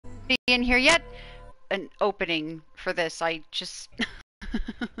in here yet. An opening for this. I just...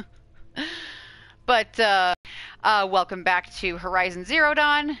 But, welcome back to Horizon Zero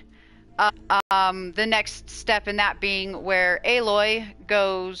Dawn. The next step in that being where Aloy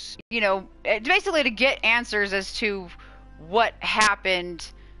goes, you know, basically to get answers as to what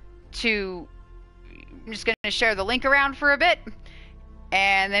happened to... I'm just going to share the link around for a bit,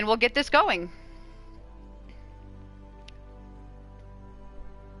 and then we'll get this going.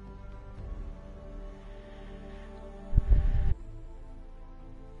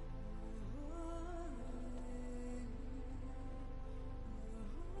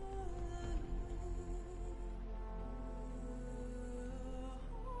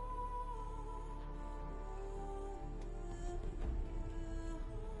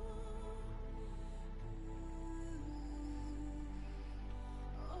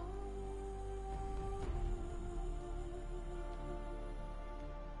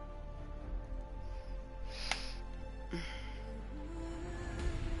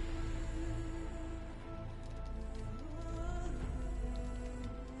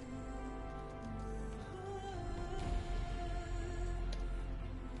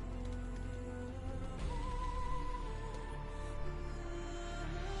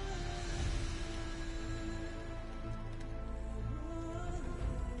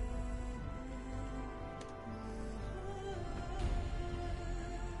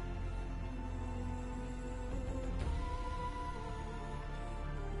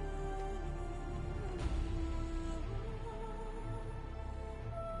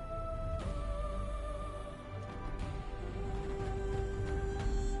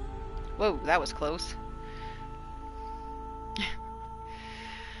 Whoa, that was close.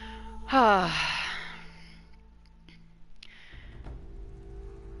 And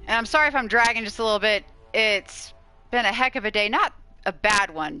I'm sorry if I'm dragging just a little bit. It's been a heck of a day. Not a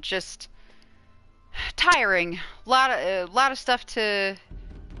bad one, just tiring. A lot of stuff to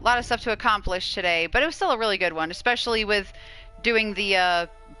accomplish today, but it was still a really good one, especially with doing the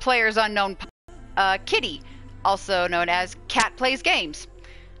Players Unknown Kitty, also known as Cat Plays Games.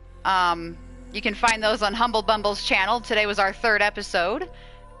 You can find those on Humble Bumble's channel. Today was our 3rd episode,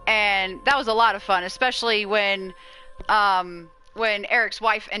 and that was a lot of fun, especially when Eric's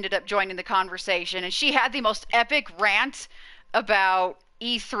wife ended up joining the conversation, and she had the most epic rant about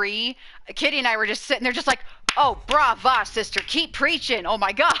E3. Kitty and I were just sitting there just like, oh, brava, sister, keep preaching. Oh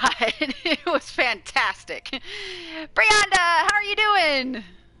my god. It was fantastic. Brianda, how are you doing?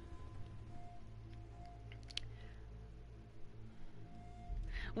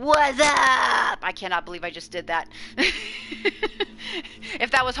 What's up? I cannot believe I just did that.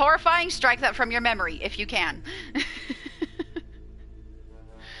 If that was horrifying, strike that from your memory, if you can.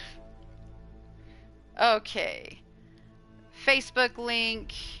 Okay. Facebook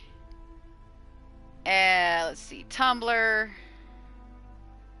link. Let's see. Tumblr.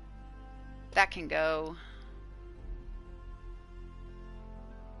 That can go.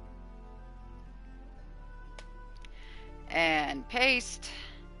 And paste.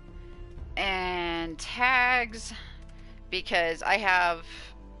 And tags, because I have,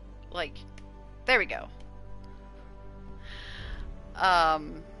 like, there we go. I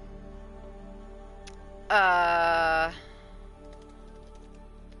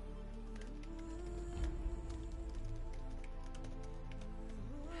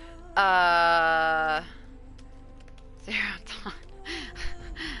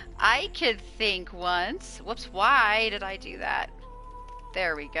could think once. Whoops, why did I do that?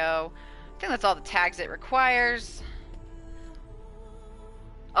 There we go. I think that's all the tags it requires.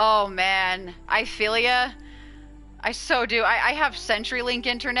 Oh man, I feel ya. I so do. I have CenturyLink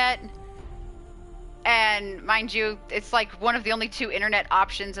internet, and mind you, it's like one of the only 2 internet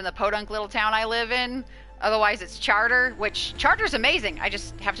options in the podunk little town I live in. Otherwise it's Charter, which Charter's amazing. I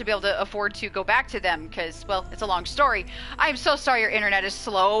just have to be able to afford to go back to them because, well, it's a long story. I'm so sorry your internet is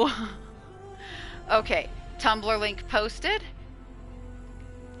slow. Okay, Tumblr link posted.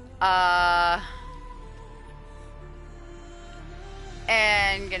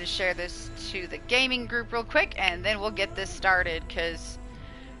 And gonna share this to the gaming group real quick, and then we'll get this started, because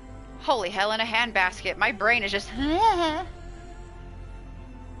holy hell in a handbasket, my brain is just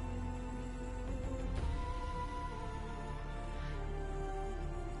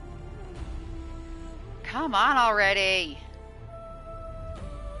come on already.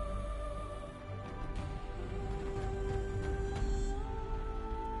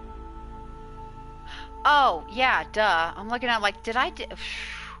 Oh, yeah, duh. I'm looking at it like,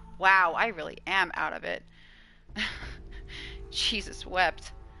 wow, I really am out of it. Jesus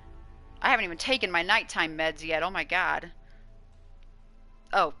wept. I haven't even taken my nighttime meds yet. Oh my god.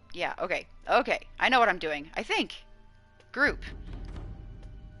 Oh, yeah, okay. Okay, I know what I'm doing. I think. Group.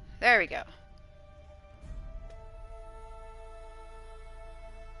 There we go.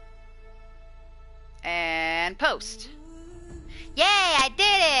 And post. Yay, I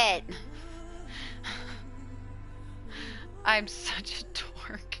did it! I'm such a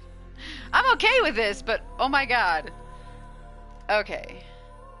dork. I'm okay with this, but oh my god. Okay.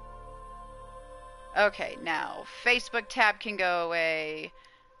 Okay, now Facebook tab can go away,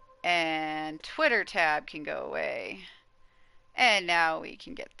 and Twitter tab can go away. And now we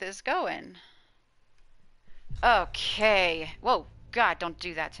can get this going. Okay. Whoa, god, don't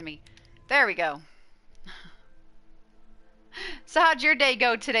do that to me. There we go. So how'd your day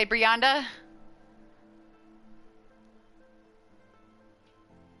go today, Brianda?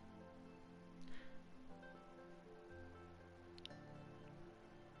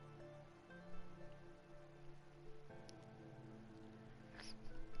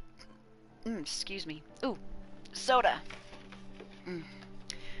 Excuse me. Ooh, soda.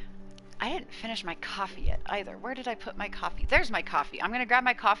 I didn't finish my coffee yet either. Where did I put my coffee? There's my coffee. I'm gonna grab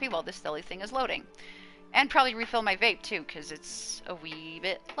my coffee while this silly thing is loading. And probably refill my vape too, because it's a wee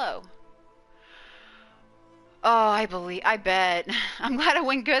bit low. Oh, I bet. I'm glad it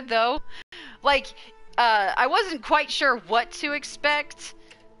went good though. Like, I wasn't quite sure what to expect.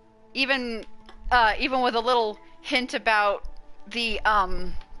 Even with a little hint about the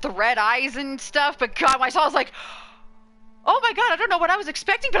red eyes and stuff, but god, when I saw it, I was like, oh my god, I don't know what I was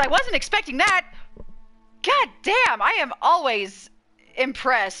expecting, but I wasn't expecting that. God damn, I am always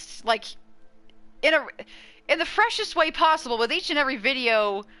impressed, like, in the freshest way possible with each and every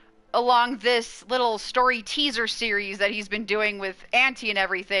video along this little story teaser series that he's been doing with Auntie and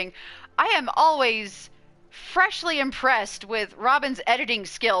everything. I am always freshly impressed with Robin's editing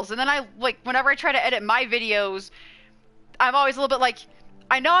skills, and then whenever I try to edit my videos, I'm always a little bit like,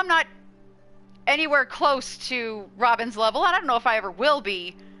 I know I'm not anywhere close to Robin's level, and I don't know if I ever will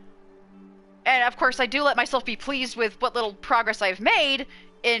be. And of course, I do let myself be pleased with what little progress I've made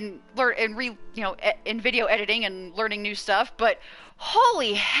in video editing and learning new stuff. But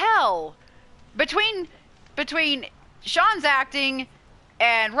holy hell, between Sean's acting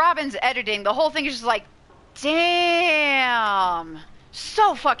and Robin's editing, the whole thing is just like, damn,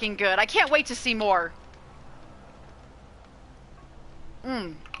 so fucking good. I can't wait to see more.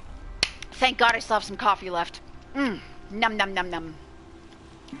 Thank God I still have some coffee left. Num num num num.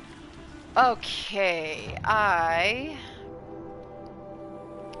 Okay, I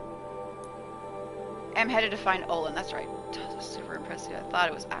am headed to find Olin. That's right. That was super impressive. I thought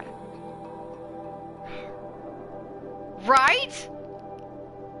it was right?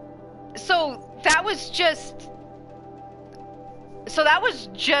 So that was just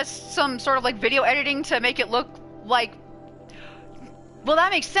some sort of like video editing to make it look like, well,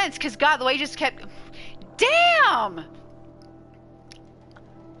 that makes sense, because god, the way he just kept, damn,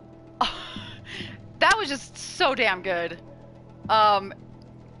 that was just so damn good.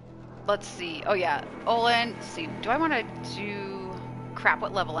 Let's see. Oh yeah, Olin. Let's see. Do I want to do? Crap.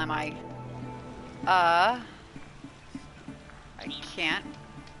 What level am I? I can't.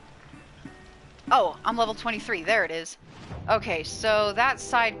 Oh, I'm level 23. There it is. Okay, so that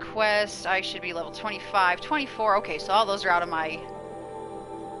side quest, I should be level 25, 24. Okay, so all those are out of my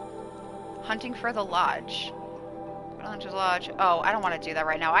hunting for the lodge. Lodge. Oh, I don't want to do that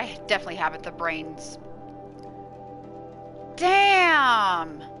right now. I definitely haven't the brains.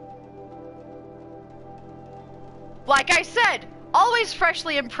 Damn! Like I said, always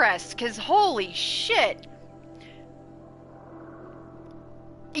freshly impressed, because holy shit.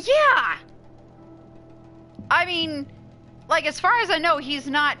 Yeah! I mean, like, as far as I know, he's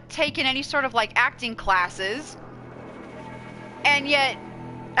not taken any sort of, like, acting classes. And yet,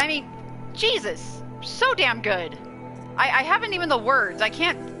 I mean, Jesus, so damn good. I haven't even the words. I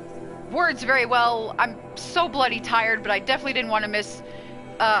can't words very well. I'm so bloody tired, but I definitely didn't want to miss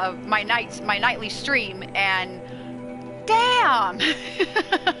my nightly stream, and damn!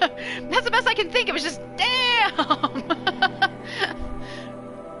 That's the best I can think. It was just damn!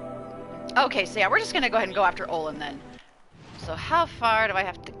 Okay, so yeah, we're just gonna go ahead and go after Olin then. So how far do I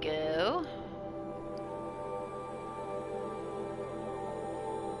have to go?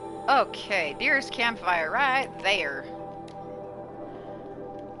 Okay, nearest campfire right there.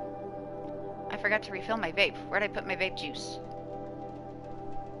 I forgot to refill my vape. Where'd I put my vape juice?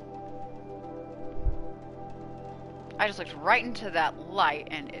 I just looked right into that light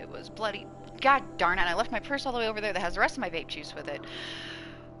and it was bloody. God darn it, I left my purse all the way over there that has the rest of my vape juice with it.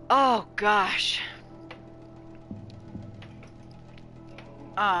 Oh gosh.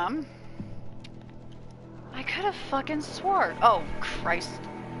 I could have fucking swore. Oh, Christ.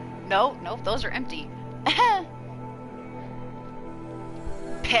 No, those are empty.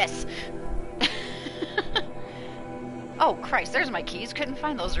 Piss. Oh, Christ, there's my keys. Couldn't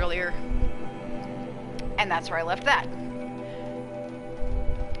find those earlier. And that's where I left that.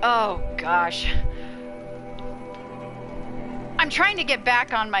 Oh, gosh. I'm trying to get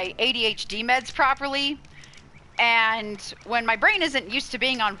back on my ADHD meds properly, and when my brain isn't used to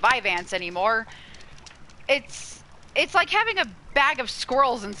being on Vyvanse anymore, it's like having a bag of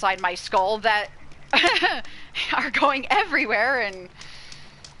squirrels inside my skull that are going everywhere, and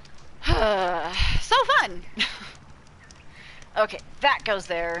so fun. Okay, that goes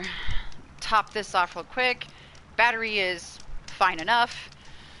there. Top this off real quick. Battery is fine enough.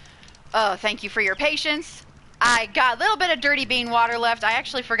 Thank you for your patience. I got a little bit of dirty bean water left. I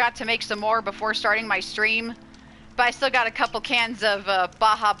actually forgot to make some more before starting my stream, but I still got a couple cans of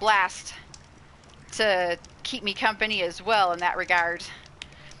Baja Blast to keep me company as well in that regard.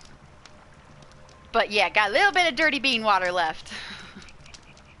 But yeah, got a little bit of dirty bean water left.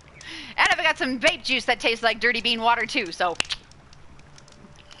 And I've got some vape juice that tastes like dirty bean water too, so.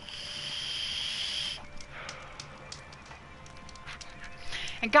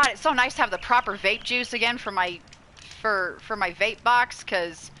 And God, it's so nice to have the proper vape juice again for my vape box,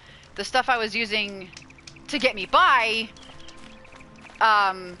 because the stuff I was using to get me by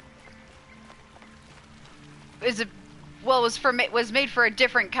was made for a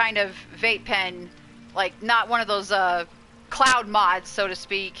different kind of vape pen, like not one of those cloud mods, so to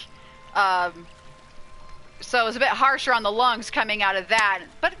speak. So it was a bit harsher on the lungs coming out of that,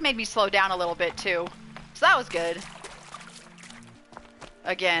 but it made me slow down a little bit too. So that was good.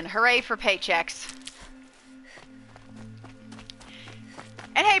 Again, hooray for paychecks.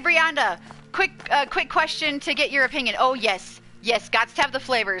 And hey, Brianda, quick question to get your opinion. Oh yes, gots to have the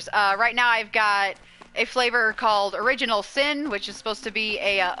flavors. Right now I've got a flavor called Original Sin, which is supposed to be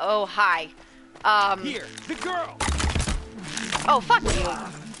a oh hi. Here, the girl. Oh fuck you.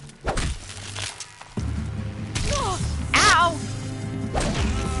 Ow!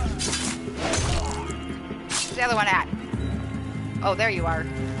 Where's the other one at? Oh, there you are.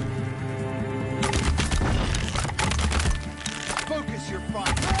 Focus your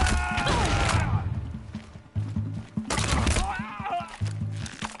fire.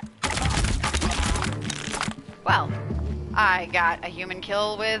 Well, I got a human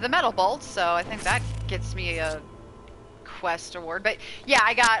kill with a metal bolt, so I think that gets me a quest award. But yeah,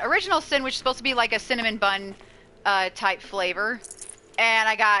 I got Original Sin, which is supposed to be like a cinnamon bun type flavor. And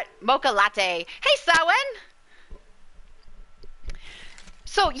I got Mocha Latte. Hey, Sawen!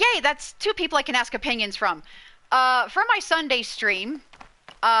 So, yay, that's two people I can ask opinions from. For my Sunday stream,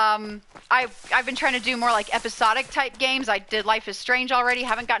 I've been trying to do more like episodic type games. I did Life is Strange already,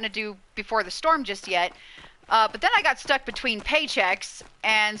 haven't gotten to do Before the Storm just yet. But then I got stuck between paychecks,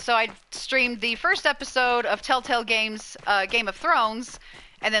 and so I streamed the first episode of Telltale Games' Game of Thrones,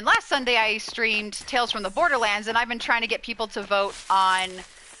 and then last Sunday I streamed Tales from the Borderlands, and I've been trying to get people to vote on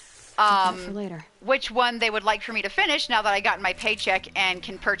which one they would like for me to finish now that I got my paycheck and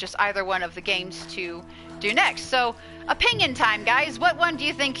can purchase either one of the games to do next. So, opinion time, guys. What one do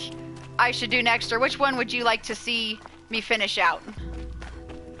you think I should do next, or which one would you like to see me finish out?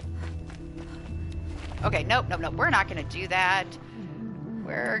 Okay, nope, we're not gonna do that.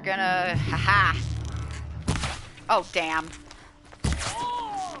 We're gonna... Haha! Oh, damn.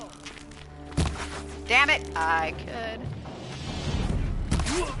 Damn it! I could...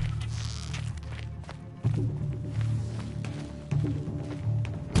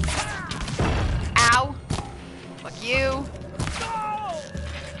 Ow! Fuck you!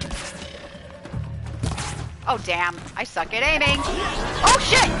 Oh, damn. I suck at aiming. Oh,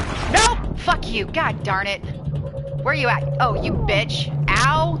 shit! Nope! Fuck you. God darn it. Where you at? Oh, you bitch.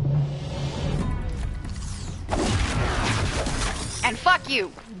 Ow! And fuck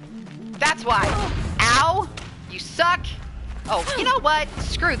you. That's why. Ow! You suck. Oh, you know what?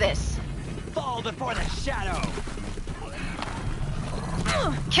 Screw this. Fall before the shadow.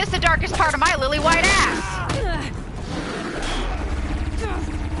 Kiss the darkest part of my lily white ass.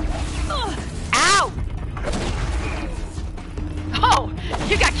 Ow! Oh,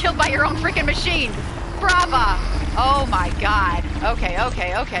 you got killed by your own freaking machine. Brava. Oh my god. Okay.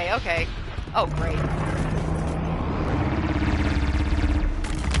 Oh, great.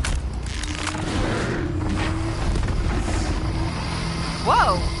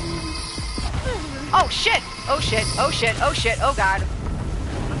 Whoa. Oh shit. Oh god.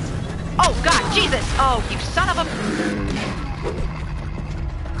 Oh god, Jesus. Oh, you son of a...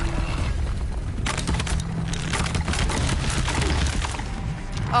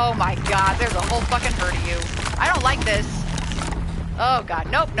 Oh my god, there's a whole fucking herd of you. I don't like this. Oh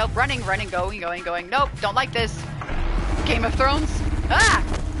god, nope, nope, running, running, going. Nope, don't like this. Game of Thrones. Ah!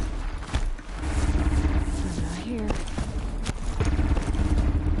 I'm not here.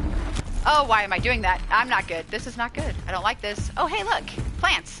 Oh, why am I doing that? I'm not good. This is not good. I don't like this. Oh, hey, look.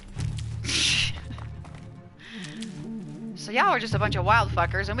 Plants. So y'all are just a bunch of wild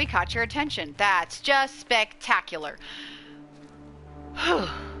fuckers and we caught your attention. That's just spectacular.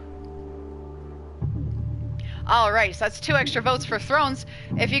 Alright, so that's 2 extra votes for Thrones.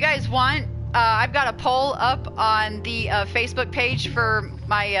 If you guys want, I've got a poll up on the Facebook page for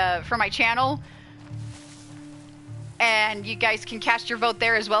my channel. And you guys can cast your vote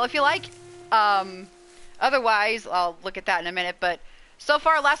there as well if you like. Otherwise, I'll look at that in a minute, but so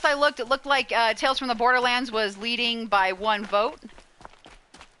far, last I looked, it looked like Tales from the Borderlands was leading by 1 vote.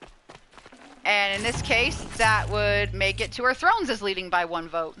 And in this case, that would make it to where Thrones is leading by 1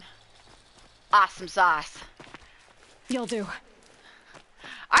 vote. Awesome sauce. You'll do.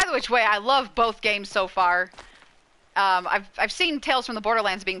 Either which way, I love both games so far. I've seen Tales from the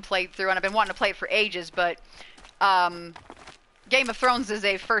Borderlands being played through, and I've been wanting to play it for ages, but Game of Thrones is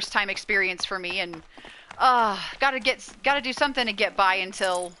a first-time experience for me, and gotta do something to get by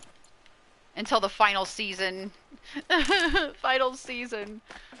until the final season. Final season.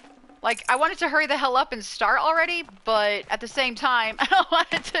 Like, I want it to hurry the hell up and start already, but at the same time, I don't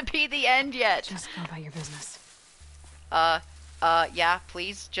want it to be the end yet. Just go about your business. Yeah,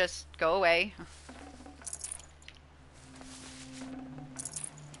 please just go away.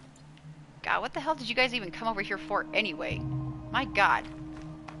 God, what the hell did you guys even come over here for anyway? My God.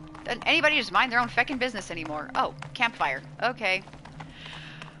 Doesn't anybody just mind their own feckin' business anymore? Oh, campfire. Okay.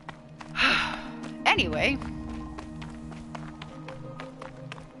 Anyway.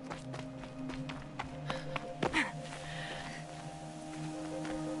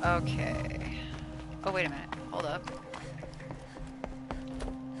 Okay. Oh, wait a minute. Hold up.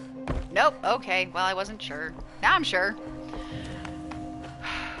 Nope. Okay. Well, I wasn't sure. Now I'm sure.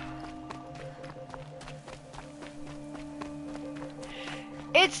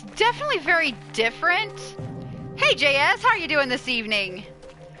 It's definitely very different. Hey, JS, how are you doing this evening?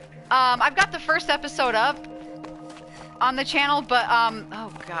 I've got the first episode up on the channel, but,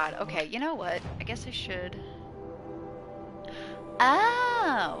 oh god, okay, you know what? I guess I should.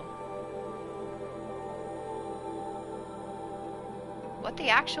 Oh. What the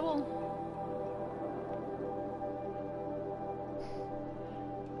actual?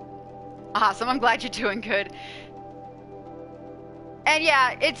 Awesome, I'm glad you're doing good. And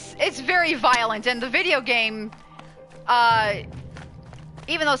yeah, it's very violent, and the video game,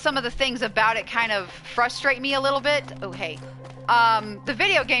 even though some of the things about it kind of frustrate me a little bit, oh hey, the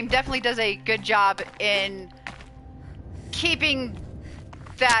video game definitely does a good job in keeping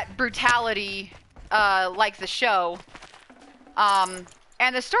that brutality like the show.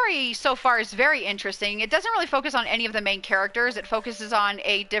 And the story so far is very interesting. It doesn't really focus on any of the main characters. It focuses on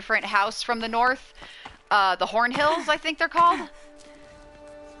a different house from the north, the Horn Hills, I think they're called.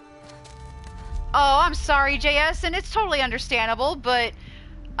 Oh, I'm sorry, JS, and it's totally understandable, but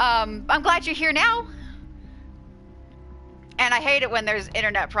I'm glad you're here now. And I hate it when there's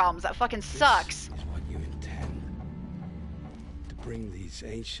internet problems. That fucking sucks. This is what you intend. To bring these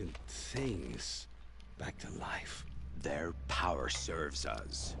ancient things back to life. Their power serves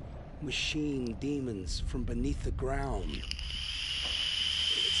us. Machine demons from beneath the ground.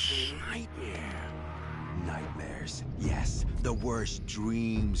 It's a nightmare. Nightmares. Yes, the worst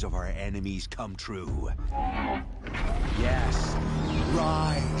dreams of our enemies come true. Yes.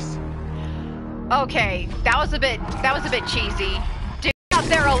 Rise. Okay, that was a bit cheesy. Dude, out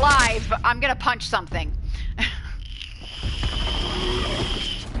there alive, I'm gonna punch something.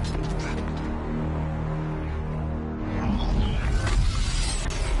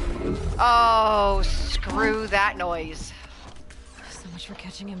 Oh, screw that noise. So much for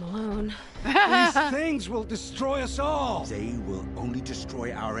catching him alone. These things will destroy us all. They will only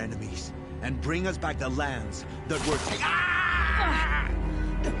destroy our enemies and bring us back the lands that were taken. Ah!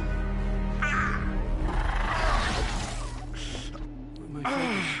 My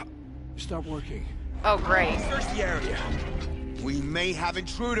fingers stop working. Oh, great. Search the area. We may have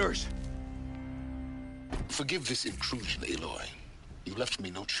intruders. Forgive this intrusion, Aloy. You left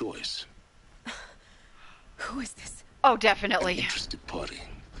me no choice. Who is this? Oh, definitely. Interested party.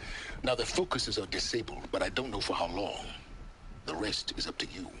 Now their focuses are disabled, but I don't know for how long. The rest is up to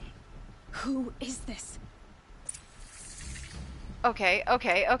you. Who is this? Okay.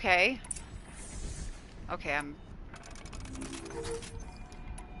 Okay, I'm...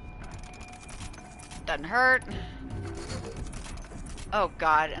 Doesn't hurt. Oh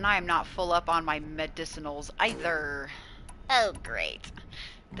god, and I am not full up on my medicinals either. Oh great.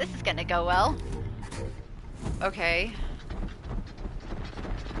 This is gonna go well. Okay.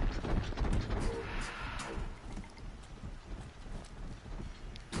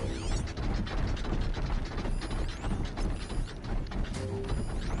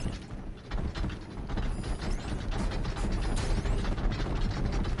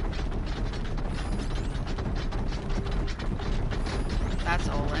 That's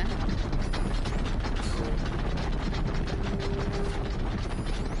Olin.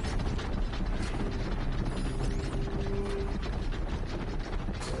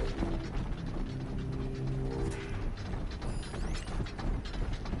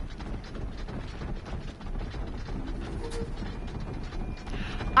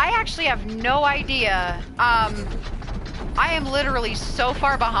 I actually have no idea. I am literally so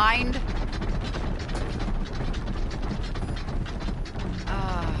far behind.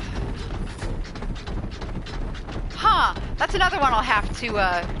 Huh, that's another one I'll have to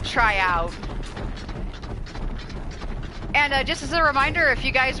try out. And just as a reminder, if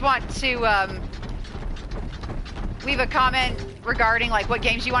you guys want to leave a comment regarding like what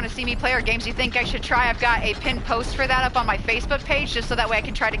games you want to see me play or games you think I should try, I've got a pinned post for that up on my Facebook page, just so that way I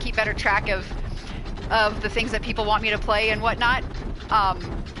can try to keep better track of the things that people want me to play and whatnot.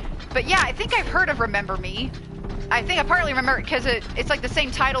 But yeah, I think I've heard of Remember Me. I think I partly remember it because it's like the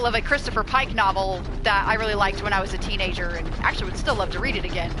same title of a Christopher Pike novel that I really liked when I was a teenager, and actually would still love to read it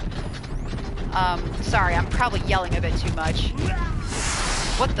again. Sorry, I'm probably yelling a bit too much.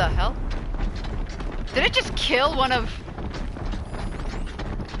 What the hell? Did it just kill one of...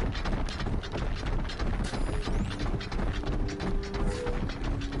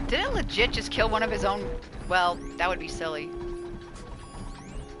 Did it legit just kill one of his own? Well, that would be silly.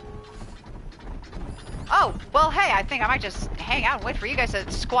 Oh, well, hey, I think I might just hang out and wait for you guys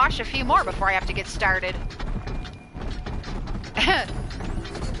to squash a few more before I have to get started.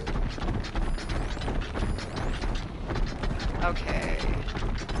 Okay.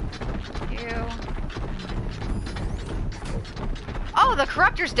 You. Oh, the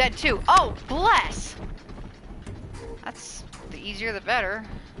Corruptor's dead too. Oh, bless. That's the easier the better.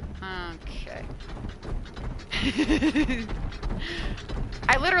 Okay.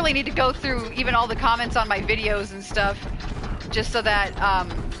 I literally need to go through even all the comments on my videos and stuff, just so that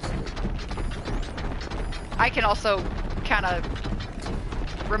I can also kind of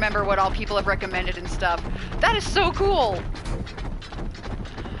remember what all people have recommended and stuff. That is so cool!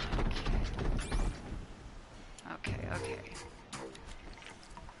 Okay, okay.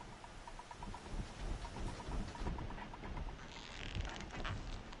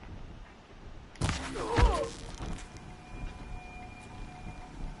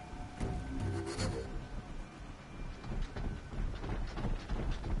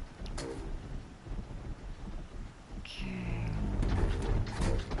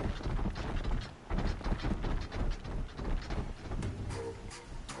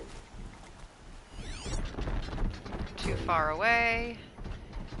 Too far away.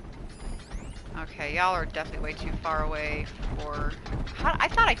 Okay, y'all are definitely way too far away for... I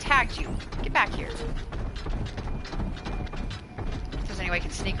thought I tagged you. Get back here. If there's any way I can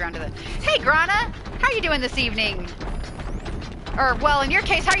sneak around to the... Hey, Grana! How you doing this evening? Or, well, in your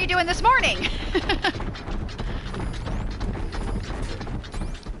case, how are you doing this morning?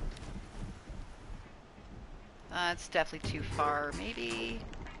 It's definitely too far. Maybe...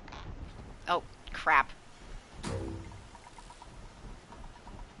 Oh, crap.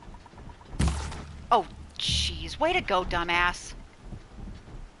 Oh, jeez. Way to go, dumbass.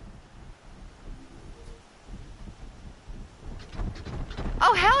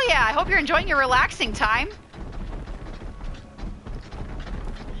 Oh, hell yeah. I hope you're enjoying your relaxing time.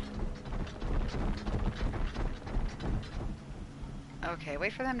 Okay,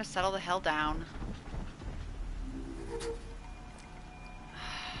 wait for them to settle the hell down.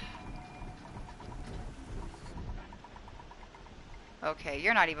 Okay,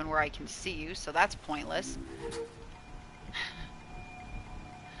 you're not even where I can see you, so that's pointless.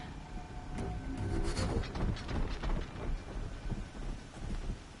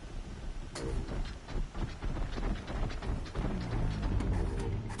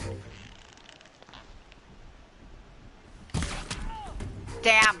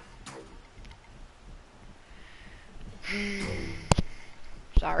 Damn.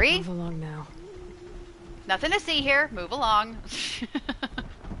 Sorry. Move along now. Nothing to see here. Move along.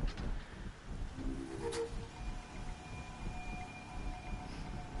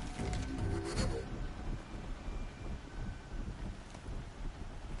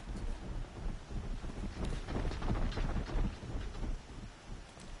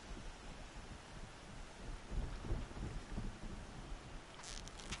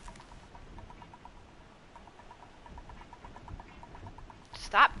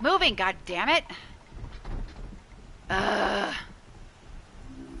 Stop moving, god damn it. Ugh.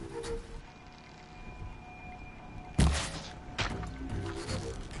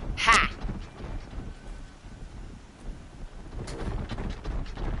 Ha!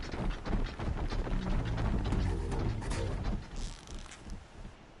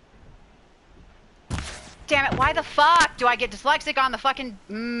 Damn it, why the fuck do I get dyslexic on the fucking...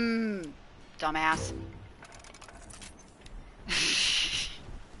 dumbass.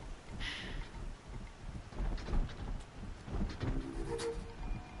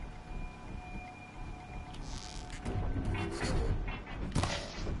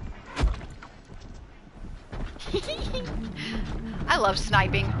 I love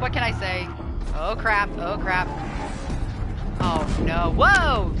sniping. What can I say? Oh crap, oh crap. Oh no.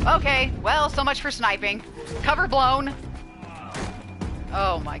 Whoa! Okay, well, so much for sniping. Cover blown.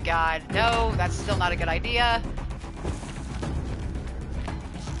 Oh my god. No, that's still not a good idea.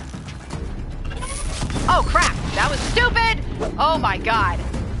 Oh crap! That was stupid! Oh my god.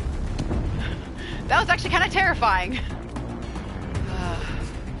 That was actually kind of terrifying.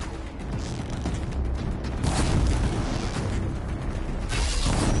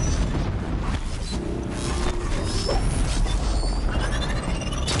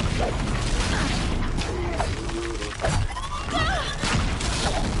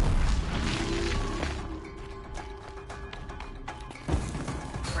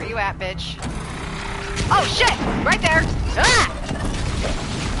 Where you at, bitch? Oh shit! Right there! Ah!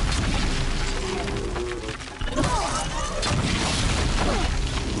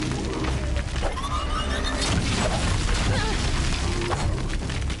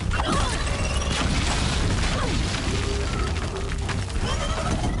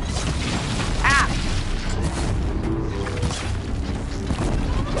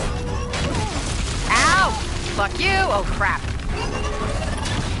 Ow! Fuck you! Oh crap.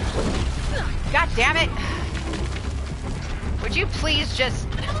 God damn it! Would you please just...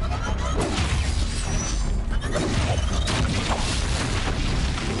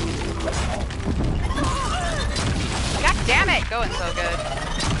 God damn it! Going so good.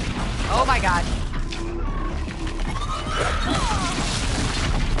 Oh my god.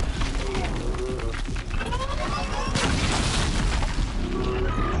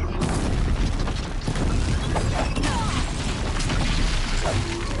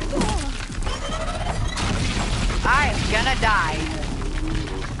 I'm gonna die.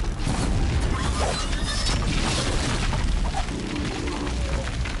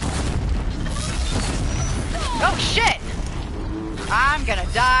 Oh shit! I'm gonna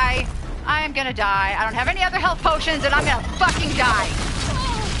die. I'm gonna die. I don't have any other health potions and I'm gonna fucking die.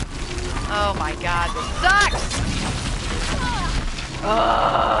 Oh my god, this sucks!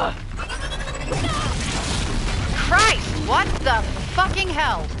 Ugh. Christ, what the fucking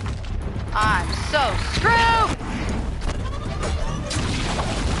hell? I'm so screwed!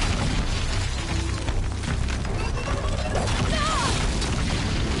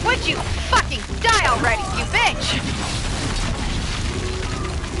 Would you fucking die already, you bitch?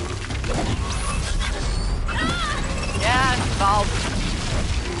 Yeah, fault.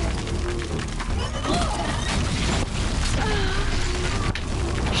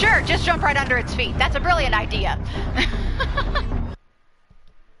 Sure, just jump right under its feet. That's a brilliant idea.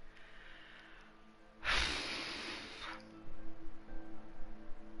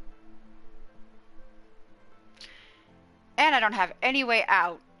 And I don't have any way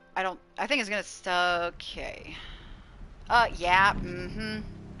out. I think it's gonna okay. Yeah,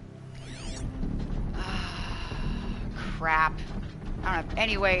 crap. I don't have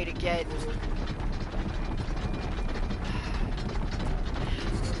any way to get...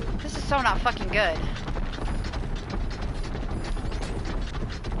 This is so not fucking good.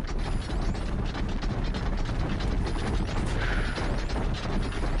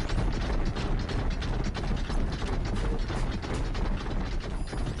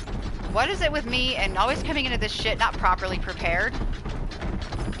 What is it with me and always coming into this shit not properly prepared?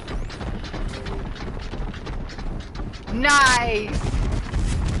 Nice!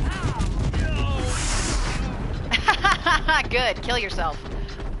 Good, kill yourself.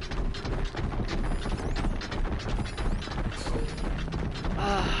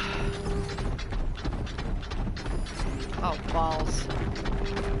 Oh, balls.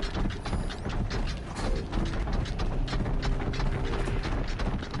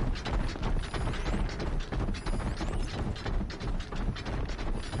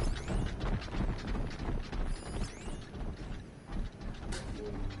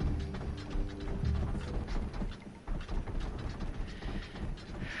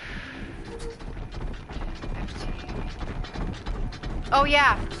 Oh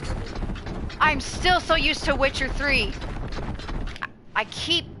yeah. I'm still so used to Witcher 3. I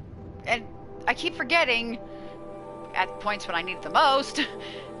keep forgetting at points when I need it the most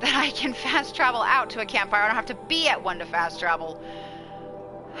that I can fast travel out to a campfire. I don't have to be at one to fast travel.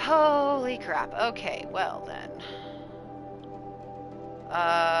 Holy crap. Okay, well then.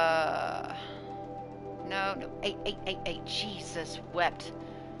 No. 8. Jesus wept.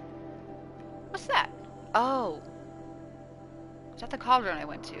 What's that? Oh. Is that the cauldron I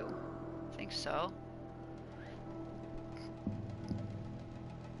went to? I think so.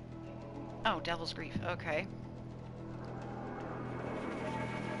 Oh, Devil's Grief. Okay.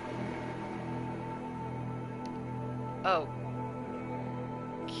 Oh.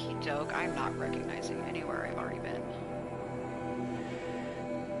 Doke, I'm not recognizing anywhere I've already been.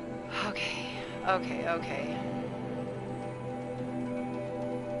 Okay.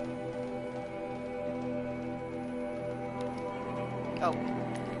 Oh.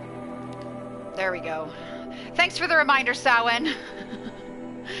 There we go. Thanks for the reminder, Samhain.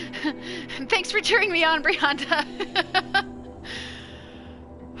 Thanks for cheering me on, Brianda.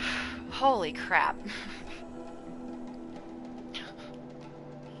 Holy crap.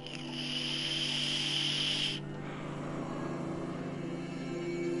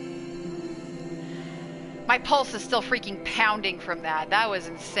 My pulse is still freaking pounding from that. That was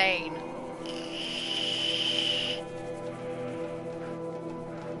insane.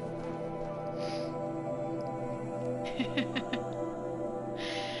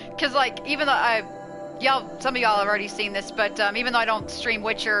 Because, like, even though some of y'all have already seen this, but even though I don't stream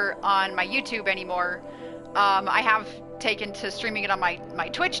Witcher on my YouTube anymore, I have taken to streaming it on my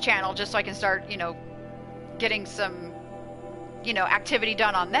Twitch channel just so I can start, getting some, activity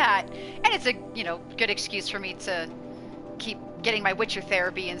done on that. And it's a, good excuse for me to keep getting my Witcher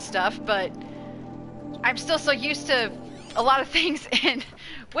therapy and stuff, but I'm still so used to a lot of things in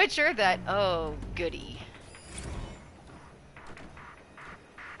Witcher that, oh, goody.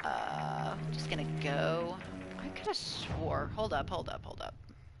 I'm just gonna go. I could have swore. Hold up.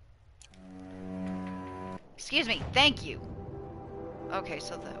 Excuse me, thank you. Okay,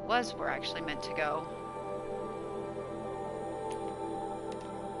 so that was where I actually meant to go.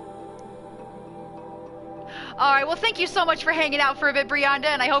 Alright, well thank you so much for hanging out for a bit, Brianda,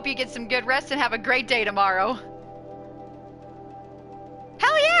 and I hope you get some good rest and have a great day tomorrow.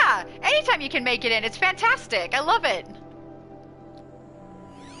 Hell yeah! Anytime you can make it in, it's fantastic. I love it.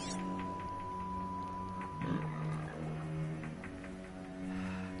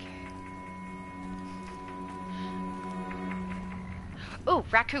 Ooh,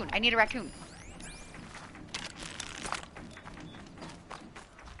 raccoon. I need a raccoon.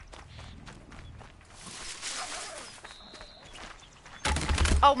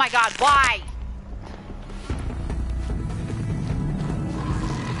 Oh my god, why?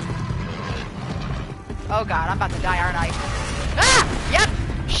 Oh god, I'm about to die, aren't I? Ah! Yep!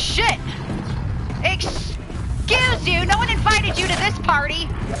 Shit! Excuse you! No one invited you to this party!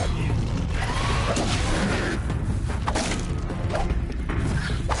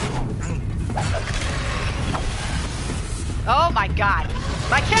 Oh my god.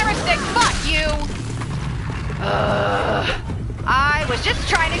 My camera stick, fuck you! I was just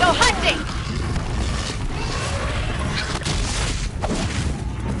trying to go hunting!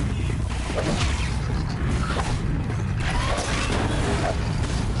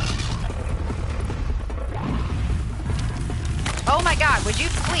 Oh my god, would you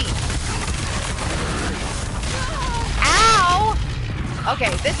please? Ow!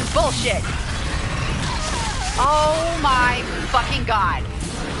 Okay, this is bullshit. Oh my fucking god.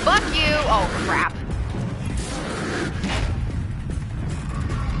 Fuck you! Oh crap.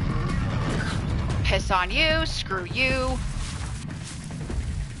 Piss on you, screw you.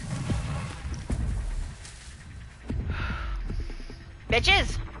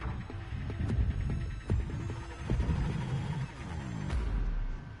 Bitches!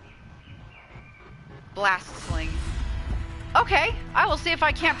 Blast sling. Okay, I will see if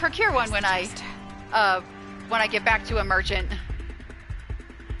I can't procure one when I get back to a merchant.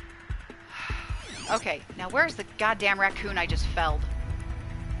 Okay, now where's the goddamn raccoon I just felled?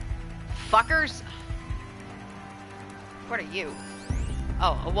 Fuckers? What are you?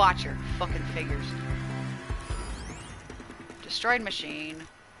 Oh, a watcher. Fucking figures. Destroyed machine.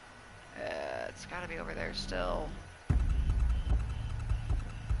 It's gotta be over there still.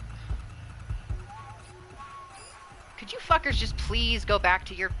 Could you fuckers just please go back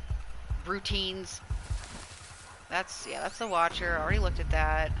to your routines? That's the watcher. I already looked at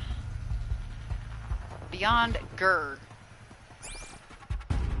that. Beyond Gur.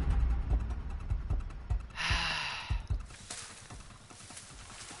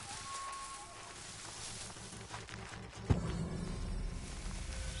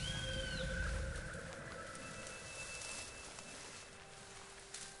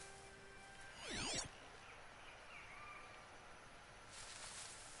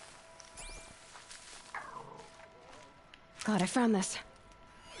 Glad I found this.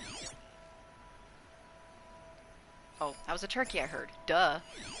 Oh, that was a turkey I heard. Duh.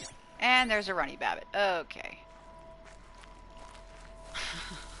 And there's a runny babbit. Okay.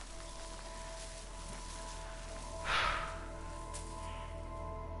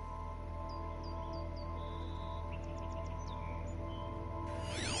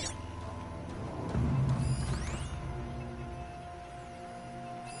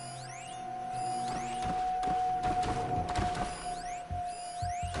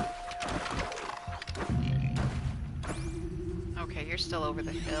 Okay, you're still over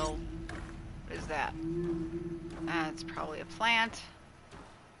the hill. What is that? That's probably a plant.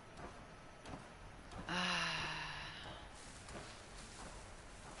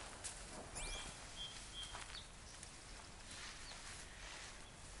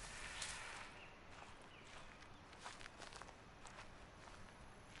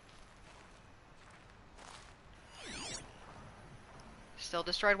 Still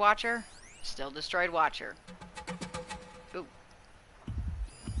destroyed Watcher? Still destroyed Watcher. Ooh.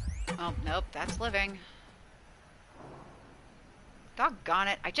 Oh, nope, that's living. Doggone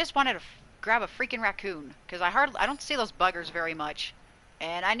it. I just wanted to grab a freaking raccoon. Because I don't see those buggers very much.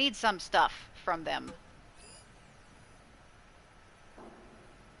 And I need some stuff from them.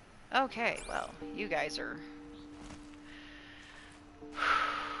 Okay, well, you guys are...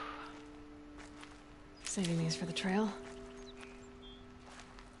 Saving these for the trail.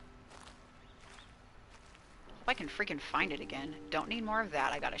 Hope I can freaking find it again. Don't need more of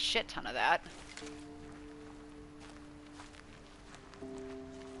that. I got a shit ton of that.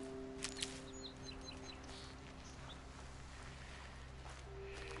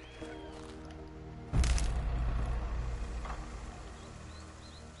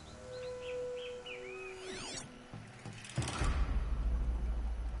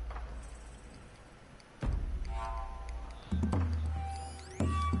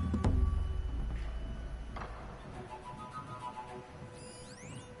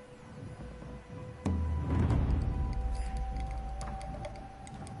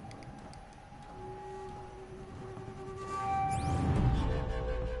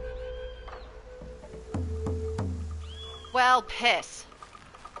 Well, piss.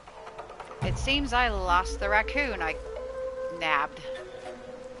 It seems I lost the raccoon I nabbed.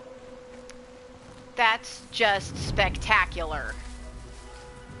 That's just spectacular.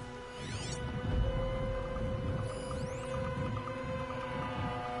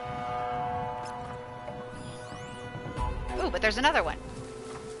 Ooh, but there's another one.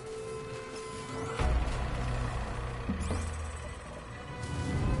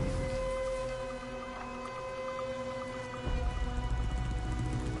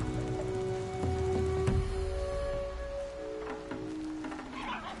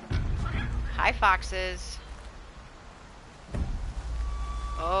 Hi, foxes.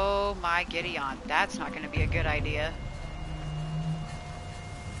 Oh my Gideon, that's not going to be a good idea.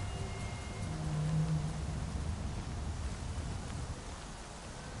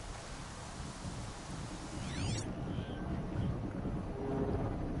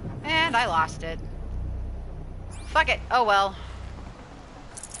 And I lost it. Fuck it. Oh well.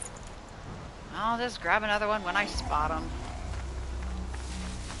 I'll just grab another one when I spot them.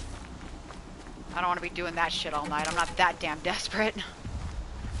 I don't want to be doing that shit all night. I'm not that damn desperate.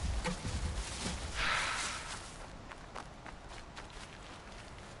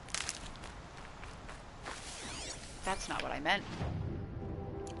 That's not what I meant.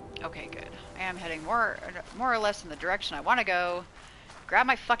 Okay, good. I am heading more or less in the direction I want to go. Grab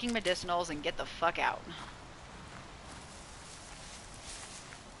my fucking medicinals and get the fuck out.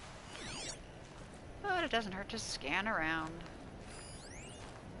 But it doesn't hurt to scan around.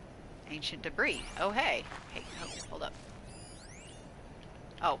 Ancient debris. Oh, hey. Hey, oh, hold up.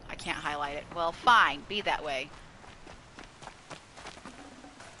 Oh, I can't highlight it. Well, fine. Be that way.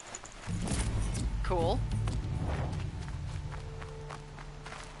 Cool.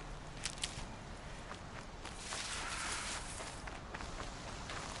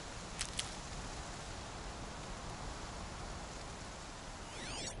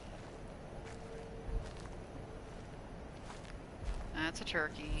 That's a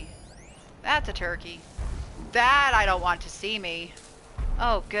turkey. That's a turkey. That I don't want to see me.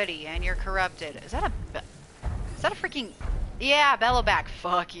 Oh, goody, and you're corrupted. Is that a freaking... Yeah, bellowback.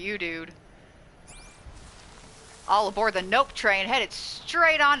 Fuck you, dude. All aboard the Nope train, headed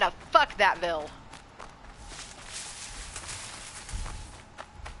straight on to fuck thatville.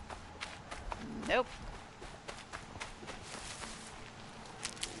 Nope.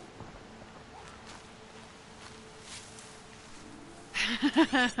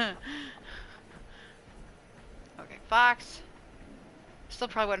 Okay, fox. Still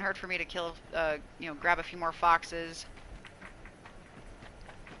probably wouldn't hurt for me to kill, you know, grab a few more foxes.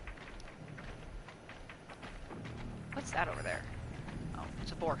 What's that over there? Oh,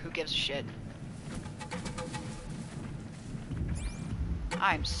 it's a boar. Who gives a shit?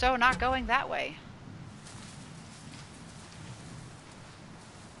 I'm so not going that way.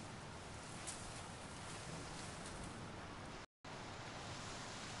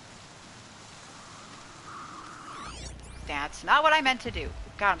 That's not what I meant to do.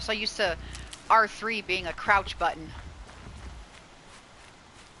 God, I'm so used to R3 being a crouch button.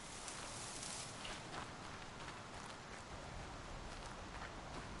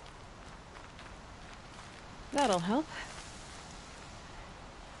 That'll help.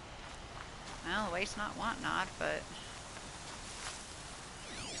 Well, waste not, want not, but...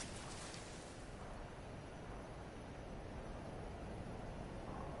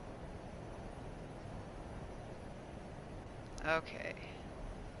 Okay.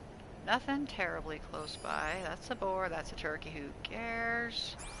 Nothing terribly close by. That's a boar, that's a turkey, who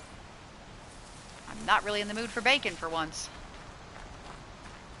cares? I'm not really in the mood for bacon for once.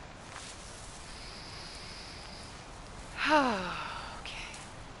 Okay.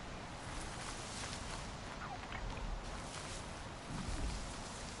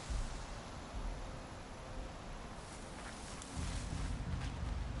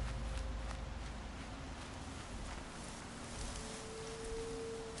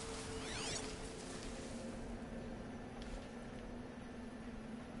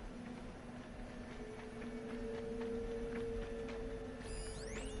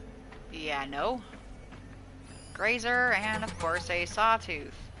 Yeah, no. Grazer, and of course a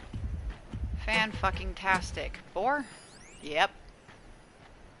sawtooth. Fan-fucking-tastic. Boar? Yep.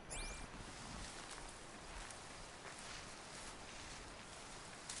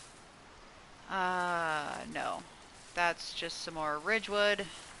 No. That's just some more ridgewood.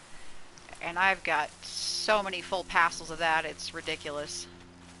 And I've got so many full passels of that, it's ridiculous.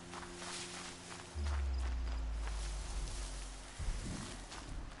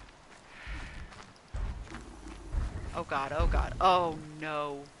 Oh god, oh god, oh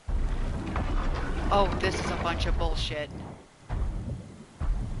no. Oh, this is a bunch of bullshit.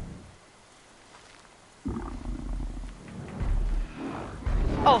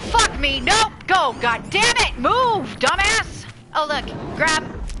 Oh, fuck me, nope, go, god damn it, move, dumbass! Oh look, grab,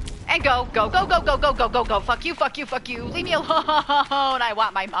 and go, go, go, go, go, go, go, go, go, fuck you, fuck you, fuck you, leave me alone, I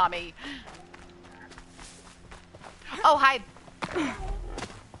want my mommy. Oh, hi.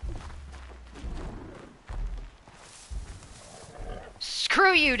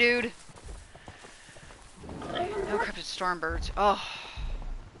 Screw you, dude. No cryptid stormbirds. Oh,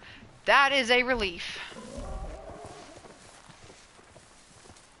 that is a relief.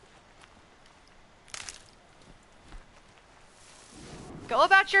 Go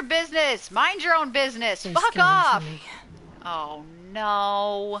about your business. Mind your own business. They're Fuck scary off. for me. Oh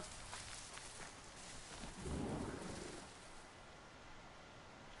no.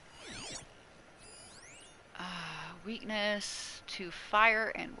 Weakness to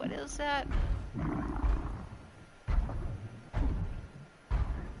fire, and what is that?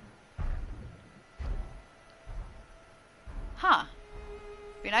 Huh.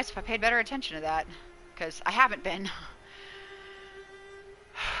 Be nice if I paid better attention to that, because I haven't been.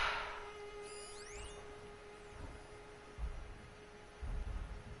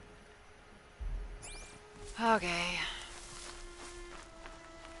 Okay.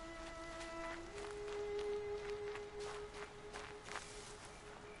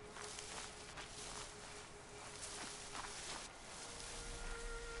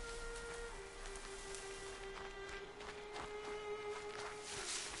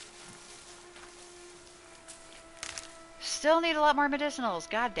 Still need a lot more medicinals.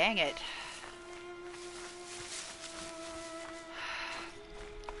 God dang it.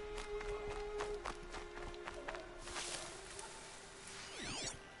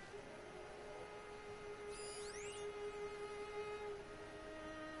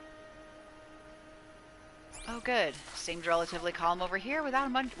 Oh good. Seemed relatively calm over here without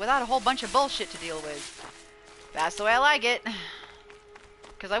a whole bunch of bullshit to deal with. That's the way I like it.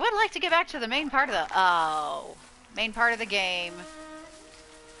 Because I would like to get back to the main part of the... main part of the game.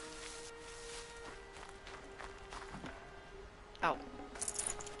 Oh.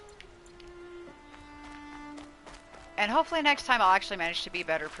 And hopefully next time I'll actually manage to be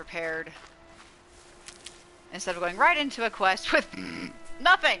better prepared. Instead of going right into a quest with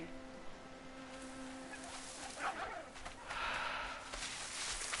nothing.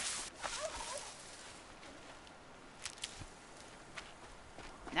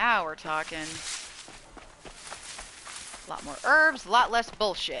 Now we're talking. lot more herbs, a lot less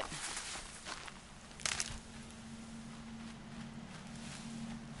bullshit.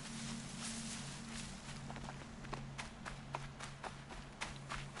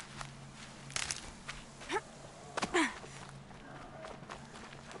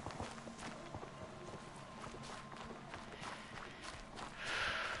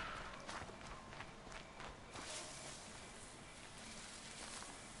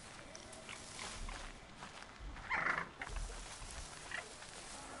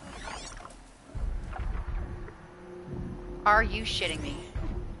 Are you shitting me?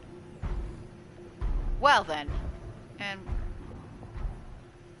 Well then. And...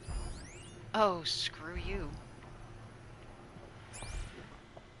 oh, screw you.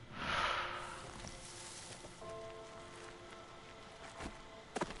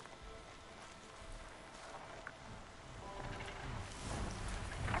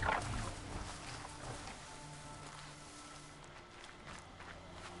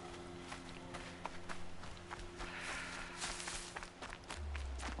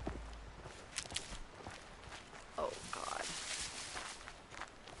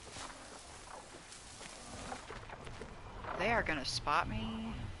 They are gonna spot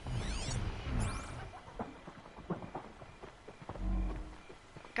me.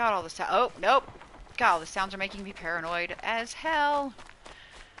 God, all the sound. Oh, nope. God, all the sounds are making me paranoid as hell.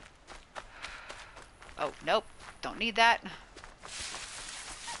 Oh, nope. Don't need that.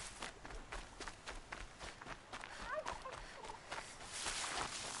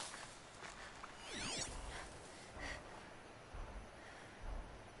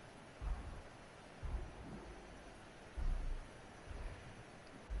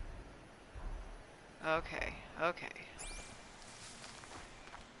 Okay, okay.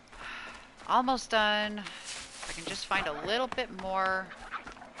 Almost done. If I can just find a little bit more,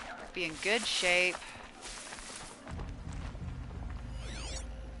 be in good shape.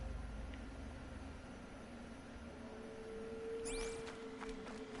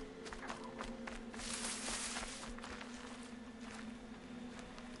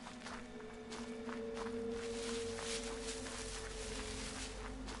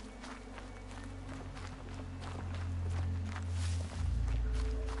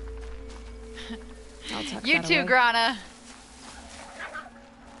 You too, Grana.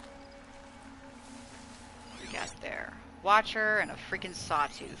 We got there. Watcher and a freaking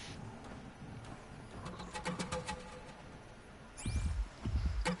sawtooth.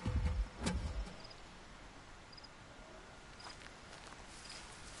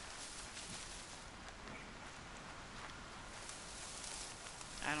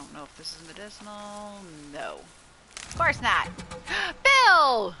 I don't know if this is medicinal. No. Of course not.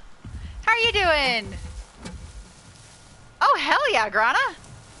 Bill! How are you doing? Oh, hell yeah, Grana!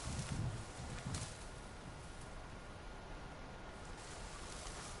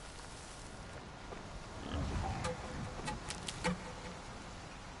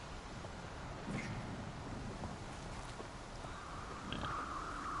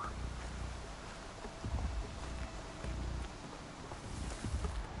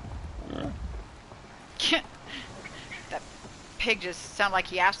 That pig just sounded like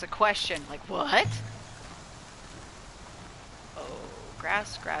he asked a question. Like, what?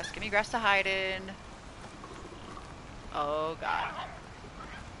 Grass, grass. Give me grass to hide in. Oh, God.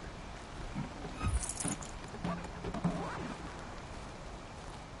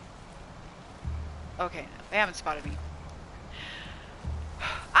 Okay, no, they haven't spotted me.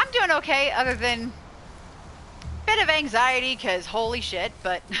 I'm doing okay, other than a bit of anxiety, because holy shit,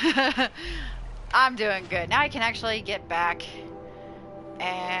 but I'm doing good. Now I can actually get back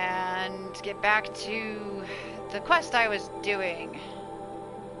and get back to the quest I was doing.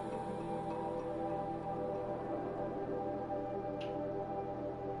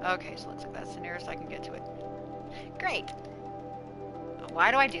 Okay, so looks like that's the nearest I can get to it. Great.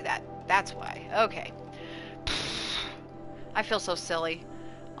 Why do I do that? That's why. Okay. I feel so silly.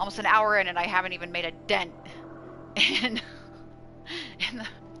 Almost an hour in and I haven't even made a dent in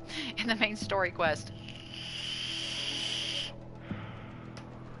the main story quest.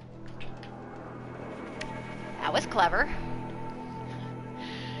 That was clever.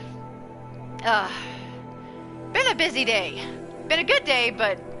 Been a busy day. Been a good day,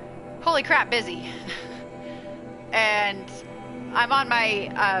 but holy crap, busy. And I'm on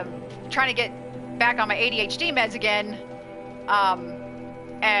my, trying to get back on my ADHD meds again.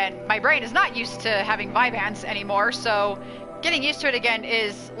 And my brain is not used to having Vyvanse anymore, so getting used to it again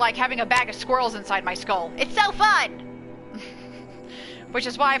is like having a bag of squirrels inside my skull. It's so fun! Which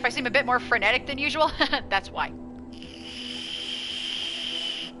is why if I seem a bit more frenetic than usual, that's why.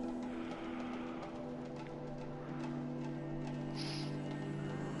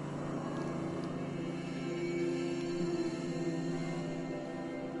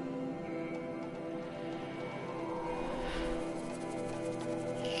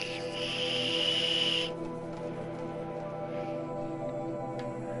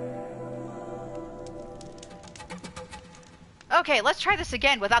 Okay, let's try this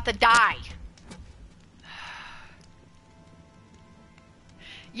again without the die.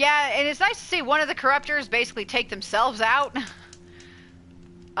 Yeah, and it's nice to see one of the corruptors basically take themselves out.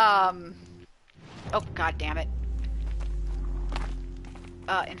 Oh, god damn it.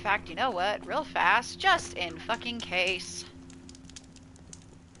 In fact, you know what? Real fast, just in fucking case.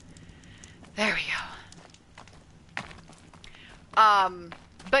 There we go.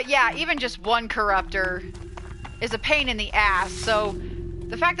 But yeah, even just one corruptor is a pain in the ass, so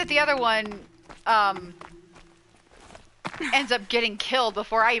the fact that the other one, ends up getting killed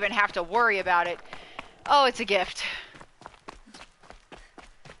before I even have to worry about it. Oh, it's a gift.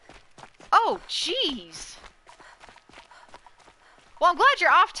 Oh, jeez. Well, I'm glad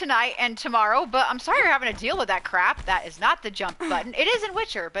you're off tonight and tomorrow, but I'm sorry you're having to deal with that crap. That is not the jump button. It is in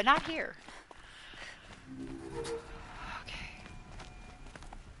Witcher, but not here. Okay.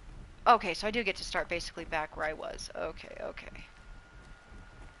 Okay, so I do get to start basically back where I was. Okay, okay.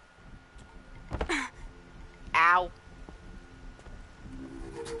 Ow.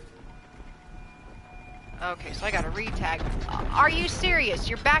 Okay, so I gotta re-tag. Are you serious?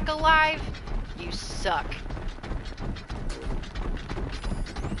 You're back alive? You suck.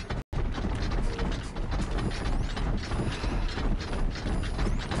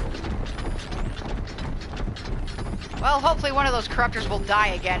 Well, hopefully one of those corruptors will die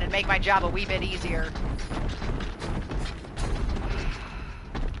again and make my job a wee bit easier.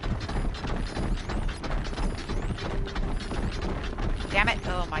 Damn it.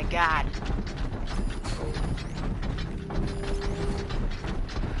 Oh my god.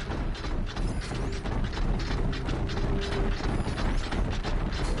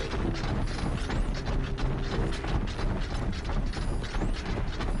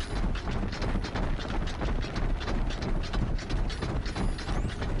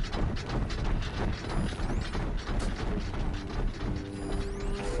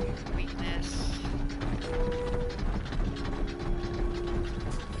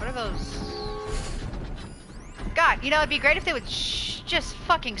 You know, it'd be great if they would just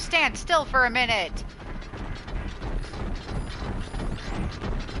fucking stand still for a minute.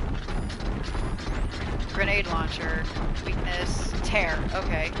 Grenade launcher. Weakness. Tear.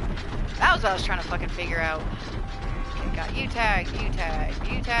 Okay. That was what I was trying to fucking figure out. Okay, got you tag, you tag,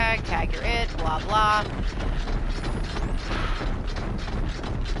 you tag, tag you're it, blah blah.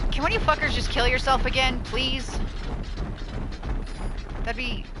 Can one of you fuckers just kill yourself again, please? That'd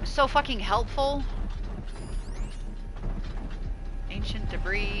be so fucking helpful. Ancient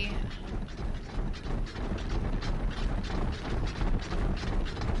debris.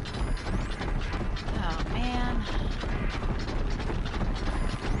 Oh man.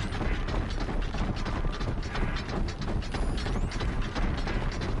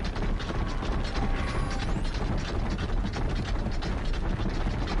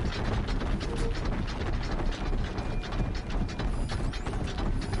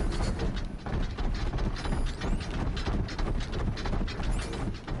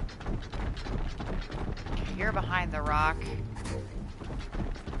 You're behind the rock.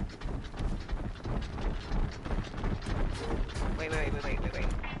 Wait.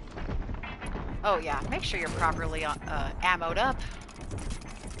 Oh yeah, make sure you're properly ammoed up.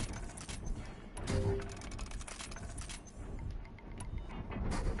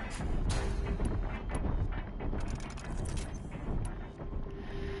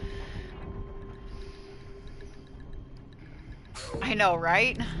 I know,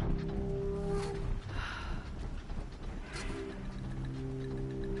 right?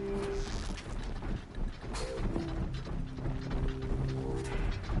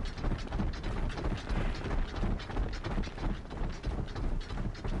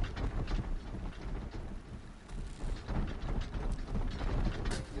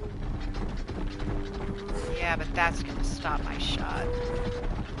 Yeah, but that's gonna stop my shot.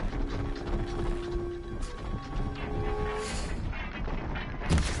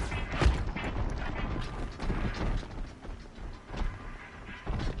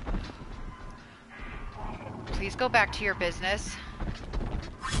 Please go back to your business.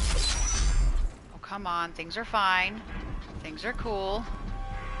 Oh, come on. Things are fine. Things are cool.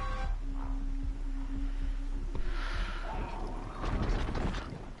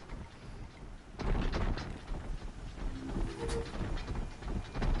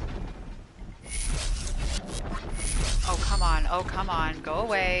 Oh, come on. Go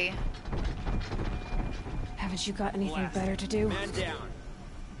away. Haven't you got anything better to do? Man down.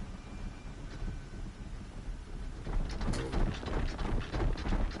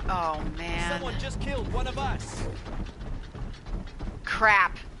 Oh, man. Someone just killed one of us.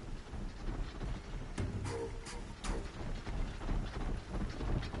 Crap.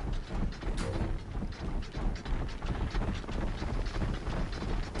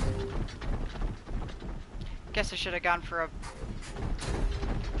 guess I should have gone for a...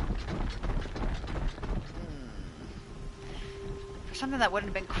 for something that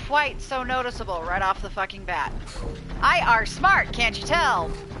wouldn't have been quite so noticeable right off the fucking bat. I are smart, can't you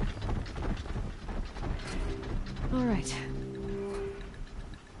tell? All right.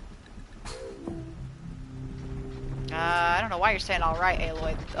 I don't know why you're saying all right,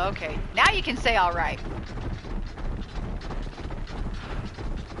 Aloy. Okay, now you can say all right.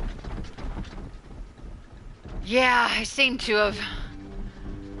 Yeah, I seem to have.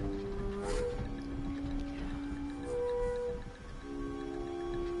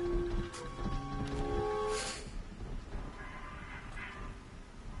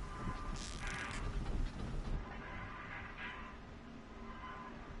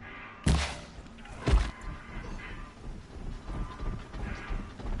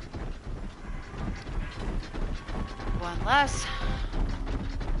 One less.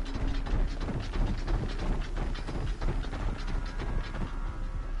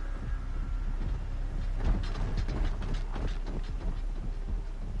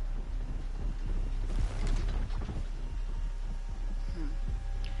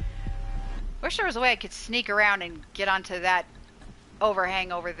 Wish there was a way I could sneak around and get onto that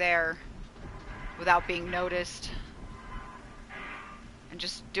overhang over there without being noticed. And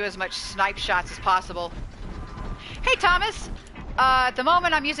just do as much snipe shots as possible. Hey Thomas! At the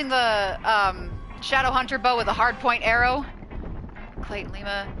moment I'm using the Shadow Hunter bow with a hardpoint arrow. Clayton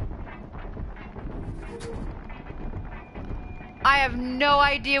Lima. I have no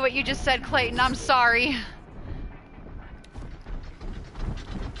idea what you just said, Clayton. I'm sorry.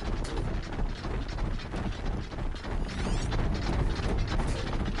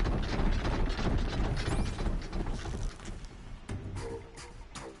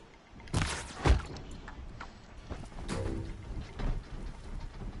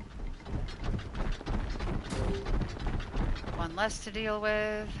 One less to deal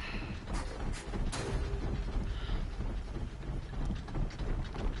with.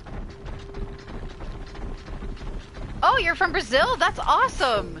 Oh, you're from Brazil? That's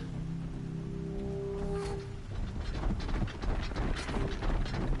awesome!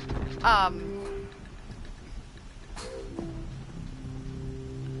 Okay.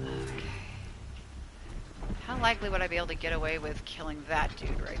 How likely would I be able to get away with killing that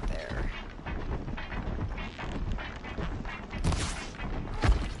dude right there?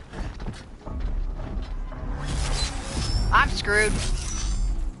 I'm screwed.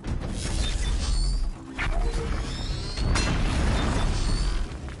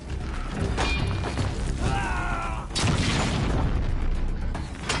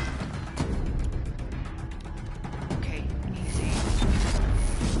 Okay, easy.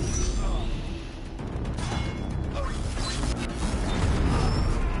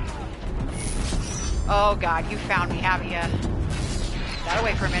 Oh god, you found me, haven't you? That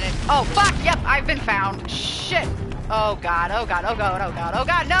away for a minute. Oh fuck, yep, I've been found. Shit. Oh god, oh god, oh god, oh god, oh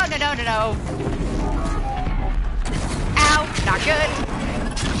god, no, no, no, no, no. Ow, not good.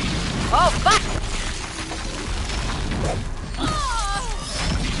 Oh fuck!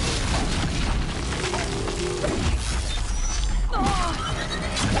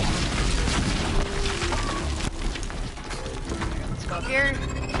 Let's go up here.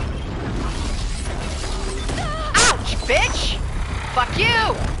 Ouch, bitch! Fuck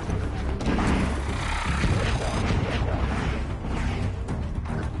you!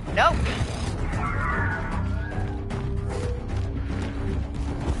 Nope.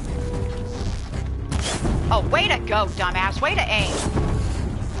 Oh, way to go, dumbass. Way to aim.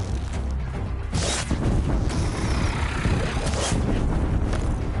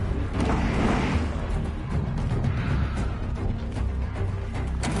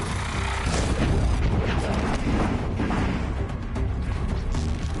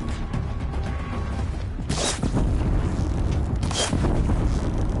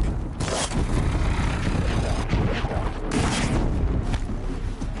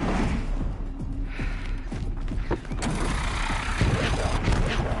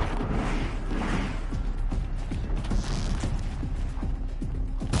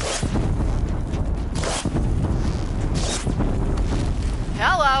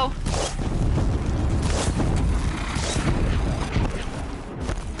 Hello.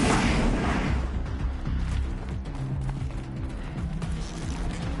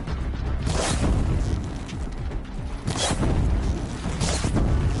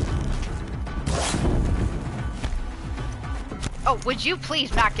 Oh, would you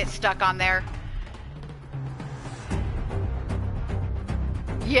please not get stuck on there?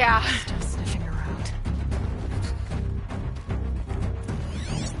 Yeah. Still sniffing around.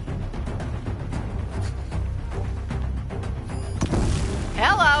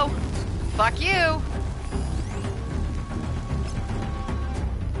 Hello! Fuck you!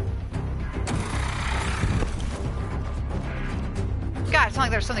 God, it's not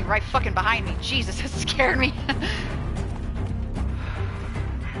like there's something right fucking behind me. Jesus, that scared me.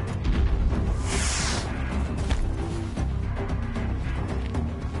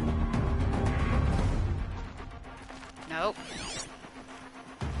 Nope.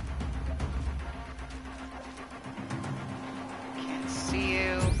 Can't see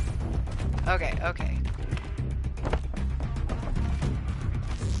you. Okay, okay.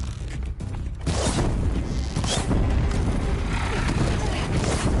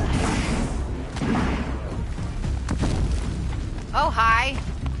 Oh, hi.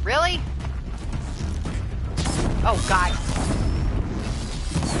 Really? Oh, God.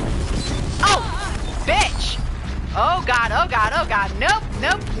 Oh, bitch! Oh, God, oh, God, oh, God. Nope,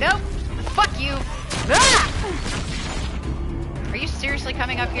 nope, nope. Fuck you. Ah! Are you seriously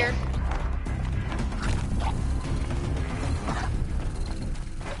coming up here?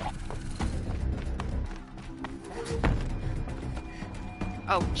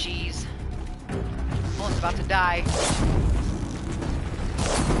 Oh, jeez. Olin's about to die.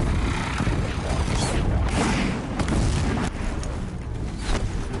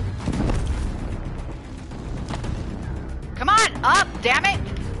 Come on, up, damn it!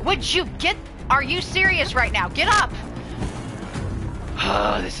 Would you get... Are you serious right now? Get up!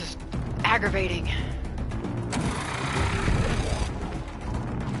 Oh, this is aggravating.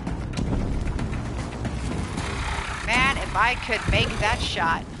 Man, if I could make that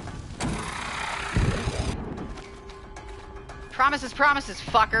shot. Promises, promises,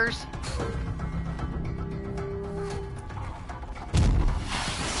 fuckers.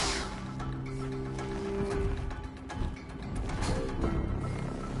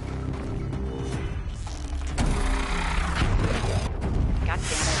 God damn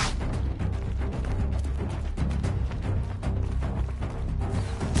it.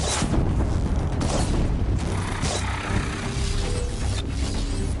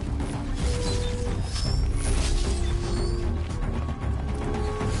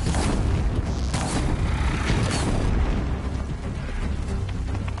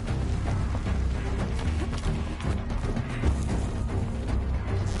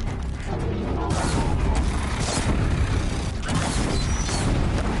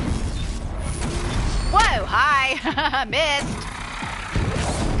 Whoa, hi! Missed!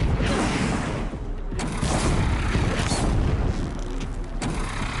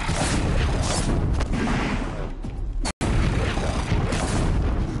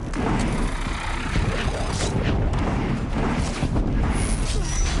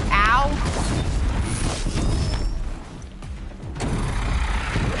 Ow!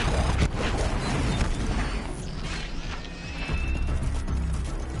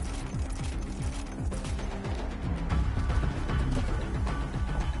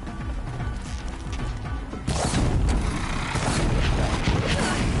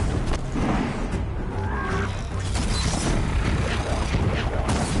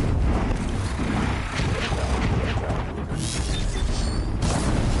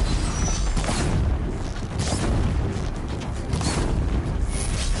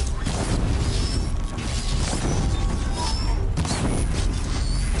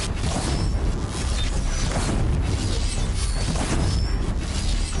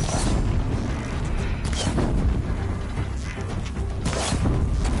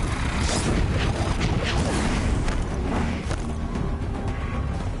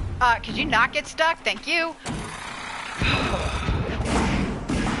 Could you not get stuck? Thank you.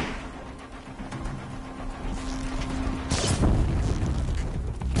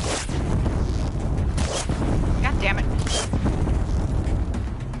 God damn it.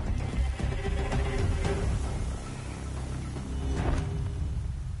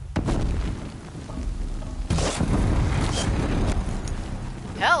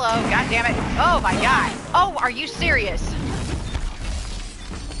 Hello, god damn it. Oh my god. Oh, are you serious?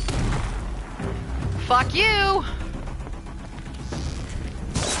 Fuck you!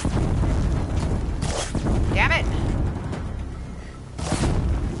 Damn it!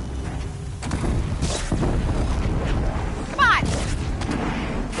 Come on!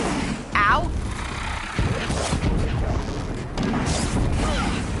 Ow!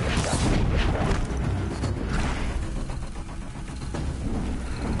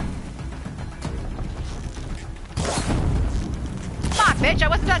 Come on, bitch! I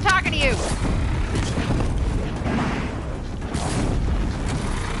wasn't done talking to you!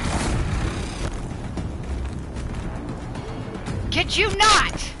 Did you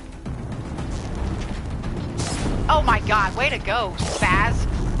not? Oh my god, way to go, spaz.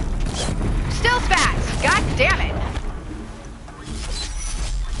 Still spats! God damn it!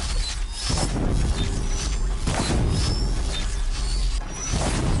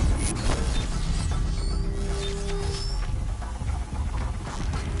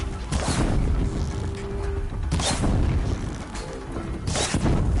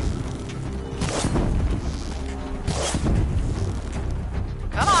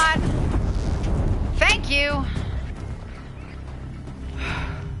 Come on! Thank you!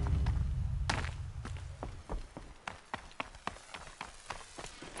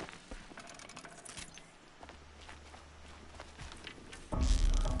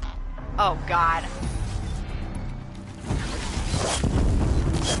 Oh, God.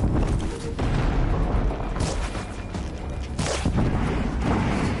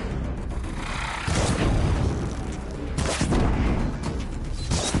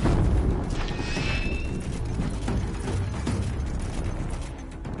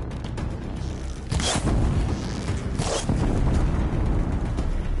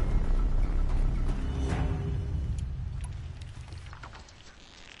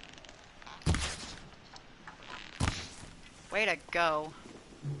 Way to go.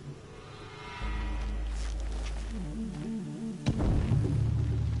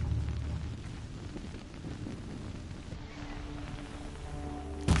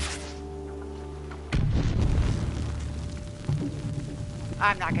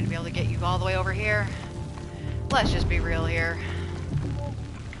 I'm not gonna be able to get you all the way over here. Let's just be real here.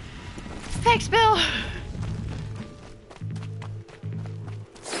 Thanks, Bill!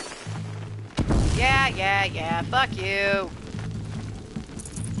 Yeah, fuck you.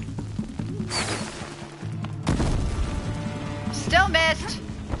 Still missed!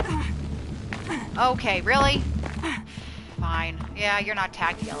 Okay, really? Fine. Yeah, you're not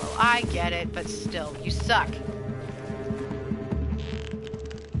tagged yellow. I get it, but still, you suck.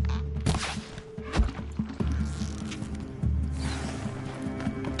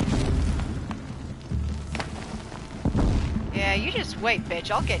 Yeah, you just wait,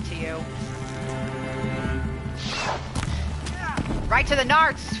 bitch. I'll get to you. Right to the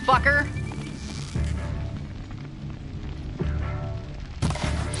nards, fucker!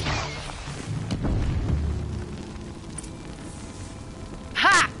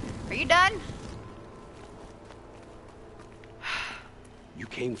 Ha! Are you done? You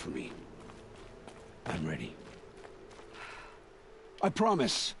came for me. I'm ready. I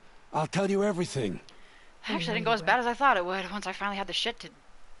promise. I'll tell you everything. Actually, it didn't go as bad as I thought it would once I finally had the shit to...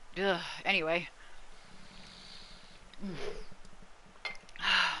 Ugh, anyway.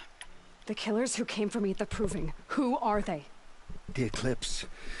 The killers who came for me at the Proving, who are they? The Eclipse.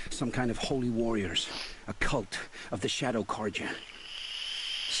 Some kind of holy warriors. A cult of the Shadow Carja.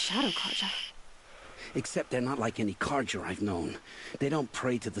 Shadow Carja? Except they're not like any Carja I've known. They don't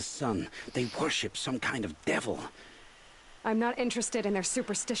pray to the sun. They worship some kind of devil. I'm not interested in their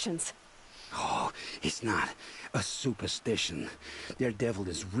superstitions. Oh, it's not a superstition. Their devil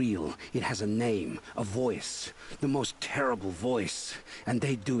is real. It has a name, a voice. The most terrible voice. And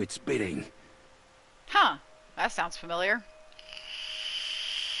they do its bidding. Huh. That sounds familiar.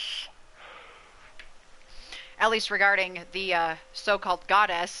 At least regarding the so-called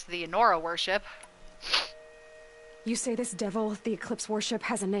goddess, the Enora worship. You say this devil, the Eclipse worship,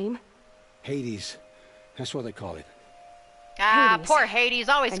 has a name? Hades. That's what they call it. Ah, Hades. poor Hades,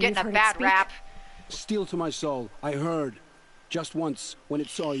 always And getting you've a heard it bad speak? rap. Steel to my soul. I heard. Just once, when it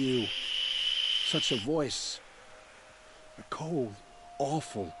saw you. Such a voice. A cold,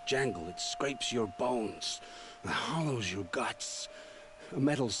 awful jangle. It scrapes your bones. It hollows your guts. A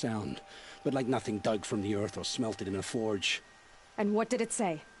metal sound, but like nothing dug from the earth or smelted in a forge. And what did it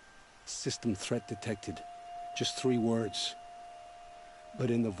say? System threat detected. Just 3 words.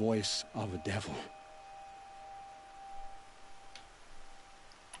 But in the voice of a devil.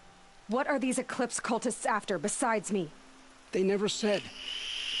 What are these Eclipse cultists after, besides me? They never said.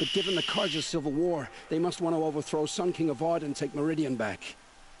 But given the Carja civil war, they must want to overthrow Sun King of Odd and take Meridian back.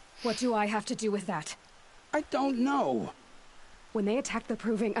 What do I have to do with that? I don't know. When they attacked the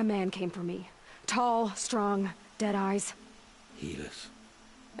Proving, a man came for me. Tall, strong, dead eyes. Healeth,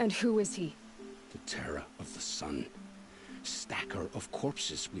 And who is he? the terror of the sun. Stacker of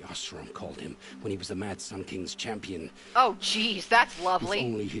corpses, we Osram called him, when he was the Mad Sun King's champion. Oh, jeez, that's If lovely.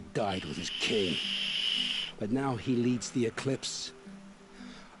 only he'd died with his king. But now he leads the Eclipse.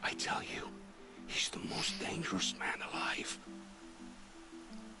 I tell you, he's the most dangerous man alive.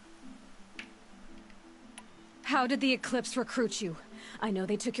 How did the Eclipse recruit you? I know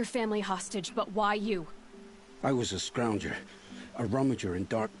they took your family hostage, but why you? I was a scrounger, a rummager in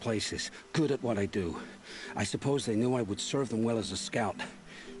dark places, good at what I do. I suppose they knew I would serve them well as a scout.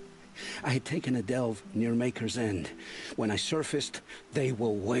 I had taken a delve near Maker's End. When I surfaced, they were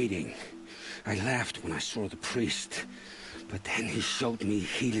waiting. I laughed when I saw the priest, but then he showed me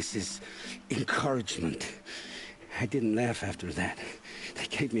Helis's encouragement. I didn't laugh after that. They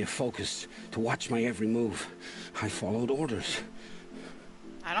gave me a focus to watch my every move. I followed orders.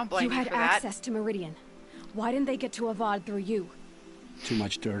 I don't blame you for that. You had access to Meridian. Why didn't they get to Avad through you? Too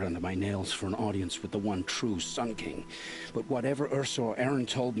much dirt under my nails for an audience with the one true Sun King. But whatever Ersa or Erend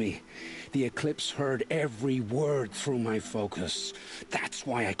told me, the Eclipse heard every word through my focus. That's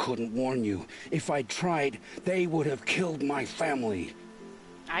why I couldn't warn you. If I'd tried, they would have killed my family.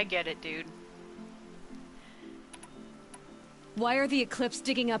 I get it, dude. Why are the Eclipse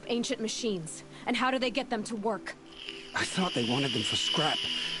digging up ancient machines? And how do they get them to work? I thought they wanted them for scrap,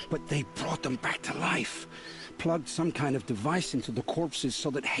 but they brought them back to life. Plugged some kind of device into the corpses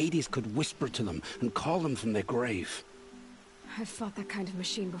so that Hades could whisper to them and call them from their grave. I've fought that kind of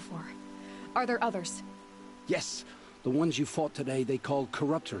machine before. Are there others? Yes, the ones you fought today they called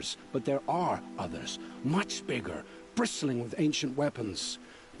corruptors, but there are others, much bigger, bristling with ancient weapons.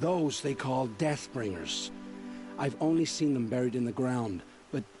 Those they call Deathbringers. I've only seen them buried in the ground,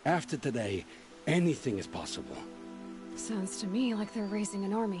 but after today, anything is possible. Sounds to me like they're raising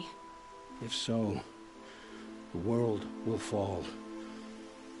an army. If so, the world will fall.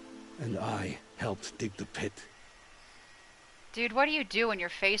 And I helped dig the pit. Dude, what do you do when you're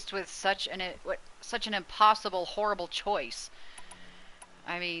faced with such an impossible, horrible choice?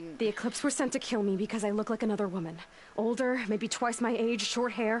 I mean... The Eclipse were sent to kill me because I look like another woman. Older, maybe twice my age,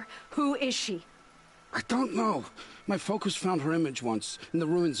 short hair. Who is she? I don't know. My focus found her image once, in the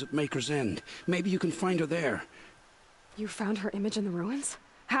ruins at Maker's End. Maybe you can find her there. You found her image in the ruins?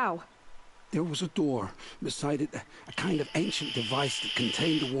 How? There was a door. Beside it, a kind of ancient device that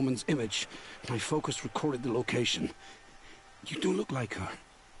contained a woman's image. My focus recorded the location. You do look like her.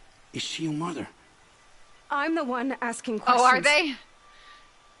 Is she your mother? I'm the one asking questions. Oh, are they?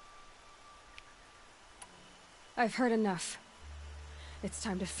 I've heard enough. It's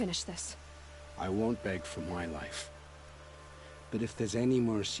time to finish this. I won't beg for my life. But if there's any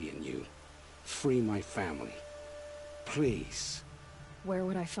mercy in you, free my family. Please. Where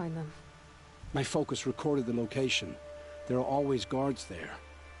would I find them? My focus recorded the location. There are always guards there.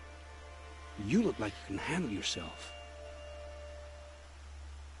 You look like you can handle yourself.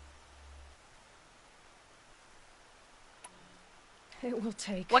 It will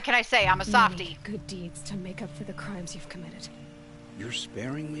take... What can I say? I'm a softie. many good deeds to make up for the crimes you've committed. You're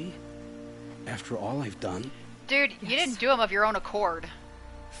sparing me? After all I've done? Dude, Yes. you didn't do them of your own accord.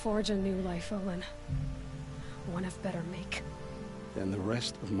 Forge a new life, Olin. One of better make. Then the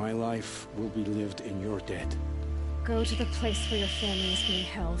rest of my life will be lived in your debt. Go to the place where your family is being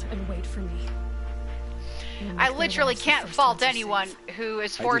held and wait for me. You'll I make literally their lives the can't first fault ones you anyone save. who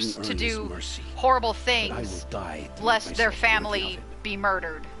is I forced didn't to earn this do mercy, horrible but I things will die to make lest their myself worthy family of it. be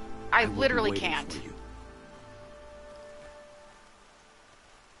murdered. I will be literally waiting can't. for you.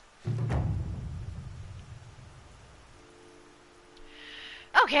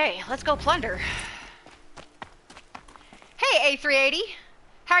 Okay, let's go plunder. Hey, A380.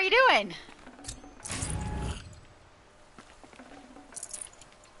 How are you doing?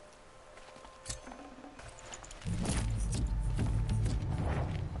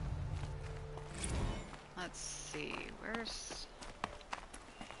 Let's see, where's...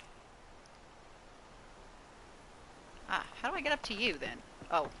 Ah, how do I get up to you then?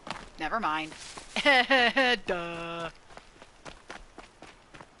 Oh, never mind. Duh.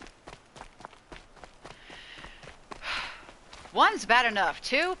 One's bad enough.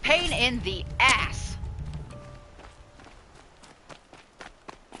 Two, pain in the ass.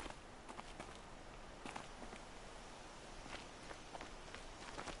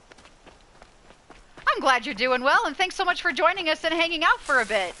 I'm glad you're doing well, and thanks so much for joining us and hanging out for a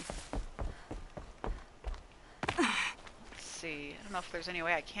bit. Let's see. I don't know if there's any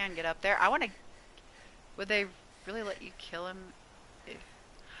way I can get up there. I want to... Would they really let you kill him?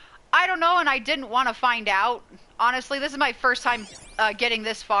 I don't know, and I didn't want to find out. Honestly, this is my first time getting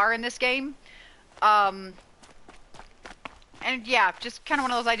this far in this game. And yeah, just kind of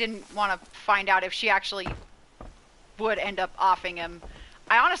one of those I didn't want to find out if she actually would end up offing him.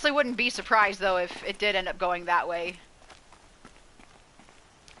 I honestly wouldn't be surprised, though, if it did end up going that way.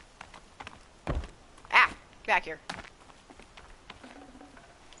 Ah! Get back here.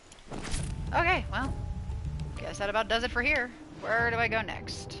 Okay, well, guess that about does it for here. Where do I go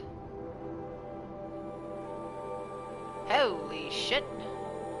next? Holy shit.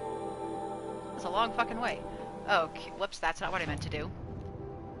 That's a long fucking way. Oh, okay. Whoops, that's not what I meant to do.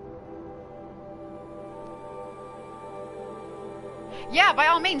 Yeah, by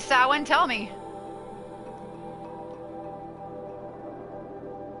all means, Samhain, tell me.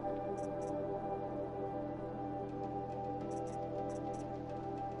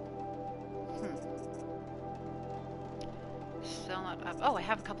 Still not up. Oh, I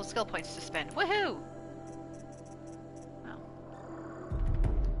have a couple skill points to spend. Woohoo!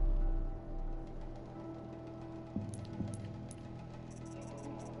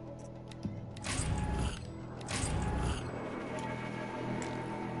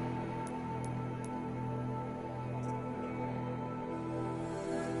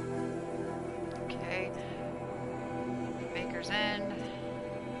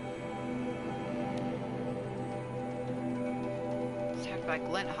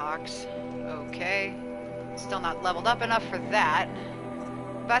 Okay. Still not leveled up enough for that.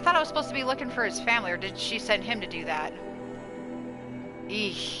 But I thought I was supposed to be looking for his family, or did she send him to do that?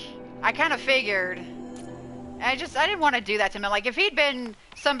 Eesh. I kind of figured. I didn't want to do that to him. Like, if he'd been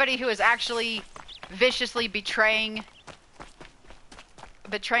somebody who was actually viciously betraying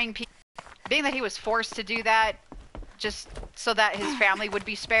people, being that he was forced to do that just so that his family would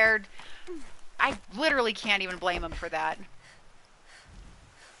be spared, I literally can't even blame him for that.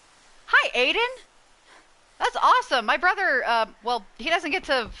 Hi, Aiden! That's awesome! My brother, well, he doesn't get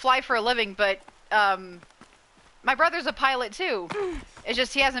to fly for a living, but, my brother's a pilot too. It's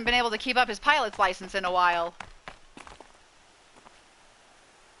just he hasn't been able to keep up his pilot's license in a while.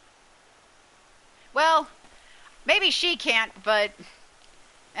 Well, maybe she can't, but...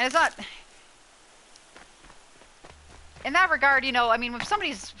 And it's not... In that regard, you know, I mean, if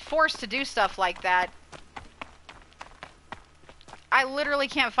somebody's forced to do stuff like that, I literally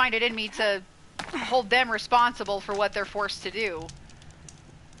can't find it in me to hold them responsible for what they're forced to do.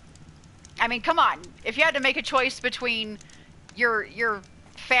 I mean, come on. If you had to make a choice between your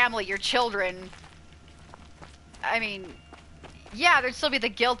family, your children, I mean, yeah, there'd still be the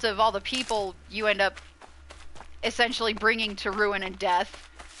guilt of all the people you end up essentially bringing to ruin and death,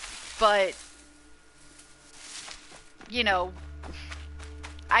 but, you know,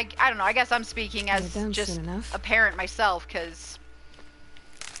 I don't know, I guess I'm speaking as just a parent myself, because,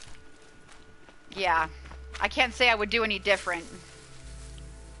 yeah, I can't say I would do any different.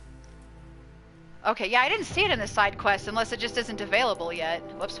 Okay, yeah, I didn't see it in the side quest unless it just isn't available yet.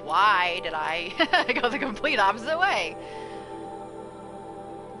 Whoops, why did I go the complete opposite way?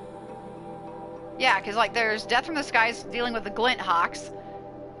 Yeah, because, like, there's Death from the Skies dealing with the Glint Hawks.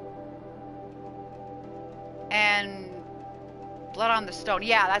 And Blood on the Stone.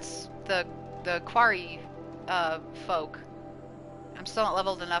 Yeah, that's the Quarry folk. I'm still not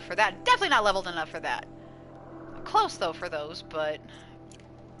leveled enough for that. Definitely not leveled enough for that. I'm close, though, for those, but...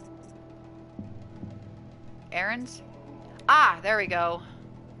 Errands? Ah, there we go.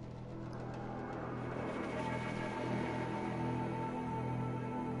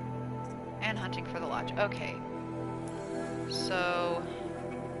 And hunting for the lodge. Okay. So...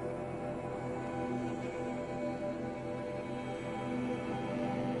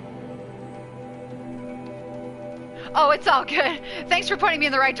 Oh, it's all good. Thanks for pointing me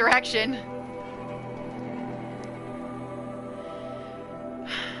in the right direction.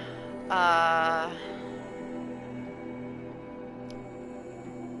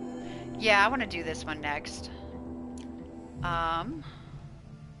 Yeah, I want to do this one next. Trying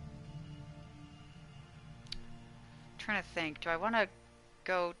to think. Do I want to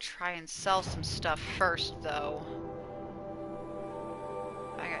go try and sell some stuff first, though?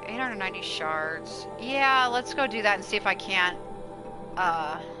 I got 890 shards. Yeah, let's go do that and see if I can't,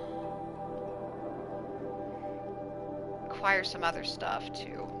 acquire some other stuff,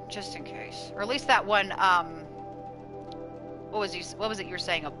 too. Just in case. Or at least that one, what was it you were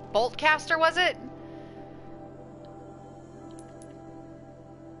saying? A bolt caster, was it?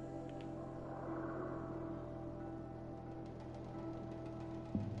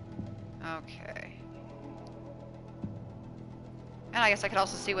 Okay. And I guess I could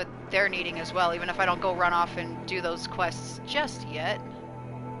also see what they're needing as well, even if I don't go run off and do those quests just yet.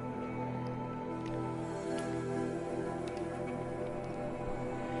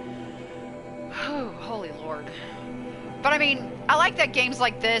 Oh, holy lord. But I mean, I like that games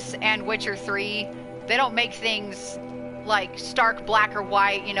like this and Witcher 3, they don't make things like stark black or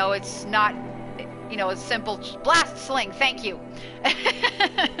white, you know, it's not, you know, a simple blast sling, thank you.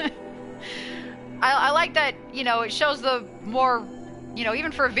 I like that, you know, it shows the more, you know,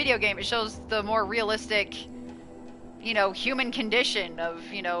 even for a video game, it shows the more realistic, you know, human condition of,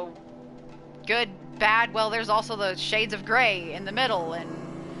 you know, good, bad, well, there's also the shades of gray in the middle, and,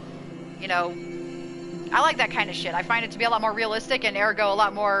 you know, I like that kind of shit. I find it to be a lot more realistic and ergo a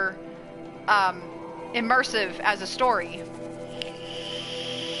lot more immersive as a story.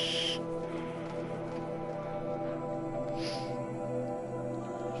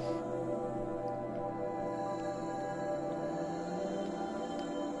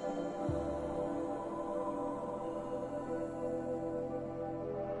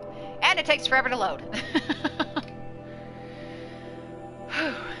 And it takes forever to load.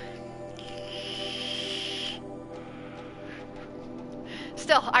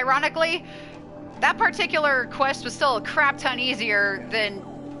 Still, ironically, that particular quest was still a crap ton easier than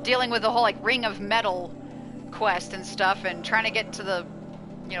dealing with the whole, like, Ring of Metal quest and stuff, and trying to get to the,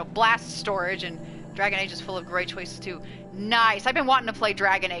 you know, blast storage, and Dragon Age is full of great choices too. Nice! I've been wanting to play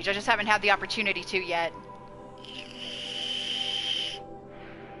Dragon Age, I just haven't had the opportunity to yet.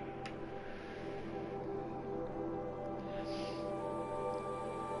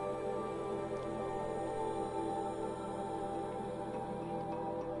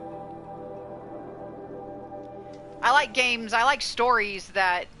 I like games, I like stories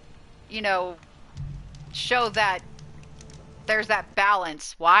that, you know, show that there's that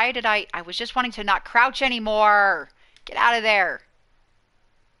balance. Why did I was just wanting to not crouch anymore. Get out of there.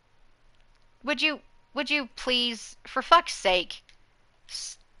 Would you please, for fuck's sake?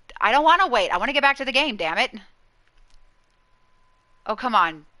 I don't want to wait. I want to get back to the game, damn it. Oh, come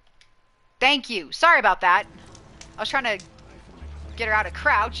on. Thank you. Sorry about that. I was trying to get her out of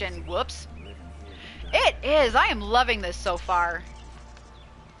crouch and whoops. It is. I am loving this so far.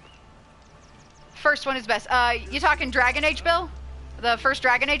 First one is best. You talking Dragon Age, Bill? The first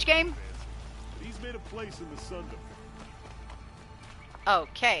Dragon Age game? He's made a place in the Sundom.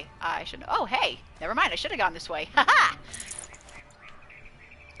 Okay, I should. Oh, hey, never mind. I should have gone this way. Haha.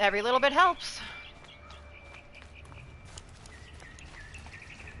 Every little bit helps.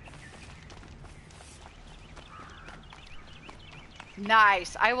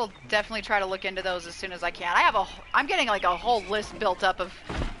 Nice. I will definitely try to look into those as soon as I can. I'm getting like a whole list built up of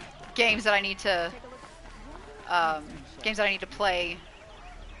games that I need to play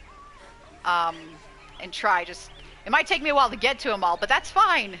and try. Just it might take me a while to get to them all, but that's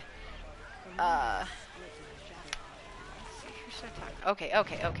fine. Okay.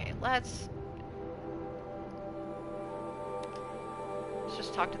 Let's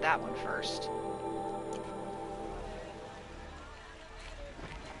just talk to that one first.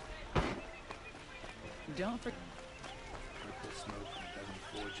 Don't forget.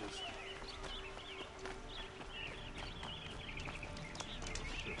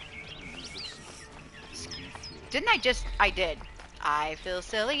 Didn't I just? I did. I feel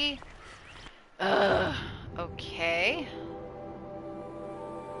silly. Ugh. Okay.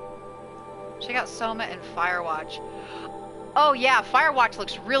 Check out Soma and Firewatch. Oh yeah, Firewatch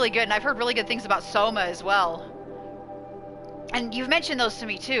looks really good, and I've heard really good things about Soma as well. And you've mentioned those to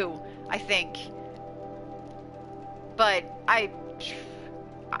me too, I think. But I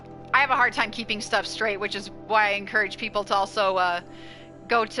have a hard time keeping stuff straight, which is why I encourage people to also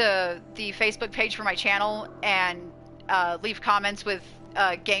go to the Facebook page for my channel and leave comments with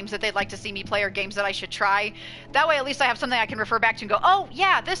games that they'd like to see me play or games that I should try. That way at least I have something I can refer back to and go, oh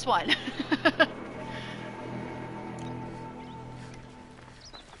yeah, this one. These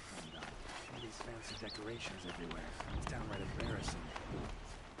fancy decorations everywhere. It's downright embarrassing.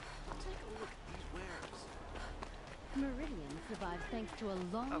 Take a look at these wares. Meridian survives thanks to a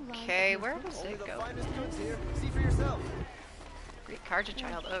long Okay, where does it go? Here. See for yourself. Great cards a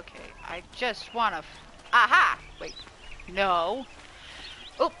child. Okay, I just wanna. Aha! Wait, no.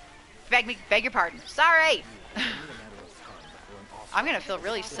 Oh, beg your pardon. Sorry. I'm gonna feel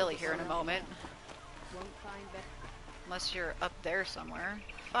really silly here in a moment. Unless you're up there somewhere.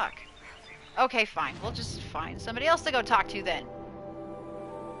 Fuck. Okay, fine. We'll just find somebody else to go talk to then.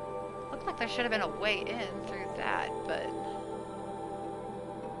 Looked like there should have been a way in through that, but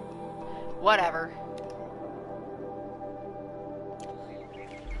whatever.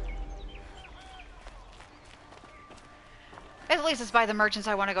 At least it's by the merchants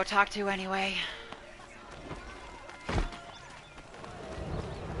I want to go talk to anyway. That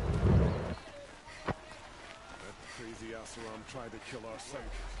crazy Asaram tried to kill our soldiers.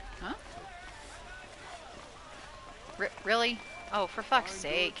 Huh? Really? Oh, for fuck's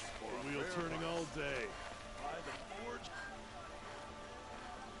sake. Wheel turning all day.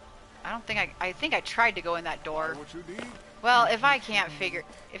 I think I tried to go in that door. What you need? Well, if I can't figure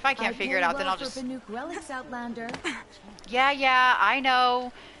it out, then I'll just. relics, Outlander. Yeah, I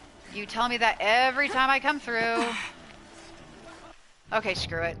know. You tell me that every time I come through. Okay,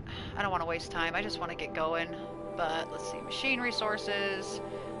 screw it. I don't want to waste time. I just want to get going. But let's see, machine resources.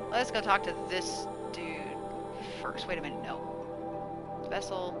 Let's go talk to this dude first. Wait a minute, no.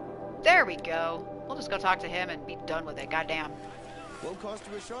 Vessel. There we go. We'll just go talk to him and be done with it. Goddamn. Won't cost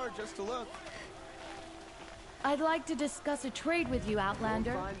you a shard just to look. I'd like to discuss a trade with you,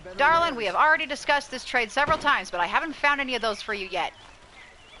 Outlander. Darling, we have already discussed this trade several times, but I haven't found any of those for you yet.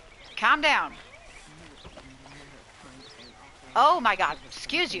 Calm down. Oh my god.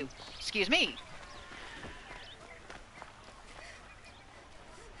 Excuse Excuse me.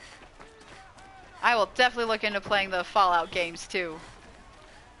 I will definitely look into playing the Fallout games too.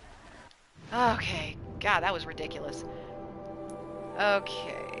 Okay. God, that was ridiculous.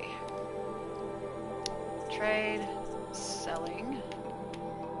 Okay. Trade. Selling.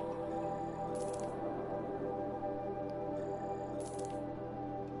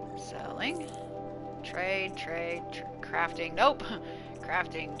 Selling. Trade, crafting. Nope.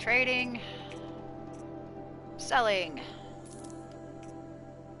 Crafting, trading. Selling.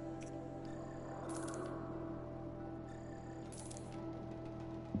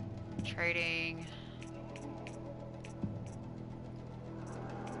 Trading.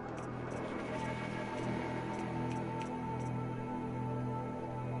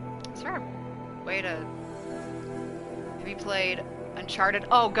 Is there a way to... Have you played Uncharted?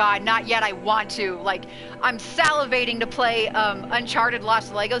 Oh god, not yet. I want to. Like, I'm salivating to play Uncharted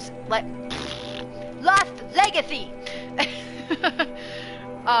Lost Legacy.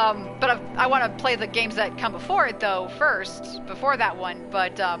 But I want to play the games that come before it though first, before that one.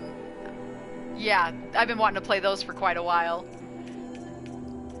 But yeah, I've been wanting to play those for quite a while.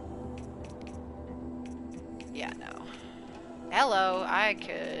 Yeah, no. Hello, I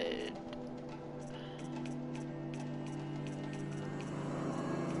could...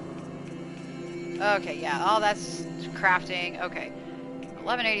 Okay, yeah, all that's crafting. Okay.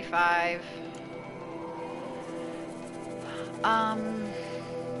 1185.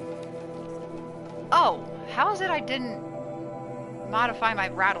 Oh, how is it I didn't modify my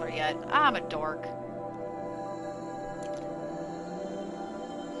rattler yet? I'm a dork.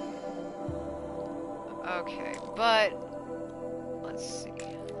 Okay, but let's see.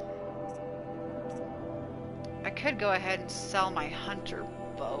 I could go ahead and sell my hunter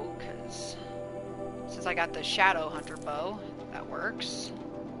bow, because since I got the shadow hunter bow, that works.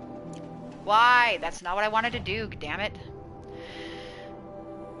 Why? That's not what I wanted to do, damn it.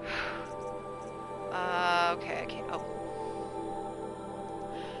 Okay. Oh.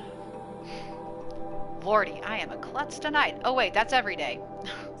 Lordy, I am a klutz tonight. Oh wait, that's every day.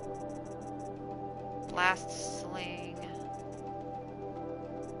 Blast sling.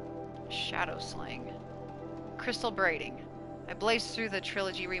 Shadow sling. Crystal braiding. I blazed through the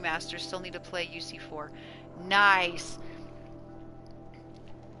trilogy remaster, still need to play UC4. Nice!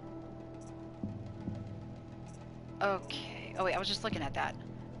 Okay. Oh wait, I was just looking at that.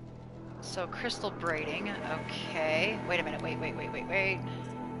 So, crystal braiding. Okay. Wait a minute. Wait.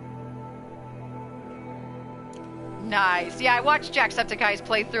 Nice. Yeah, I watched Jacksepticeye's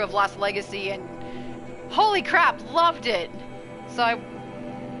playthrough of Lost Legacy and holy crap, loved it! So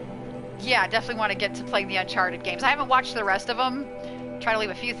yeah, definitely want to get to playing the Uncharted games. I haven't watched the rest of them. Try to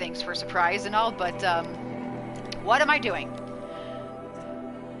leave a few things for surprise and all, but what am I doing?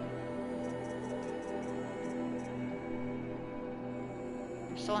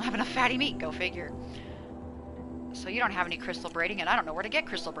 Still don't have enough fatty meat, go figure. So you don't have any crystal braiding, and I don't know where to get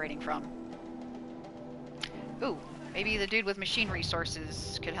crystal braiding from. Ooh, maybe the dude with machine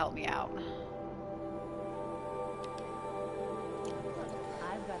resources could help me out.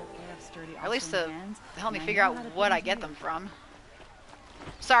 Or at least to help me figure out what I get them from.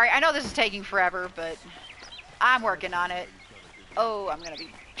 Sorry, I know this is taking forever, but I'm working on it. Oh, I'm gonna be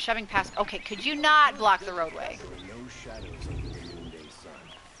shoving past... Okay, could you not block the roadway? There are no shadows under the noonday sun.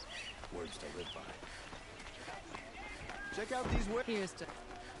 Words to live by. Check out these Here's to...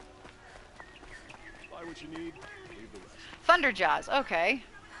 Buy what you need, leave the rest. Thunder Jaws, okay.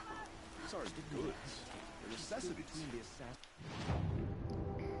 These aren't the goods. They're necessities.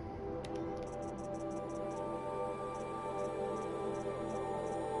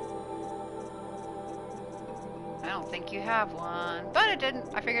 I don't think you have one, but it didn't.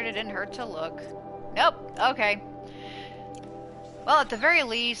 I figured it didn't hurt to look. Nope. Okay. Well, at the very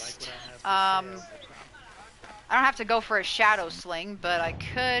least, I don't have to go for a shadow sling, but I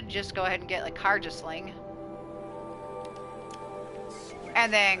could just go ahead and get a Karja sling,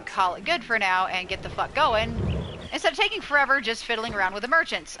 and then call it good for now and get the fuck going instead of taking forever just fiddling around with the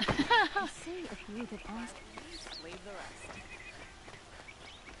merchants.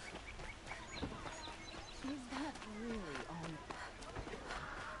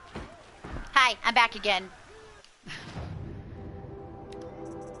 Hi, I'm back again.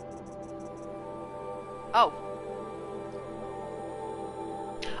 Oh.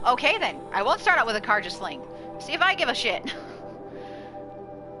 Okay then, I won't start out with a Karja sling. See if I give a shit.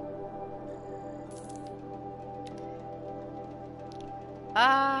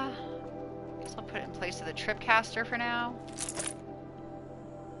 Guess I'll put it in place of the Tripcaster for now.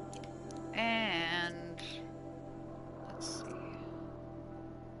 And let's see.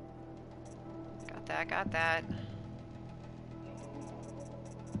 that, got that.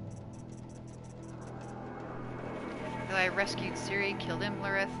 I rescued Ciri, killed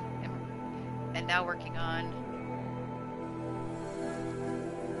Imlerith, and now working on...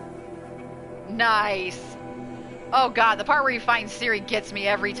 Nice! Oh god, the part where you find Ciri gets me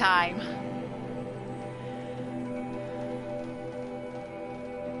every time.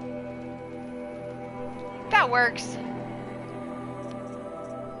 That works.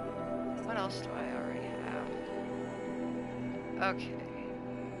 What else do I already have? Okay.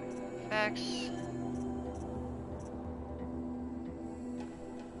 Effects.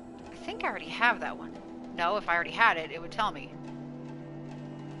 I think I already have that one. No, if I already had it, it would tell me.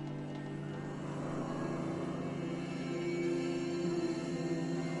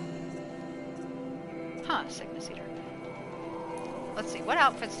 Huh, Sickness Eater. Let's see, what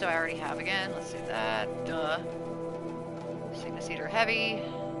outfits do I already have again? Let's do that. Duh. Sickness Eater Heavy.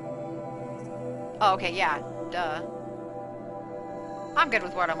 Oh, okay, yeah. Duh. I'm good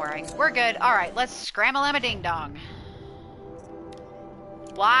with what I'm wearing. We're good. Alright, let's scram-a-lam-a-ding-dong.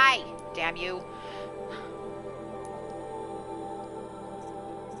 Why? Damn you.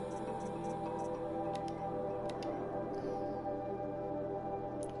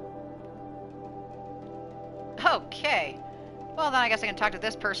 Okay. Well, then I guess I can talk to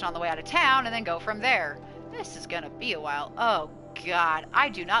this person on the way out of town and then go from there. This is gonna be a while. Oh, God. I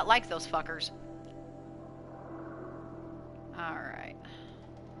do not like those fuckers. Alright.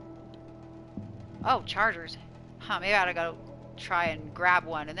 Oh, chargers. Huh, maybe I ought to go try and grab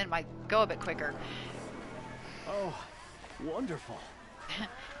one and then it might go a bit quicker. Oh, wonderful.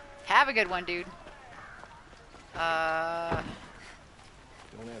 Have a good one, dude. Don't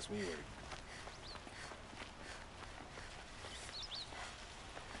ask me where.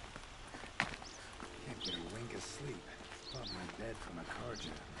 Can't get a wink of sleep. Bought my bed from a car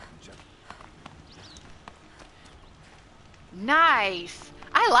jam. Nice!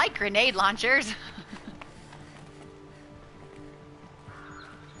 I like grenade launchers.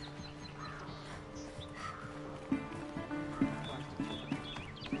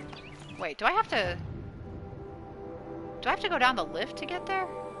 Wait, do I have to go down the lift to get there?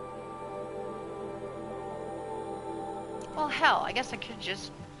 Well, hell, I guess I could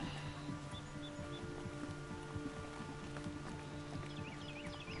just...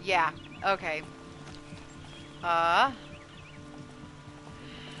 Yeah, okay.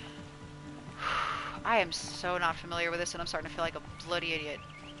 I am so not familiar with this and I'm starting to feel like a bloody idiot.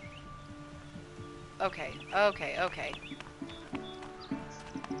 Okay, okay, okay.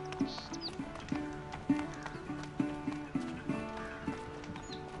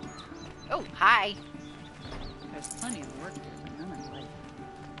 Oh, hi. There's plenty of work here, but none of life.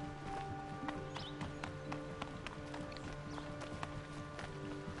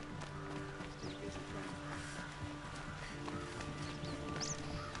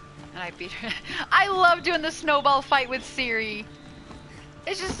 And I beat her. I love doing the snowball fight with Ciri.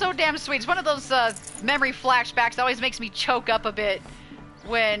 It's just so damn sweet. It's one of those memory flashbacks that always makes me choke up a bit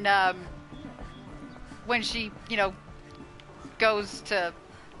when she, you know, goes to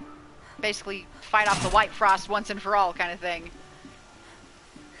basically fight off the White Frost once and for all kind of thing.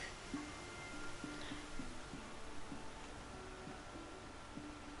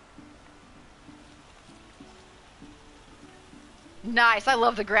 Nice, I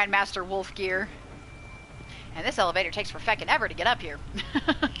love the Grandmaster Wolf gear. And this elevator takes for feckin' ever to get up here.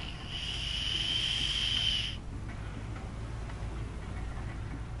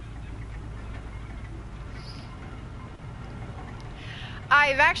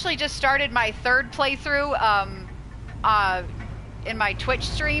 I've actually just started my third playthrough in my Twitch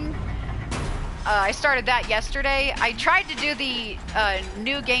stream. I started that yesterday. I tried to do the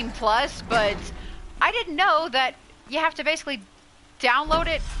New Game Plus, but I didn't know that you have to basically download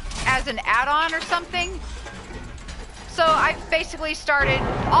it as an add-on or something. So I basically started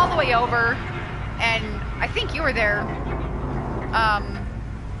all the way over, and I think you were there.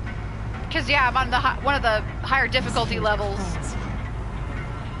 Because yeah, I'm on the one of the higher difficulty levels.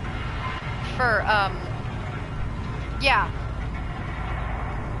 For yeah.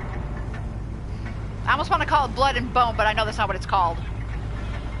 I almost want to call it Blood and Bone, but I know that's not what it's called.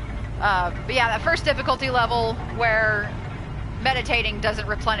 But yeah, that first difficulty level where meditating doesn't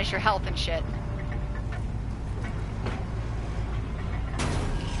replenish your health and shit.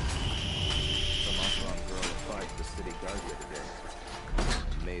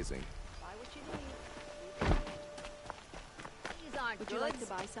 Amazing. Would you like to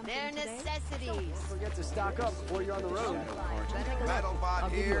buy something They're today? necessities. Don't forget to stock up before you're on the road. Metalbot I'll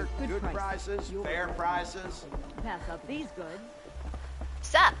give you here. a good Good price. prices, fair prices. Pass up these goods.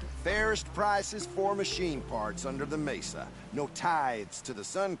 Sup? Fairest prices for machine parts under the mesa. No tithes to the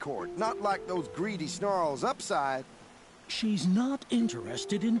Sun Court. Not like those greedy snarls upside. She's not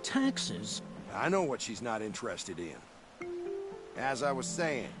interested in taxes. I know what she's not interested in. As I was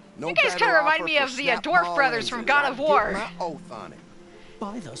saying, no you guys kind of remind me of the Dwarf Brothers from God of War. My oath on it.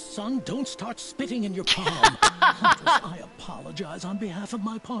 By the sun, don't start spitting in your palm. Huntress, I apologize on behalf of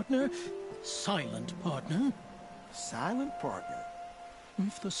my partner. Silent partner. Silent partner?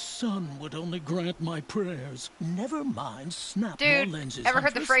 If the sun would only grant my prayers. Never mind, snap Dude, more lenses. ever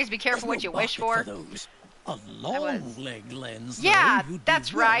heard the Huntress? phrase, be careful There's what you no wish market for? Those. A long leg lens. Yeah, though, you'd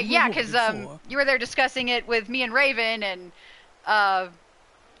that's be well right. Yeah, because rewarded for. you were there discussing it with me and Raven, and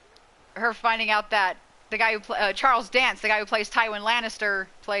her finding out that the guy who Charles Dance, the guy who plays Tywin Lannister,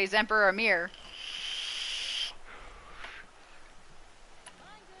 plays Emperor Amir.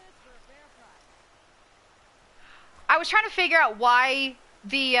 I was trying to figure out why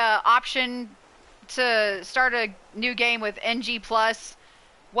the option to start a new game with NG Plus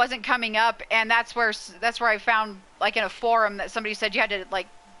wasn't coming up, and that's where I found, like, in a forum that somebody said you had to, like,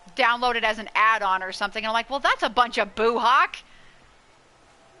 download it as an add-on or something. And I'm like, well, that's a bunch of boo-hawk.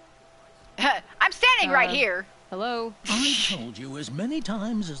 I'm standing right here. Hello? I've told you as many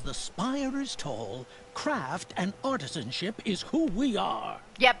times as the spire is tall, craft and artisanship is who we are.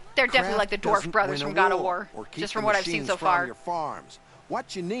 Yep, they're definitely like the Dwarf Doesn't Brothers win from a God of War, or keep just from the what I've seen machines so from far. Your farms.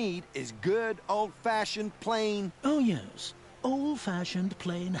 What you need is good old-fashioned plain. Oh yes, old-fashioned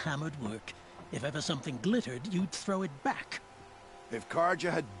plain hammered work. If ever something glittered, you'd throw it back. If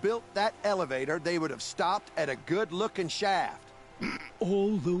Karja had built that elevator, they would have stopped at a good-looking shaft.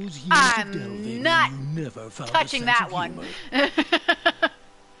 All those years I'm of delving, not you never found touching a sense that of one. humor.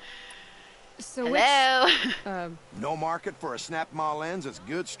 So Hello. No market for a snap maw lens is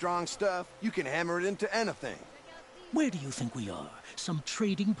good, strong stuff. You can hammer it into anything. Where do you think we are? Some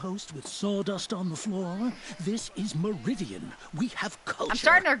trading post with sawdust on the floor? This is Meridian. We have culture. I'm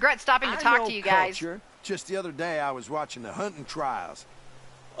starting to regret stopping to I talk know to you guys. culture. Just the other day, I was watching the hunting trials.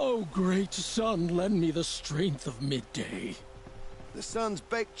 Oh, great sun, lend me the strength of midday. The sun's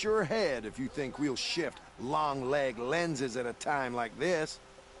baked your head if you think we'll shift long-leg lenses at a time like this.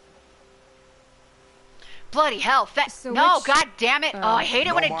 Bloody hell! So no, which, god damn it! Oh, I hate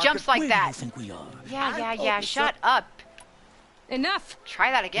it no when it market? jumps like Where that. do you think we are? Yeah. Shut up. Enough!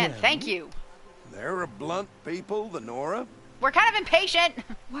 Try that again. Well. Thank you. They're a blunt people, the Nora. We're kind of impatient.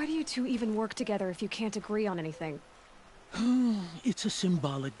 Why do you two even work together if you can't agree on anything? It's a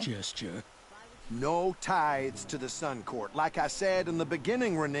symbolic gesture. No tithes to the Sun Court. Like I said in the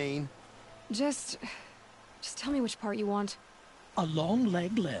beginning, Renine. Just tell me which part you want. A long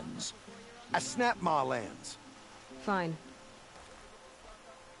leg lens. A snap maw lens. Fine.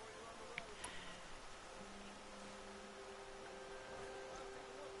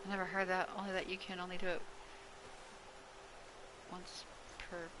 I never heard that. Only that you can only do it once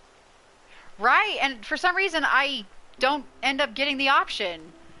per. Right, and for some reason I don't end up getting the option.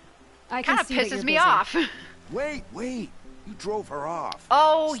 I can Kind of see that pisses you're me busy. off. Wait. You drove her off.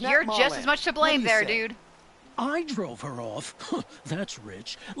 Oh, Snap you're maw just lens. as much to What do blame you there, say? dude. I drove her off. That's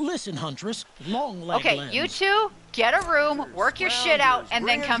rich. Listen, Huntress, long leg Okay, lens. you two get a room, work your shit out, and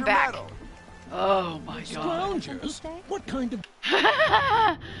then Bring us come your back. medal. Oh my god. Scroungers? What kind of...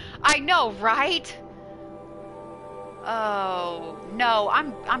 I know, right? Oh no,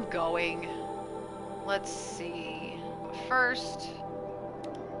 I'm going. Let's see. First,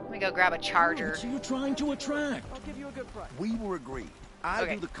 let me go grab a charger. So you're trying to attract. I'll give you a good price. We were agreed. I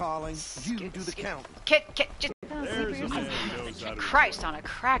Okay. do the calling, you do the counting. Just Christ on a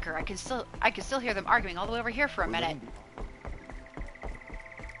cracker. I can still hear them arguing all the way over here for a minute.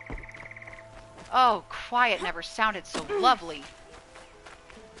 Oh, quiet never sounded so lovely.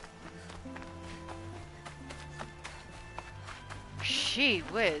 Gee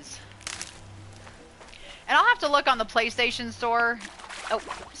whiz. And I'll have to look on the PlayStation Store. Oh,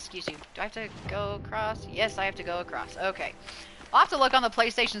 excuse you. Do I have to go across? Yes, I have to go across. Okay. I'll have to look on the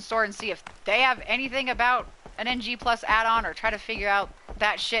PlayStation Store and see if they have anything about an NG Plus add-on or try to figure out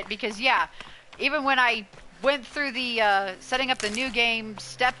that shit. Because, yeah, even when I went through the setting up the new game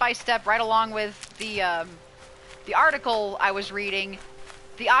step by step right along with the article I was reading,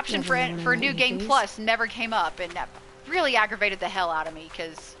 the option for New Game Plus never came up. And that really aggravated the hell out of me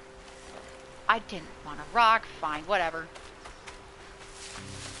because I didn't want to rock. Fine, whatever.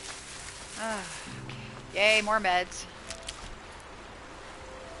 Yay, more meds.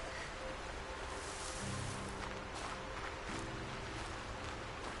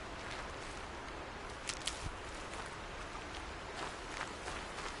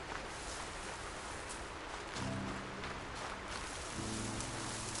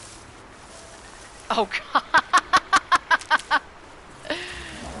 Oh god.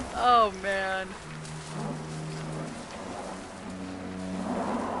 Oh man.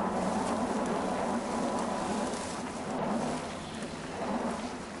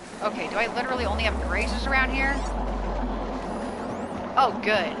 Okay, do I literally only have grazers around here? Oh,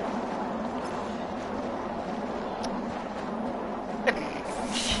 good.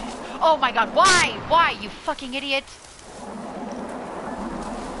 Oh my god, why? Why, you fucking idiot?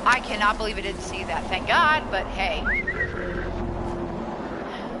 I cannot believe I didn't see that. Thank God, but hey.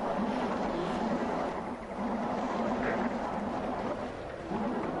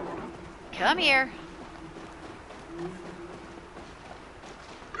 Come here.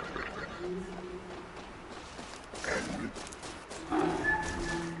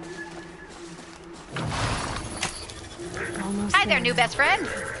 Hi there, new best friend.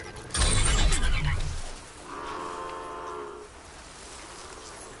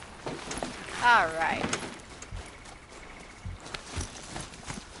 All right.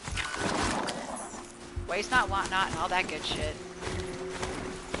 Waste not, want not, and all that good shit.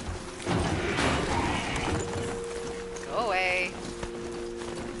 Go away.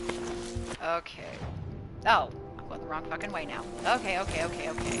 Okay. Oh, I'm going the wrong fucking way now. Okay, okay, okay,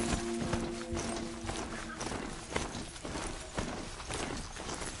 okay.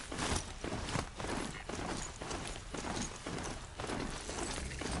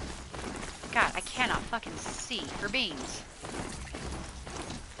 God, I cannot fucking see for beans.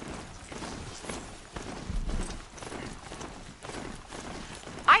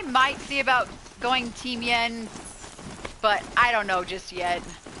 I might see about going Team Yen, but I don't know just yet.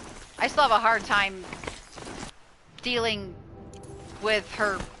 I still have a hard time dealing with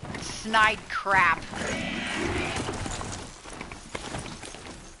her snide crap.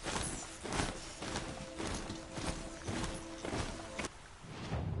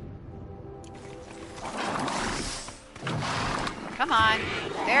 Come on.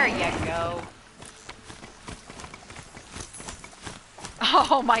 There you go.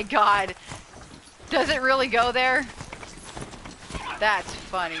 Oh my god. Does it really go there? That's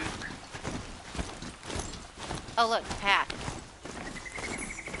funny. Oh look, path.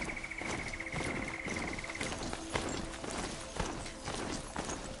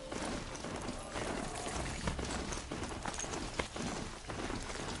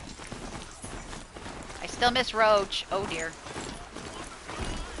 I still miss Roach. Oh dear.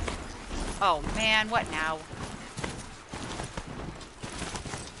 Oh man, what now?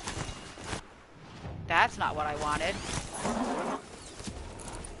 That's not what I wanted.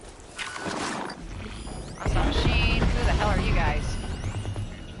 Awesome machine. Who the hell are you guys?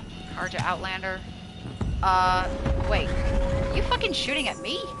 Arja Outlander. Wait. You fucking shooting at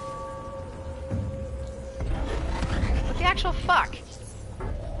me? What the actual fuck?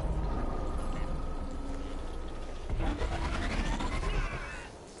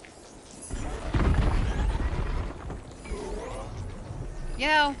 You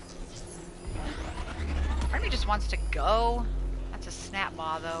know, part of me just wants to go. That's a snap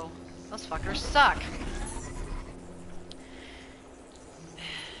maw, though. Those fuckers suck.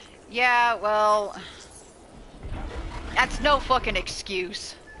 Yeah, well, that's no fucking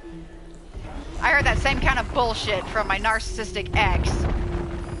excuse. I heard that same kind of bullshit from my narcissistic ex,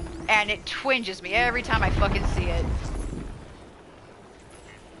 and it twinges me every time I fucking see it.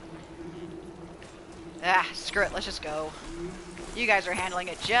 Ah, screw it, let's just go. You guys are handling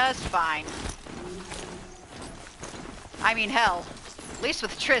it just fine. I mean, hell, at least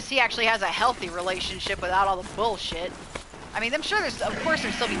with Triss, he actually has a healthy relationship without all the bullshit. I mean, I'm sure there's, of course,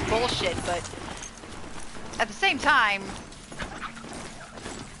 there'll still be bullshit, but at the same time,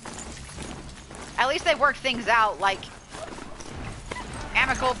 at least they work things out like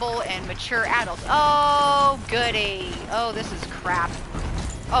amicable and mature adults. Oh, goody. Oh, this is crap.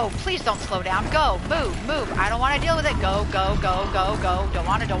 Oh, please don't slow down. Go, move, move. I don't want to deal with it. Go, go, go, go, go. Don't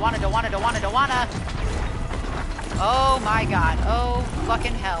wanna, don't wanna, don't wanna, don't wanna, don't wanna. Oh my god. Oh,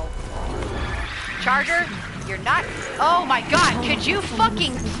 fucking hell. Charger, you're not... Oh my god, could you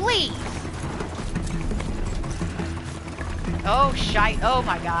fucking please? Oh, shite. Oh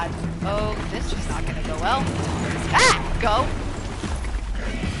my god. Oh, this is not gonna go well. Ah! Go.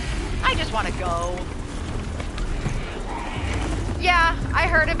 I just want to go. Yeah, I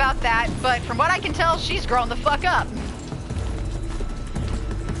heard about that, but from what I can tell, she's grown the fuck up.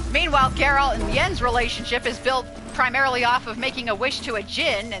 Meanwhile, Geralt and Yen's relationship is built primarily off of making a wish to a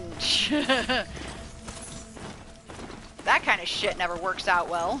djinn, and that kind of shit never works out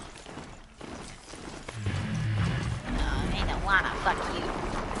well. I don't wanna fuck you.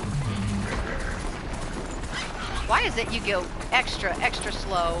 Why is it you go extra, extra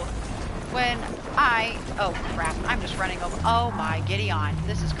slow? When oh crap, I'm just running over. Oh my, giddy on.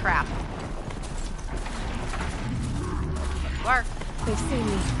 This is crap. You are. They've seen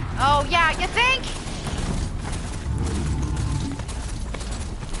me. Oh yeah, you think?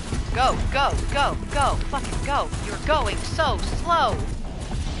 Go, go, go, go, fucking go. You're going so slow.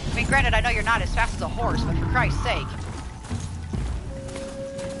 I mean, granted, I know you're not as fast as a horse, but for Christ's sake.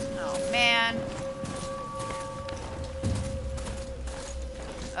 Oh, man.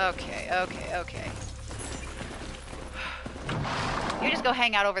 Okay, okay, okay. You just go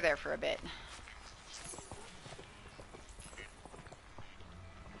hang out over there for a bit.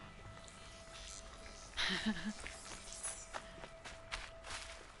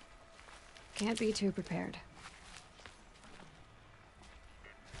 Can't be too prepared.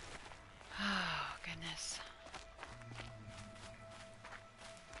 Oh, goodness.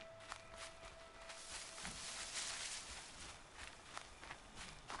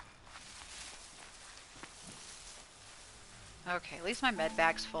 Okay, at least my med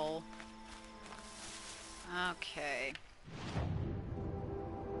bag's full. Okay.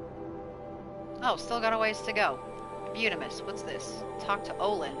 Oh, still got a ways to go. Butamus, what's this? Talk to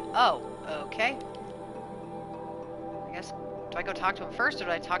Olin. Oh, okay. I guess, do I go talk to him first or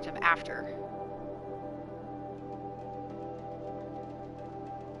do I talk to him after?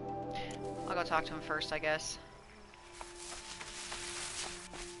 I'll go talk to him first, I guess.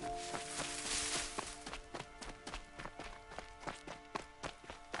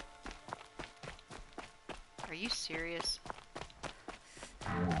 Are you serious?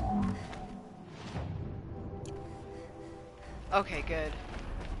 Okay, good.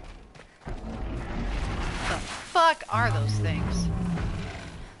 What the fuck are those things?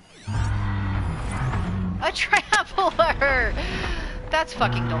 A traveler! That's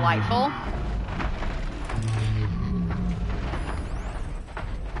fucking delightful.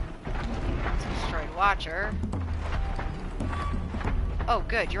 It's a destroyed watcher. Oh,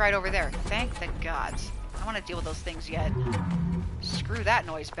 good, you're right over there. Thank the gods. I don't want to deal with those things yet. Screw that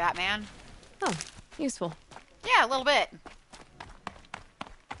noise, Batman. Oh, useful. Yeah, a little bit.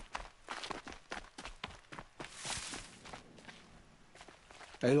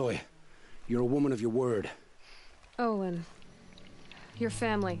 Aloy, you're a woman of your word. Olin. Your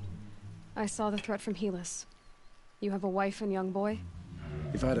family. I saw the threat from Helis. You have a wife and young boy?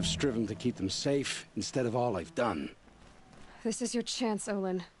 If I'd have striven to keep them safe instead of all I've done. This is your chance,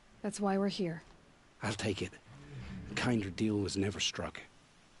 Olin. That's why we're here. I'll take it. A kinder deal was never struck.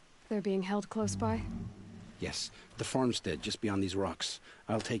 They're being held close by? Yes, the farmstead just beyond these rocks.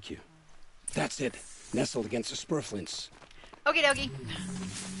 I'll take you. That's it. Nestled against the spurflints. Okie dokie.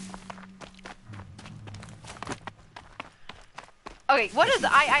 Okay, what does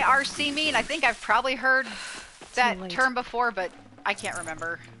IIRC mean? I think I've probably heard that term before, but I can't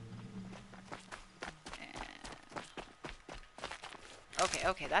remember. Okay,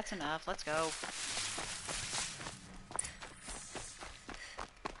 okay, that's enough. Let's go.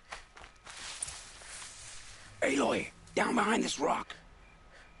 Aloy, down behind this rock.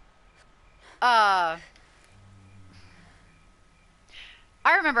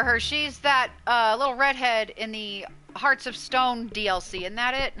 I remember her. She's that little redhead in the Hearts of Stone DLC. Isn't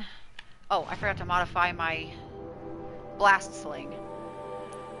that it? Oh, I forgot to modify my blast sling.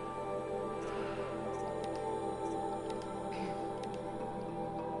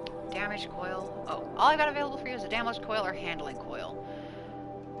 Damaged coil. Oh, all I've got available for you is a damaged coil or handling coil.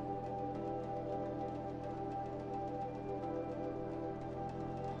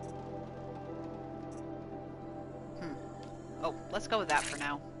 Oh, let's go with that for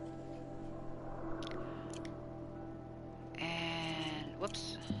now. And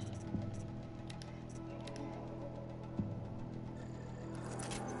whoops.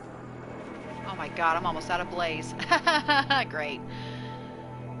 Oh my god, I'm almost out of blaze. Great.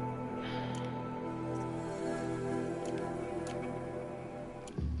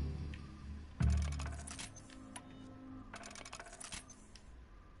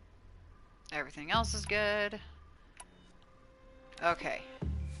 Everything else is good. Okay.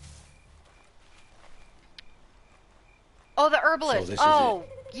 Oh, the herbalist. So oh,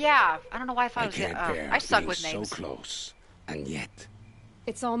 yeah. I don't know why I thought it was can't bear I suck being with names. so close, and yet.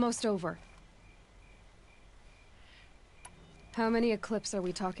 It's almost over. How many Eclipse are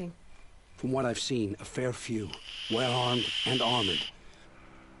we talking? From what I've seen, a fair few. Well-armed and armored.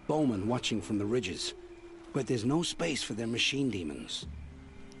 Bowmen watching from the ridges. But there's no space for their machine demons.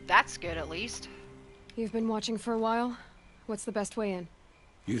 That's good, at least. You've been watching for a while? What's the best way in?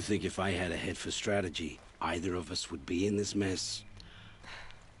 You think if I had a head for strategy, either of us would be in this mess?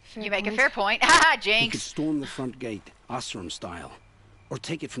 You make a fair point. Haha, We could Jinx. storm the front gate, Osram style. Or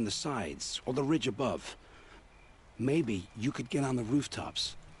take it from the sides, or the ridge above. Maybe you could get on the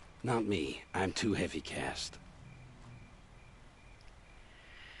rooftops. Not me. I'm too heavy cast.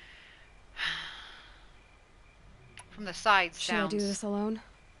 From the sides Should sounds... I do this alone?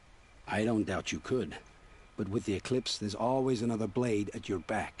 I don't doubt you could. But with the eclipse, there's always another blade at your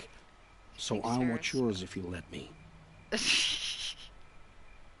back. So I'll watch yours if you let me.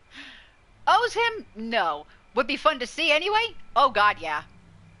 Owes him? No. Would be fun to see anyway? Oh god, yeah.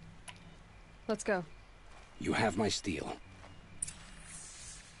 Let's go. You have my steel.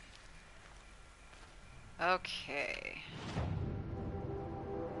 Okay.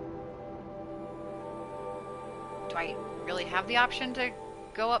 Do I really have the option to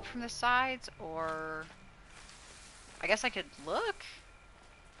go up from the sides, or... I guess I could look?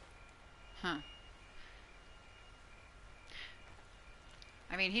 Huh.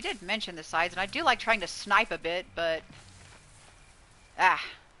 I mean, he did mention the sides, and I do like trying to snipe a bit, but... Ah.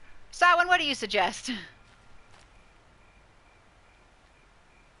 Samhain, what do you suggest?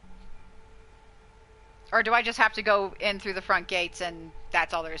 Or do I just have to go in through the front gates, and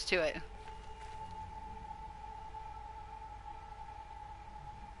that's all there is to it?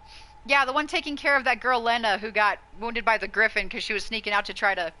 Yeah, the one taking care of that girl Lena who got wounded by the griffin because she was sneaking out to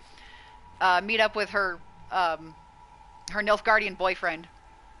try to meet up with her her Nilfgaardian boyfriend.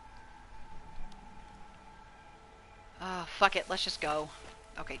 Fuck it, let's just go.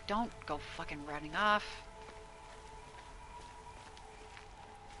 Okay, don't go fucking running off.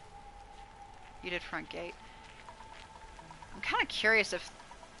 You did front gate. I'm kind of curious if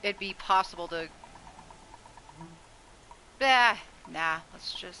it'd be possible to... Nah,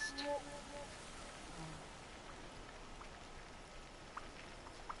 let's just...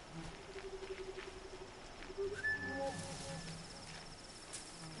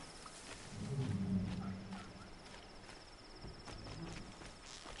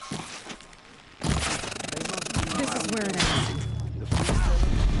 This is where it ends.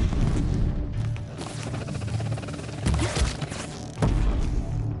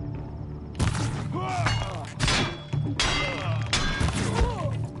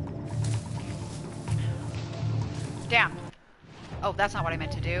 Damn. Oh, that's not what I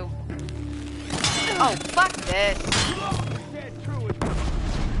meant to do. Oh, fuck this.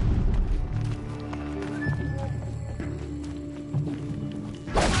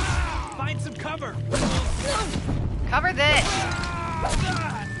 Find some cover. Cover this.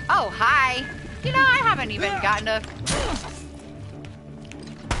 Oh, hi. You know, I haven't even gotten to...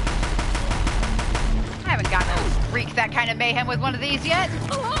 I haven't gotten to wreak that kind of mayhem with one of these yet.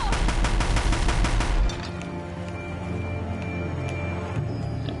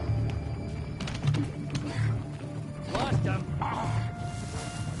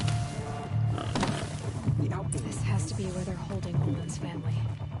 This has to be where they're holding Olin's family.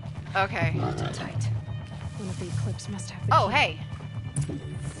 Okay. Hold it tight. One of the Eclipse must have the Oh, key. hey.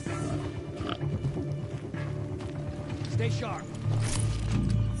 Stay sharp.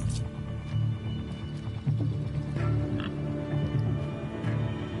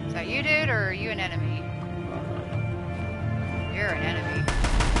 Is that you, dude, or are you an enemy? You're an enemy.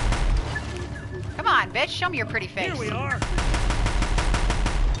 Come on, bitch. Show me your pretty face. Here we are.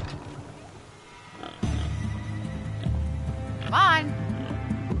 Come on.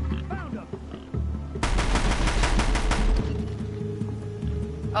 Found him.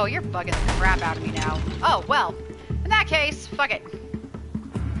 Oh, you're bugging the crap out of me now. Oh, well. In that case, fuck it.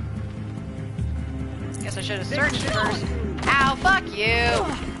 Guess I should have searched first. Ow, fuck you.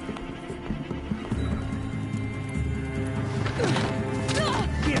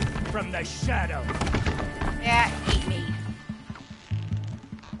 Gift from the shadow. Yeah, eat me.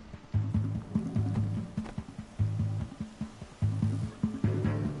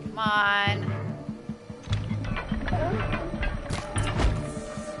 Come on.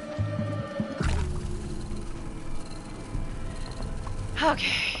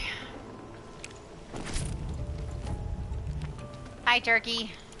 Okay. Hi,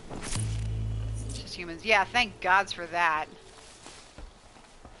 turkey. Just humans. Yeah, thank gods for that.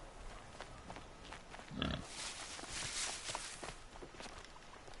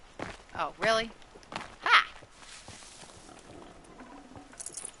 Oh, really? Ha!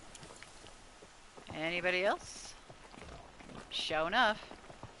 Anybody else? Sure enough.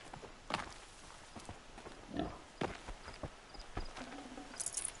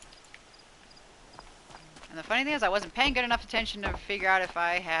 And the funny thing is, I wasn't paying good enough attention to figure out if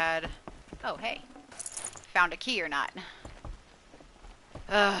I had... Oh, hey. Found a key or not.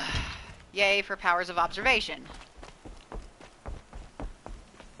 Yay for powers of observation.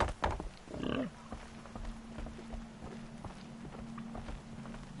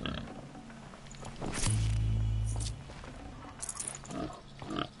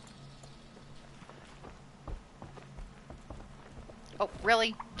 Oh,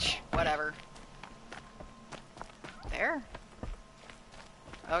 really? Whatever. There?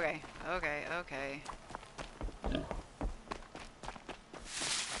 Okay, okay, okay.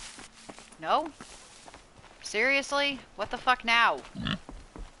 No? Seriously? What the fuck now? What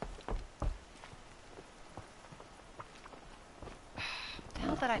the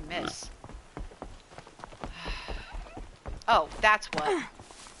hell did I miss? Oh, that's what.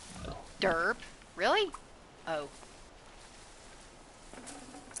 Derp? Really? Oh.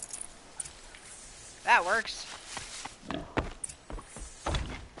 That works.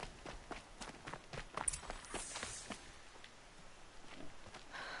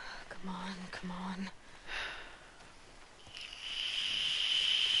 Come on, come on.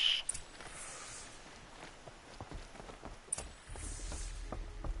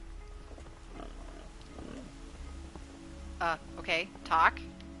 Okay. Talk.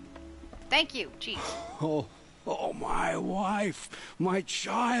 Thank you. Jeez. Oh, oh, my wife, my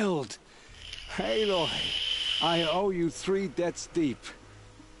child. Aloy, I owe you 3 debts deep.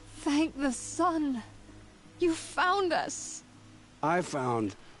 Thank the sun. You found us. I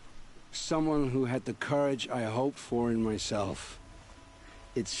found someone who had the courage I hoped for in myself.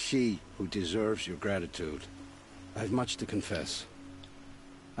 It's she who deserves your gratitude. I've much to confess.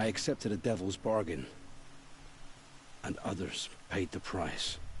 I accepted a devil's bargain, and others paid the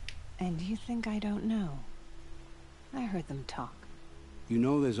price. And you think I don't know? I heard them talk. You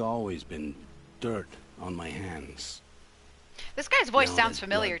know there's always been dirt on my hands. This guy's voice Now sounds there's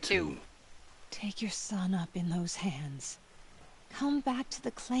familiar blood, too. Take your son up in those hands. Come back to the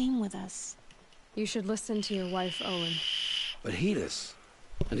claim with us. You should listen to your wife, Olin. But Helis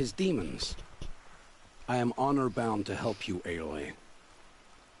and his demons. I am honor-bound to help you, Aloy.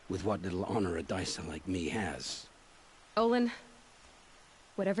 With what little honor a Dyson like me has. Olin,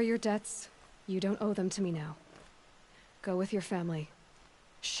 whatever your debts, you don't owe them to me now. Go with your family.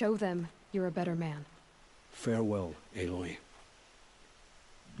 Show them you're a better man. Farewell, Aloy.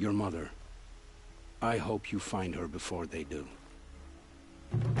 Your mother. I hope you find her before they do.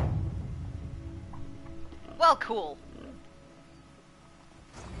 Well, cool.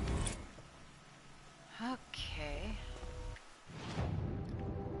 Okay.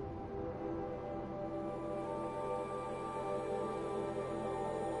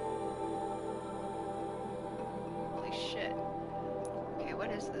 Holy shit. Okay,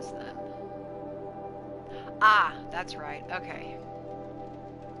 what is this then? Ah, that's right. Okay.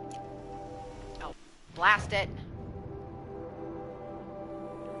 Oh, blast it.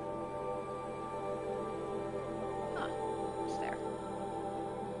 Huh. What's there?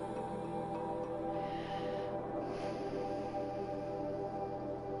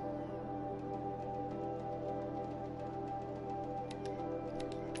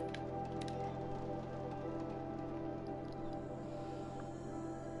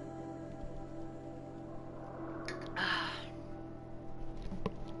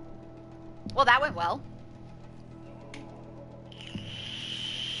 Well, that went well.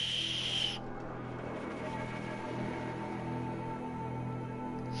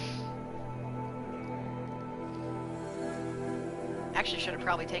 Actually, should have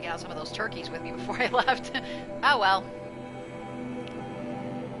probably taken out some of those turkeys with me before I left. Oh well.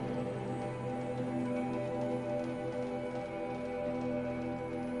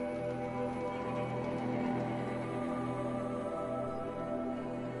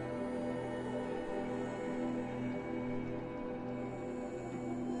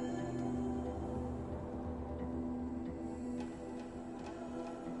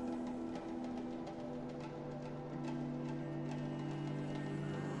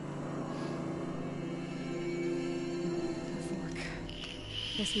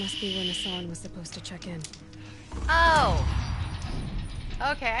 This must be where Nassan was supposed to check in. Oh!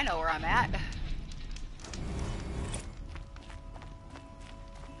 Okay, I know where I'm at.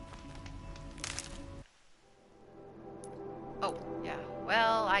 Oh, yeah.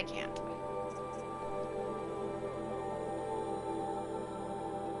 Well, I can't.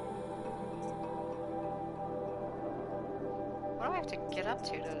 What do I have to get up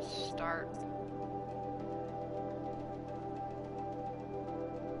to start?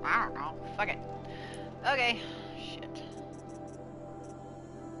 I don't know. Fuck it. Okay. Shit.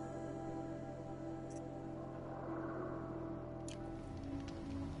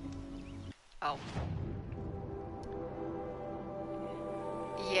 Oh.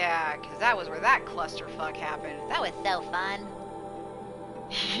 Yeah, because that was where that clusterfuck happened. That was so fun.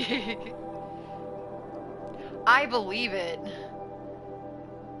 I believe it.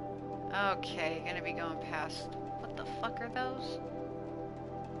 Okay, gonna be going past... What the fuck are those?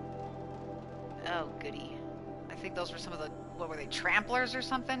 Oh, goody. I think those were some of the what were they, tramplers or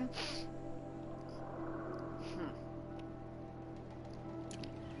something?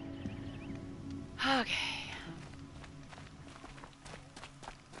 Okay.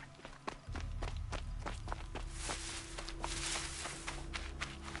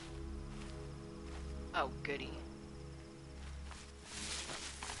 Oh, goody.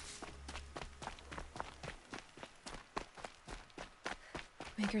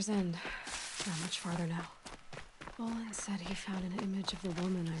 Maker's End. Not much farther now. Olin said he found an image of the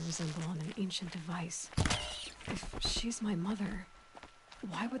woman I resemble on an ancient device. If she's my mother,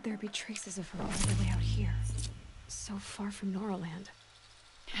 why would there be traces of her all the way out here? So far from Norland.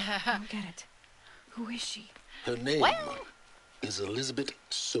 I don't get it. Who is she? Her name is Elizabeth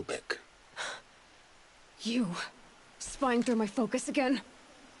Sobek. You! Spying through my focus again?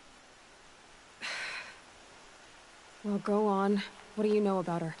 Well, go on. What do you know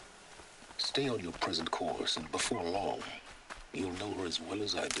about her? Stay on your present course, and before long, you'll know her as well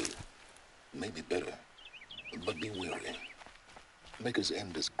as I do. Maybe better. But be wary. Maker's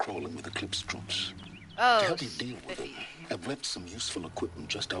End is crawling with Eclipse troops. Oh, to help you deal with them, I've left some useful equipment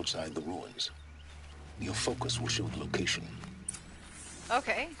just outside the ruins. Your focus will show the location.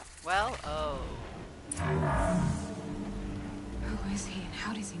 Okay. Well, oh. Who is he and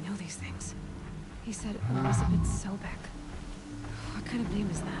how does he know these things? He said Elizabeth Sobek. What kind of name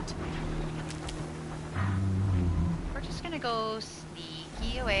is that? We're just gonna go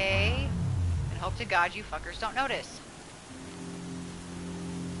sneaky away and hope to God you fuckers don't notice.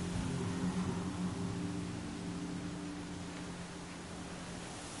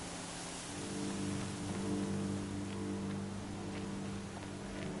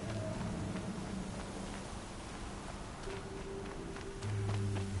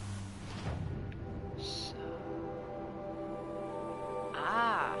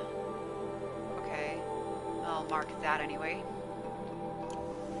 That anyway.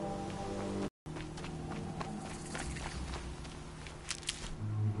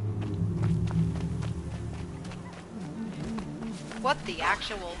 What the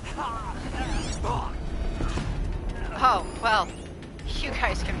actual? Oh, well, you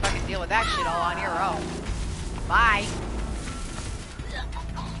guys can fucking deal with that shit all on your own. Bye.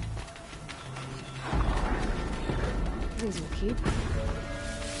 These will keep.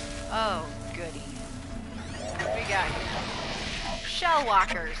 Oh, goody. What we got here? Shell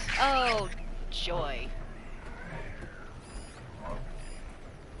walkers. Oh, joy.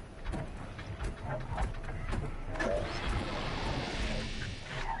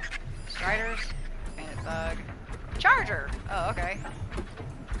 Striders. Bandit bug. Charger. Oh, okay.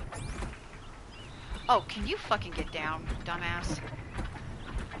 Oh, can you fucking get down, dumbass?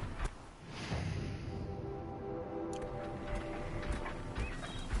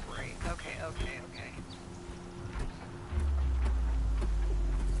 Great. Okay, okay, okay.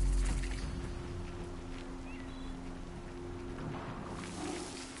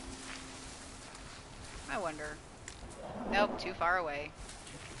 I wonder. Nope, too far away.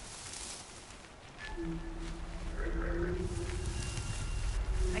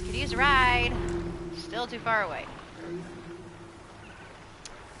 I could use a ride. Still too far away.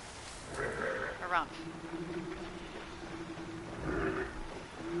 Harumph.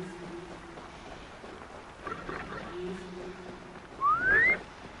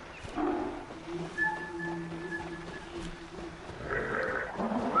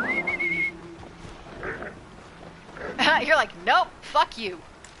 You're like, nope, fuck you.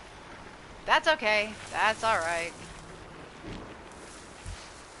 That's okay. That's alright.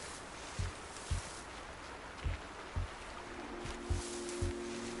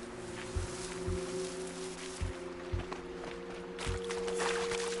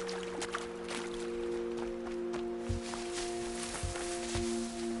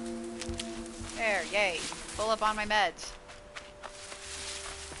 There, yay. Full up on my meds.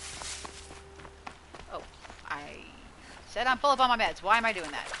 Oh, I said I'm full up on my meds. Why am I doing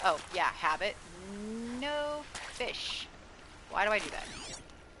that? Oh, yeah, habit. No fish. Why do I do that?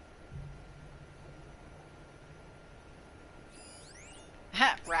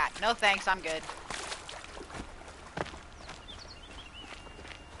 Rat. No thanks, I'm good.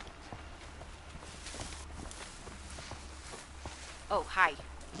 Oh, hi.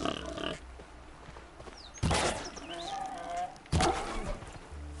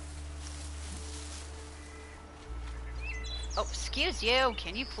 Oh, excuse you.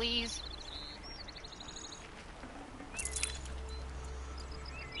 Can you please?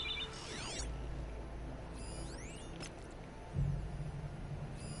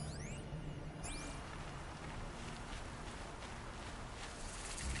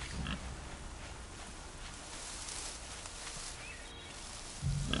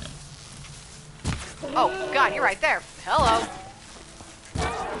 Oh, God, you're right there. Hello.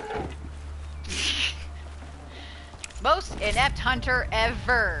 Most inept hunter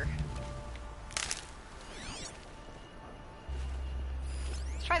ever.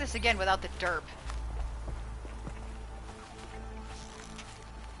 Let's try this again without the derp.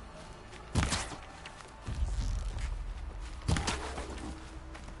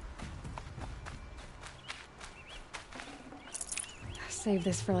 Save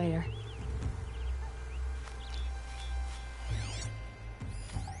this for later.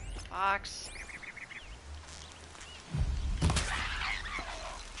 Box.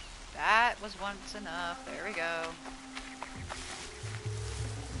 That was once enough. There we go.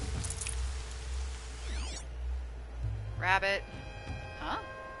 Rabbit. Huh?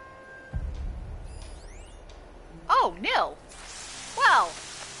 Oh, nil. Well,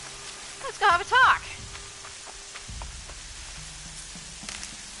 let's go have a talk.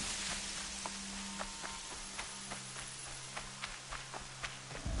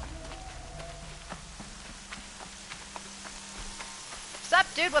 Sup,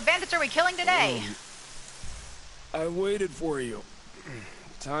 dude? What bandits are we killing today? I waited for you.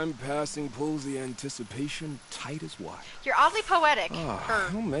 Time passing pulls the anticipation tight as wire. You're oddly poetic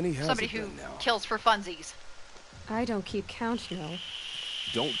How many has somebody it who been now? kills for funsies. I don't keep count, no.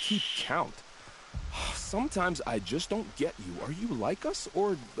 Don't keep count. Sometimes I just don't get you. Are you like us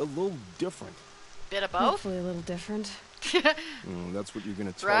or a little different? Bit of both? Hopefully a little different. That's what you're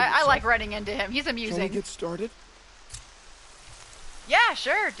gonna tell Right? yourself. I like running into him. He's amusing. Can we get started? Yeah,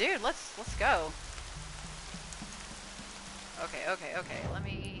 sure, dude. Let's go. Okay. Let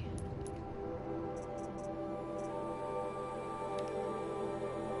me.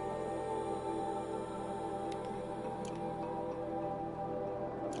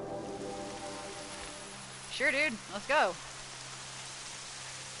 Sure, dude. Let's go.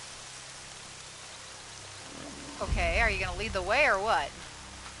 Okay, are you gonna lead the way or what?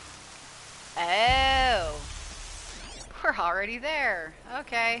 Oh. We're already there.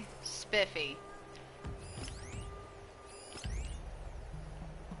 Okay. Spiffy.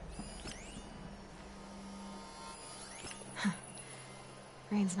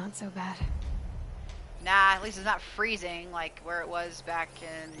 Rain's not so bad. Nah, at least it's not freezing like where it was back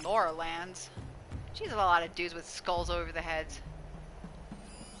in Laura Lands. Jeez, there's a lot of dudes with skulls over the heads.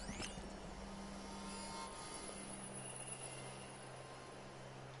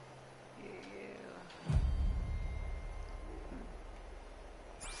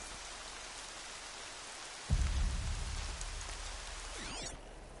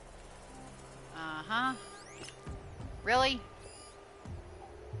 Uh-huh. Really?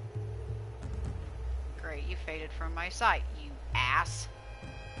 Great, you faded from my sight, you ass.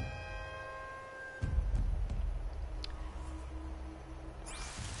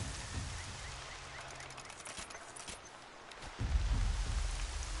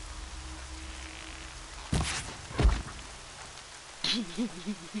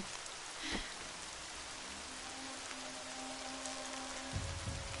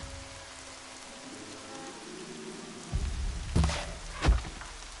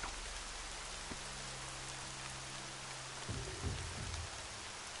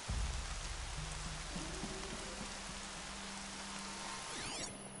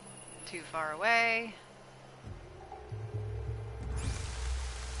 Too far away.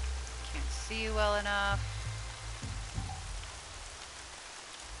 Can't see you well enough.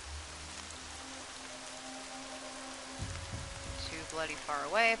 Too bloody far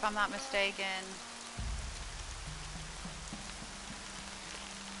away, if I'm not mistaken.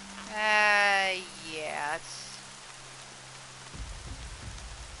 Yeah, it's...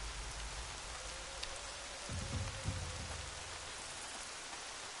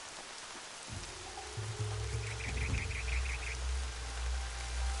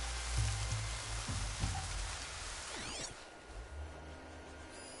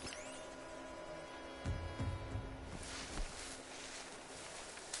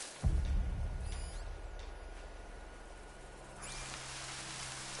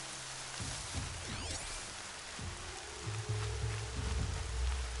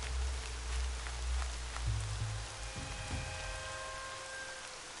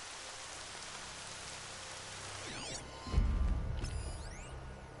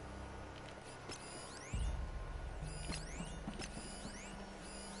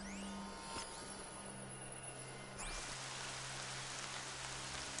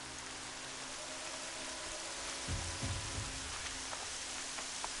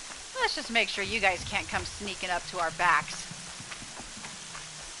 Let's just make sure you guys can't come sneaking up to our backs.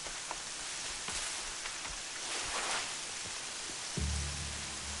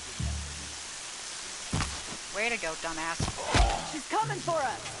 Way to go, dumbass. She's coming for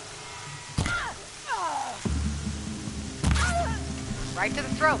us. Right to the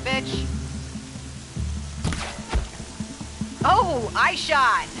throat, bitch. Oh, eye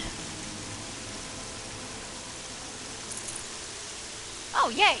shot. Oh,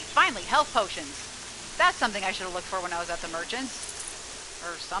 yay, finally, health potions. That's something I should have looked for when I was at the merchants.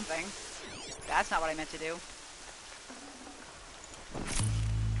 Or something. That's not what I meant to do.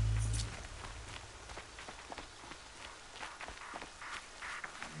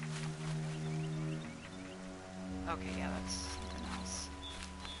 Okay, yeah, that's something else.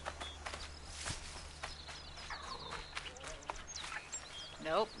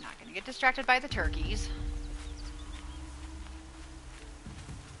 Nope, not gonna get distracted by the turkeys.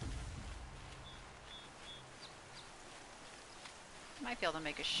 Might be able to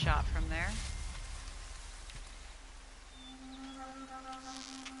make a shot from there.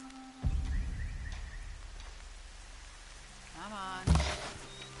 Come on.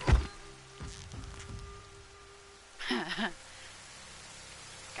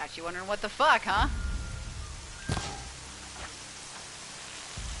 Got you wondering what the fuck, huh?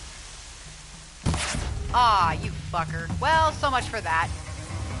 Aw, you fucker. Well, so much for that.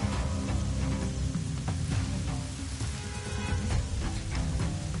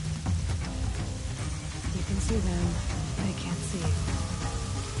 You can see them. They can't see you.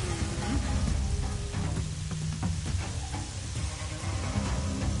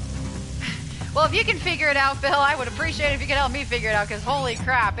 Well, if you can figure it out, Bill, I would appreciate it if you could help me figure it out, because holy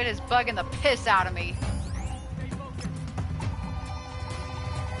crap, it is bugging the piss out of me.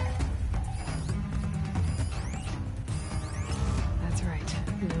 That's right.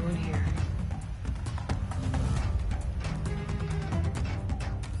 No one here.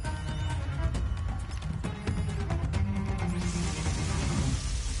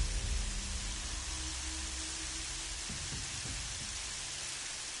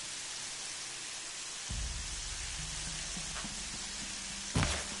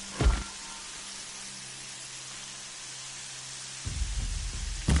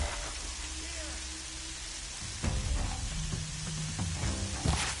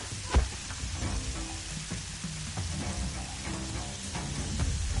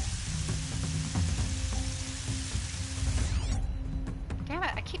 Damn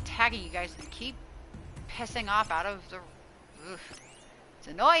it, I keep tagging you guys and keep pissing off out of the... Oof. It's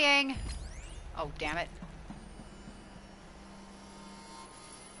annoying! Oh, damn it.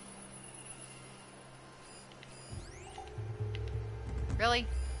 Really?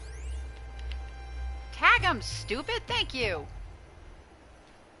 Tag him, stupid! Thank you!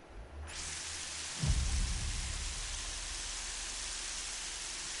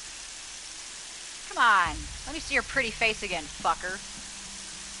 Come on, let me see your pretty face again, fucker.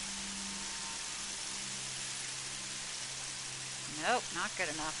 Nope, not good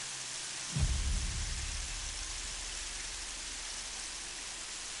enough.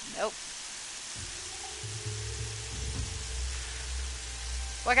 Nope.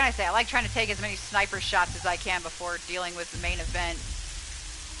 What can I say? I like trying to take as many sniper shots as I can before dealing with the main event.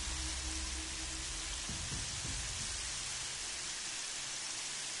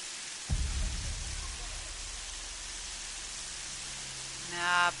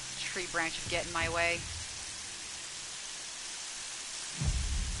 Nah, tree branch would get in my way.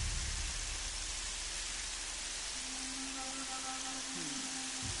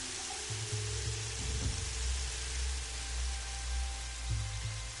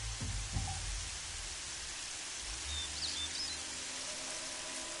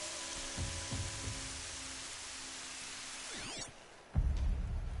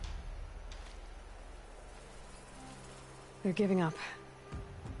 They're giving up.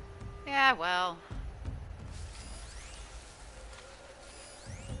 Yeah, well.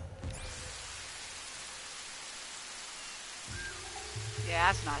 Yeah,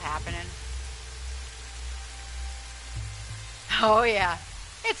 that's not happening. Oh yeah,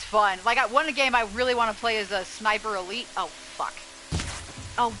 it's fun. Like, one game I really want to play is a Sniper Elite. Oh, fuck.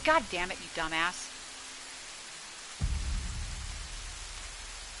 Oh, god damn it, you dumbass.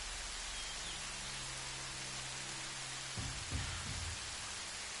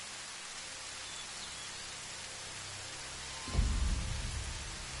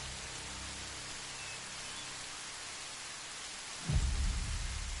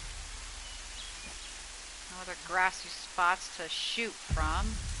 Other grassy spots to shoot from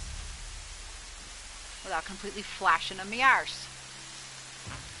without completely flashing them me arse.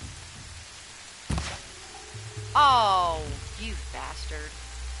 Oh, you bastard.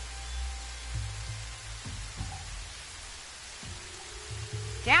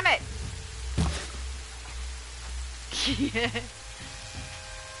 Damn it! Yeah.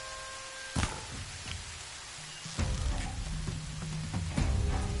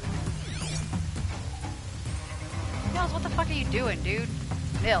 Mills, what the fuck are you doing, dude?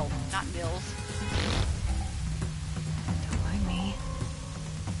 Mill, not Mills. Don't mind me.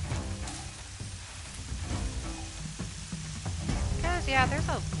 Because, yeah, there's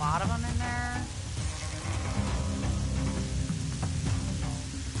a lot of them in there.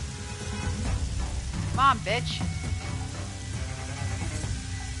 Come on, bitch.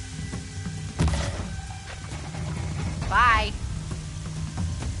 Bye.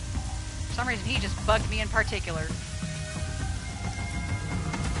 For some reason, he just bugged me in particular.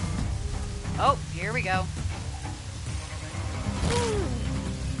 Oh, here we go.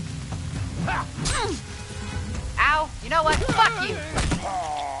 Ow, you know what? Fuck you!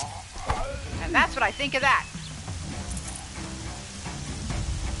 And that's what I think of that.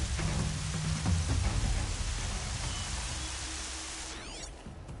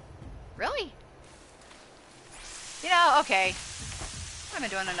 Really? You know, okay. I've been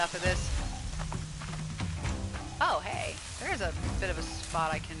doing enough of this. Oh, hey. There's a bit of a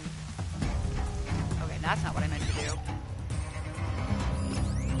spot I can... Okay, that's not what I meant to do.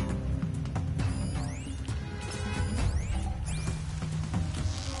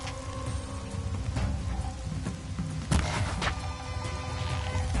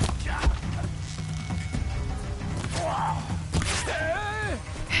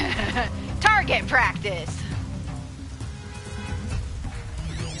 Target practice!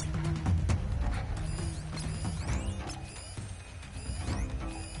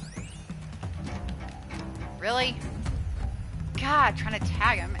 Really? God, trying to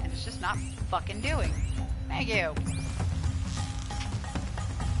tag him and it's just not fucking doing. Thank you.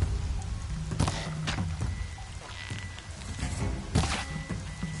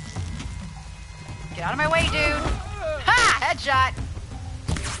 Get out of my way, dude! Ha! Headshot!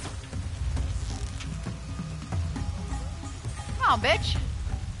 Come on, bitch!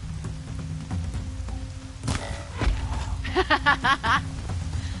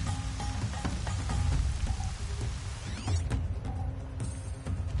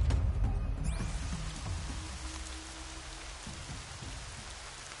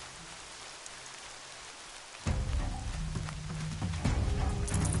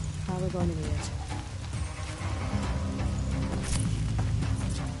 Probably going to need it.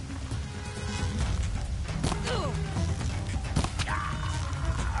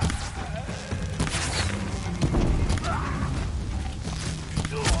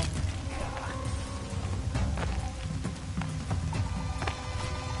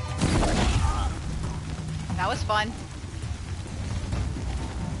 That was fun.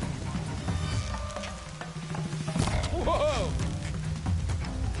 Whoa!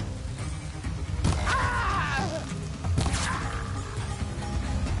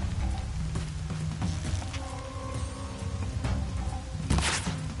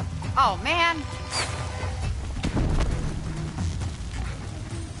 Oh, man.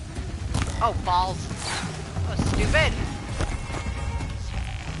 Oh, balls. That was stupid.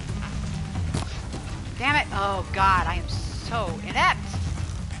 Damn it. Oh, God. I am so inept.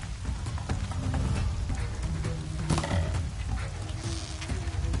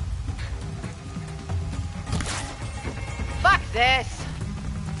 Fuck this.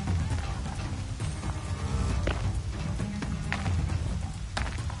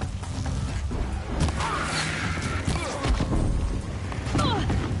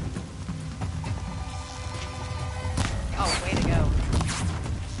 Oh, way to go.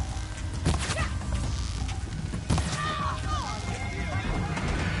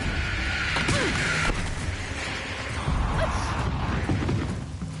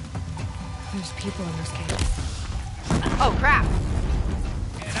 There's people in this cave. Oh, crap.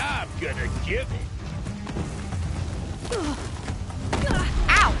 And I'm gonna give it.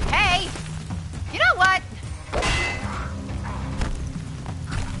 Ow, hey! You know what?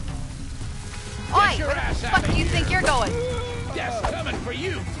 Oi, your where the ass fuck outta do you think you're going? Death's coming for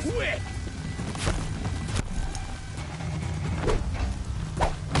you, quick!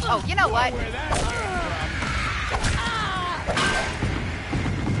 Oh, you know what? Where that came from.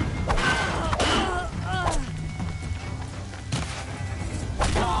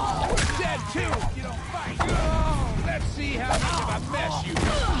 Dead too, you don't fight. Oh, let's see how much of a mess you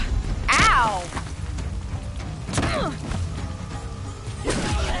are. Ow!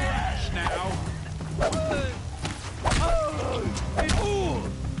 Trash now.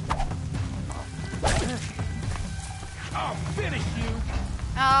 I'll finish you.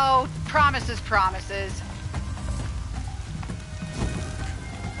 Oh, promises, promises.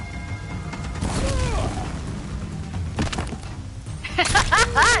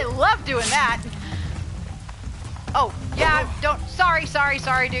 I love doing that. Oh, yeah, don't...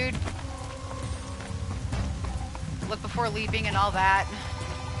 Sorry, dude. Look before leaping and all that.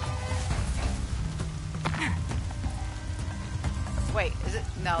 Wait, is it?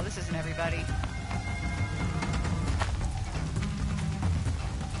 No, this isn't everybody.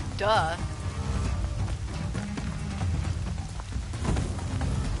 Duh.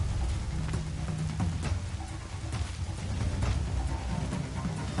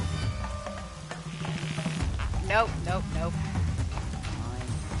 Nope, nope, nope.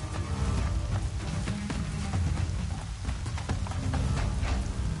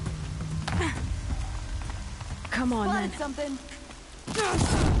 Come on, then. Something.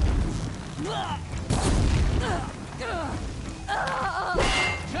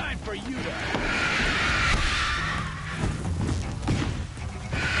 Time for you to...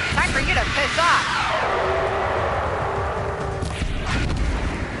 Time for you to piss off.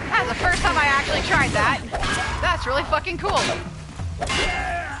 That's the first time I actually tried that. That's really fucking cool.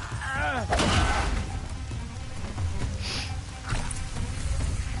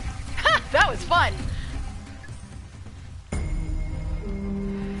 That was fun.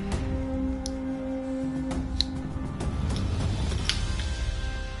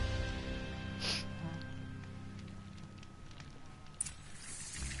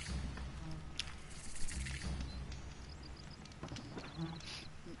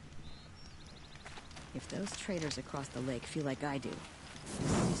 If those traders across the lake feel like I do,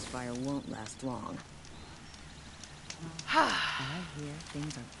 this ceasefire won't last long. I hear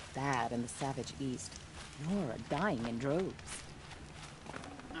things are bad in the savage east. More are dying in droves.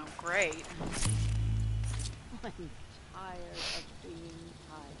 Oh, great. I'm tired of being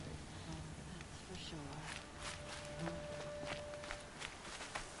tired. That's for sure.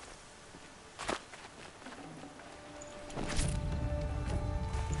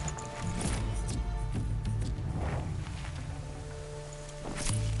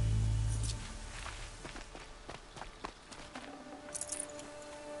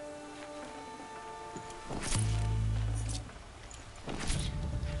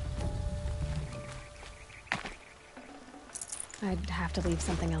 I'd have to leave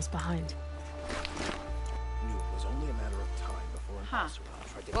something else behind. Knew it was only a matter of time before an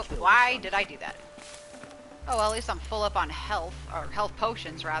Oseram tried to Well, kill why the did I do that? Oh, well, at least I'm full up on health, or health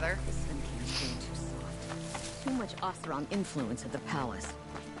potions, rather. This thing can't go too soft. Too much Oseram influence at the palace.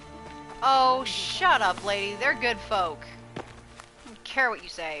 Oh, shut up, lady. They're good folk. I don't care what you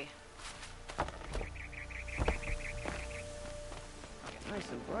say. Nice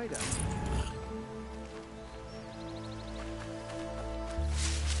and bright out there.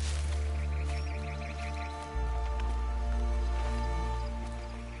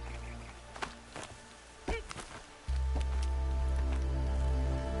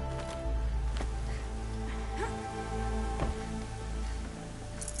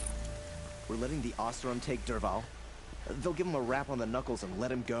 We're letting the Oseram take Dervahl. They'll give him a rap on the knuckles and let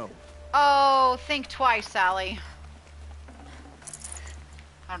him go. Oh, think twice, Sally.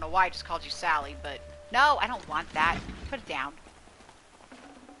 I don't know why I just called you Sally, but... No, I don't want that. Put it down.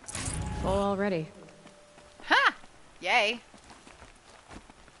 Full already. Huh! Yay.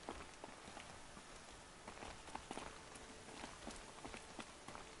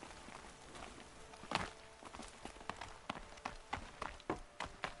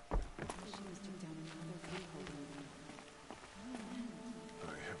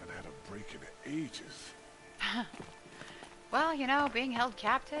 Ages. Well, you know, being held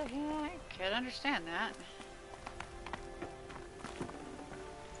captive, yeah, I could understand that.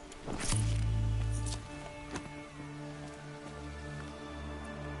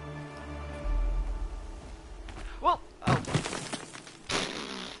 Whoa! Oh.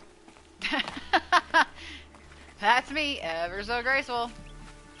 That's me, ever so graceful.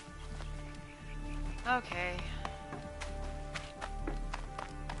 Okay.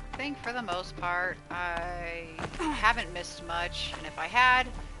 I think for the most part, I haven't missed much, and if I had,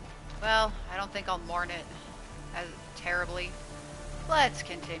 well, I don't think I'll mourn it as terribly. Let's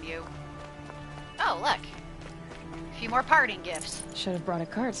continue. Oh, look. A few more parting gifts. Should have brought a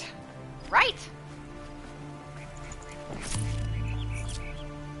cart. Right!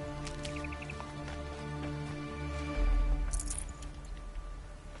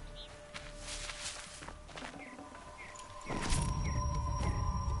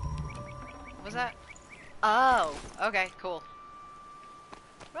 What was that? Oh, okay, cool.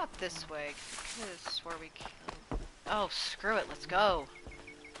 What about this way? This is where we kill. Oh, screw it, let's go.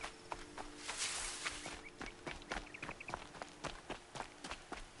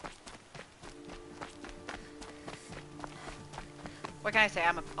 what can I say?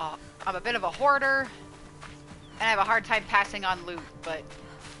 I'm a bit of a hoarder, and I have a hard time passing on loot. But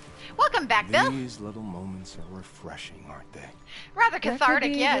welcome back, Bill. These little moments are refreshing, aren't they? Rather cathartic, that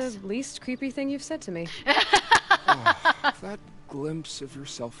could be yes. the least creepy thing you've said to me. That glimpse of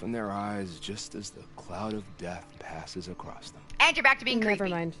yourself in their eyes just as the cloud of death passes across them. And you're back to being creepy. Never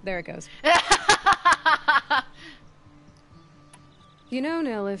mind. There it goes. You know,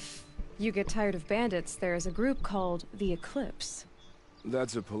 Nil, if you get tired of bandits, there is a group called the Eclipse.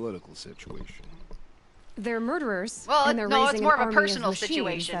 That's a political situation. They're murderers, Well, and they're no, raising it's more an of a army personal machines.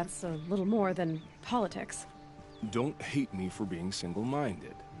 situation. That's a little more than politics. Don't hate me for being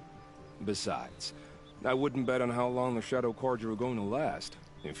single-minded. Besides, I wouldn't bet on how long the Shadow Cards are going to last,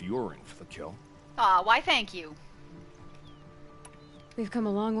 if you're in for the kill. Aw, why thank you. We've come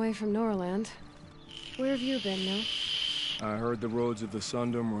a long way from Norland. Where have you been, Nil? I heard the roads of the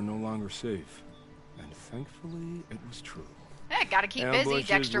Sundom were no longer safe. And thankfully, it was true. Gotta keep busy, Ambushes,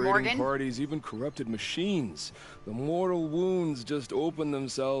 Dexter raiding Morgan. parties, even corrupted machines. The mortal wounds just opened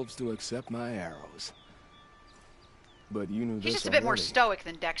themselves to accept my arrows. But you knew this He's just a bit more already. stoic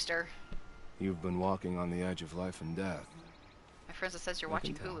than Dexter. You've been walking on the edge of life and death. My friend says you're I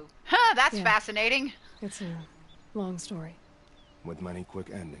watching can tell. Hulu. Huh, that's Yeah. fascinating. It's a long story. With many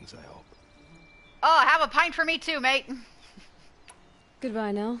quick endings, I hope. Oh, have a pint for me too, mate.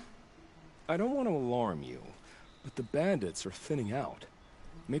 Goodbye, Nil. I don't want to alarm you, but the bandits are thinning out.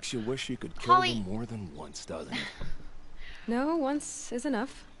 Makes you wish you could kill Holly. them more than once, doesn't it? No, once is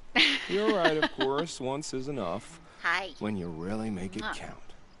enough. You're right, of course. Once is enough. Hi. When you really make it count.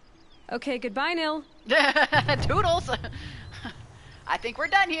 Okay, goodbye, Nil. Toodles. I think we're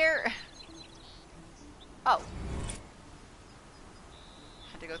done here. Oh.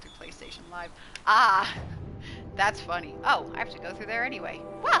 Had to go through PlayStation Live. Ah, that's funny. Oh, I have to go through there anyway.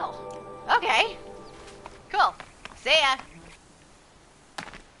 Well, okay. Cool. See ya.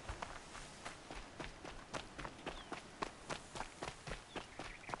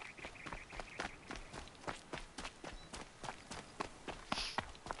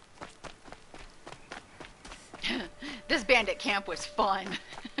 This bandit camp was fun.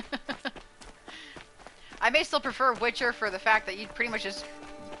 I may still prefer Witcher for the fact that you'd pretty much just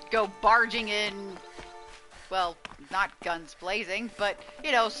go barging in, well, not guns blazing, but,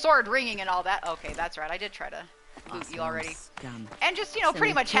 you know, sword ringing and all that. Okay, that's right, I did try to loot you already. Scum. And just, you know, Send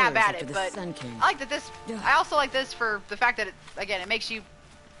pretty me much have killers at after it, the but Sun King. I like that this, I also like this for the fact that, it, again, it makes you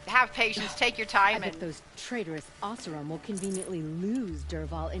have patience, take your I time, bet and... those traitorous Oseram will conveniently lose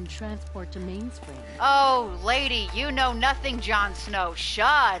Dervahl in transport to Mainspring. Oh, lady, you know nothing, Jon Snow.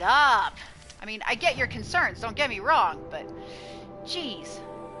 Shut up. I mean, I get your concerns, don't get me wrong, but... Jeez.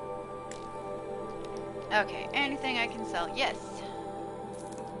 Okay, anything I can sell? Yes.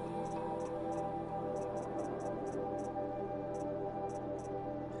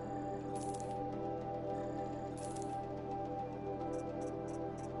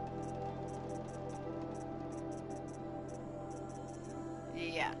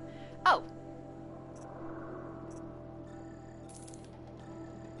 Yeah. Oh.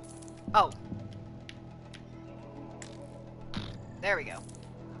 Oh. There we go.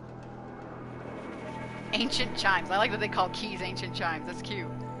 Ancient chimes. I like that they call keys ancient chimes. That's cute.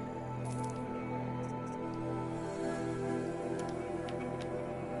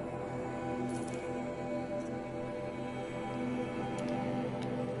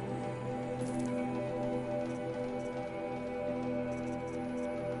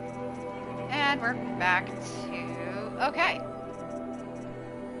 And we're back to... Okay.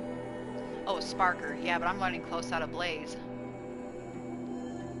 Oh, a Sparker. Yeah, but I'm running close out of Blaze.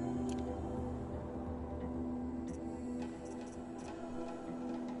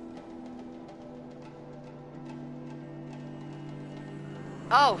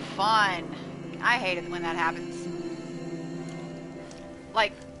 Oh, fun. I hate it when that happens.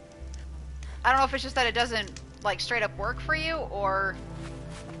 Like, I don't know if it's just that it doesn't, like, straight up work for you, or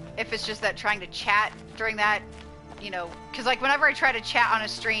if it's just that trying to chat during that, you know, because, like, whenever I try to chat on a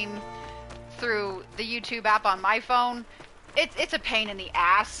stream through the YouTube app on my phone, it's a pain in the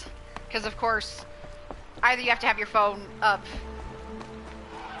ass, because, of course, either you have to have your phone up...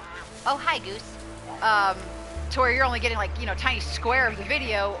 Oh, hi, Goose. To where you're only getting, like, you know, tiny square of the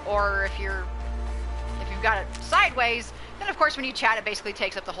video, or if you've got it sideways, then of course when you chat it basically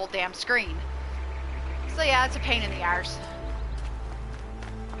takes up the whole damn screen. So yeah, it's a pain in the arse.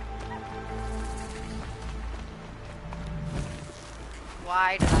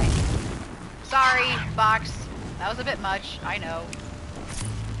 Why did I... Sorry, Fox. That was a bit much, I know.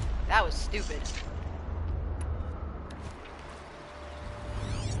 That was stupid.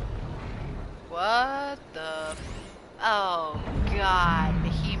 What the... god,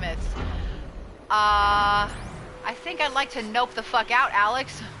 behemoths. I think I'd like to nope the fuck out,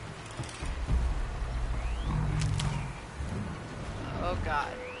 Alex. Oh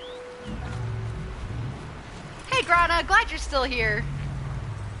god. Hey Grana, glad you're still here.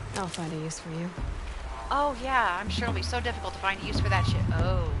 I'll find a use for you. Oh yeah, I'm sure it'll be so difficult to find a use for that shit.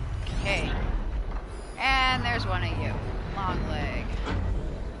 Okay. And there's one of you. Long leg.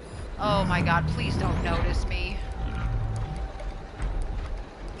 Oh my god, please don't notice me.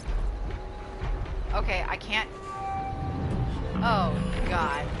 Okay, I can't... Oh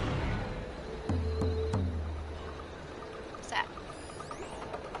god. What's that?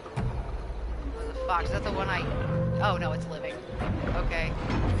 What the fuck? Is that the one I... Oh no, it's living. Okay.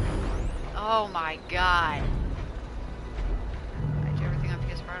 Oh my god. I do everything on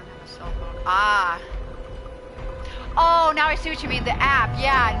PS4. I don't have a cell phone. Ah. Oh, now I see what you mean. The app.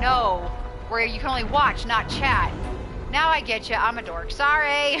 Yeah, no. Where you can only watch, not chat. Now I get you. I'm a dork.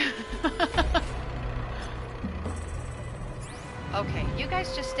 Sorry. Okay, you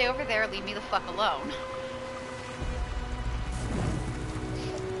guys just stay over there. Leave me the fuck alone.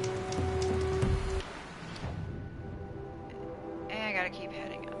 And I gotta keep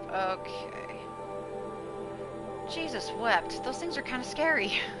heading up. Okay. Jesus wept. Those things are kind of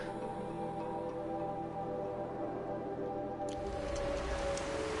scary.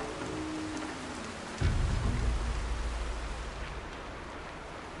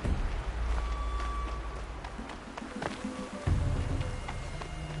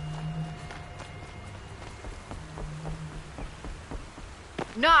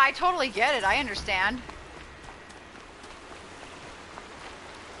 No, I totally get it. I understand.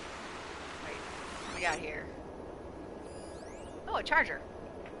 Wait, what do we got here? Oh, a charger.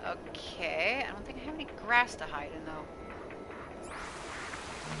 Okay, I don't think I have any grass to hide in, though.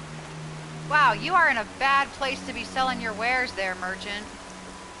 Wow, you are in a bad place to be selling your wares there, merchant.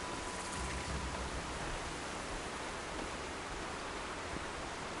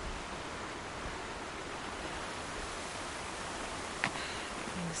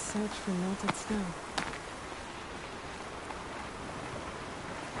 Search for melted snow.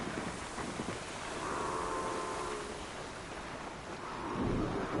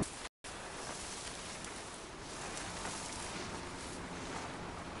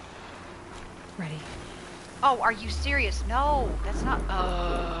 Ready. Oh, are you serious? No, that's not...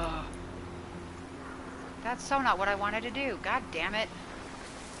 That's so not what I wanted to do. God damn it.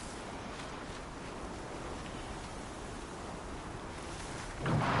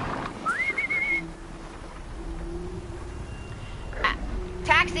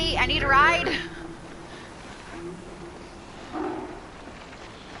 Taxi, I need a ride.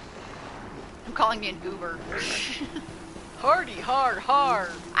 I'm calling me an Uber. Hardy, har, har.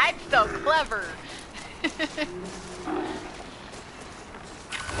 I'm so clever.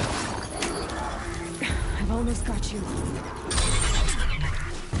 I've almost got you.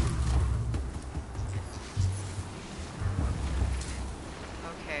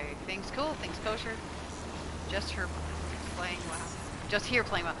 Okay, things cool, things kosher. Just her playing WoW. Just here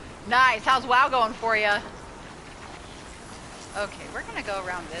playing WoW. Nice, how's WoW going for you? Okay, we're gonna go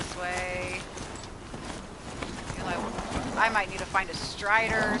around this way. You know, I might need to find a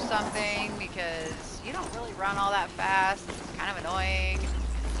strider or something because you don't really run all that fast. It's kind of annoying.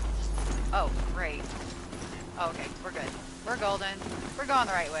 Oh, great. Okay, we're good. We're golden. We're going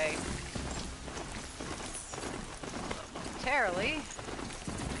the right way. Momentarily.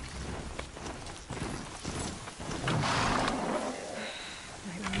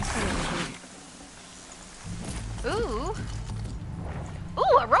 Ooh.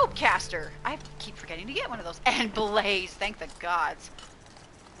 Ooh, a rope caster. I keep forgetting to get one of those. And blaze, thank the gods.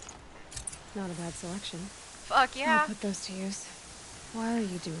 Not a bad selection. Fuck yeah. I'll put those to use. Why are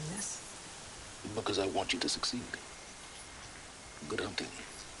you doing this? Because I want you to succeed. Good hunting.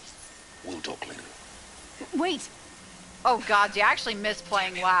 We'll talk later. Wait! Oh gods, yeah, I actually miss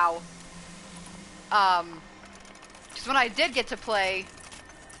playing WoW. Because when I did get to play,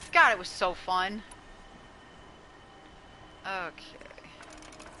 God, it was so fun. Okay.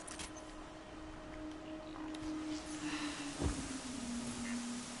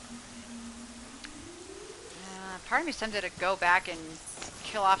 Part of me is tempted to go back and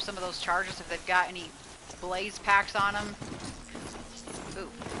kill off some of those chargers if they've got any blaze packs on them. Ooh.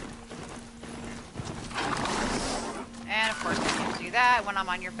 And of course I can't do that when I'm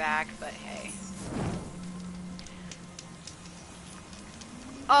on your back, but hey.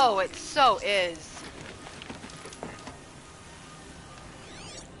 Oh, it so is.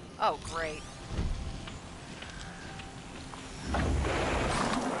 Oh, great.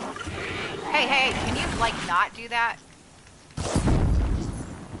 Hey, hey, can you, like, not do that?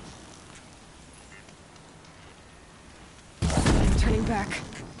 back.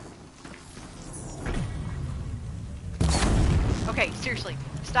 Okay, seriously,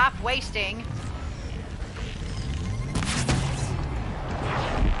 stop wasting.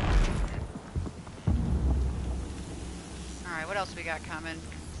 Alright, what else we got coming?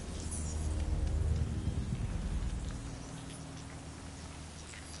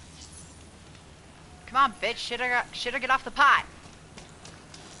 Come on, bitch, should I get off the pot?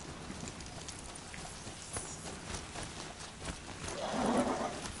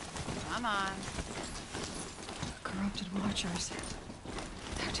 Come on. Corrupted watchers.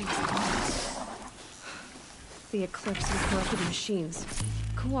 Acting as guards. The Eclipse and corrupted machines.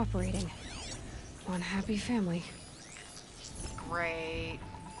 Cooperating. One happy family. Great.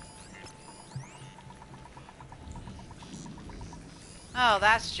 Oh,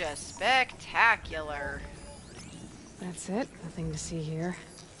 that's just spectacular. That's it? Nothing to see here.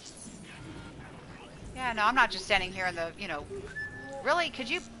 Yeah, no, I'm not just standing here in the, you know... Really? Could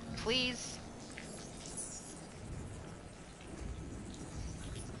you please...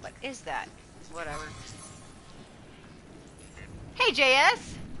 What is that? Whatever. Hey,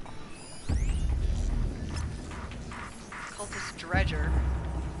 JS! Cultist Dredger.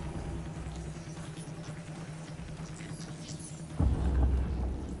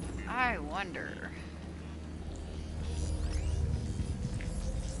 I wonder...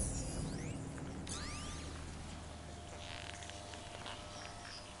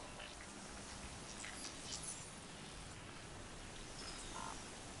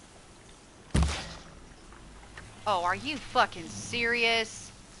 Oh, are you fucking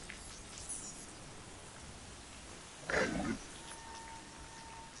serious?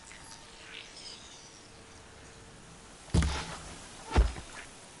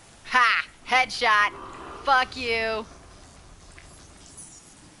 Ha! Headshot! Fuck you!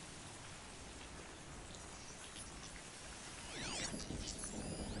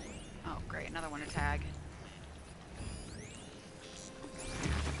 Oh, great. Another one to tag.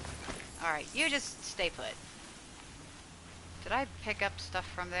 Alright, you just stay put. Did I pick up stuff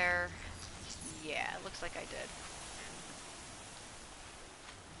from there? Yeah, it looks like I did.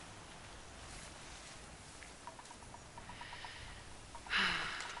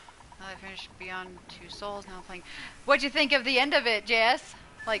 Now I finished Beyond Two Souls, now I'm playing... What'd you think of the end of it, JS?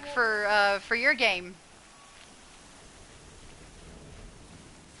 Like, for your game?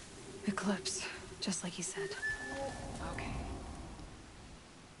 Eclipse. Just like he said. Okay.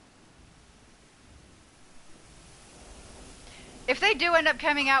 If they do end up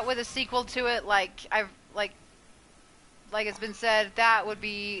coming out with a sequel to it, like it's been said, that would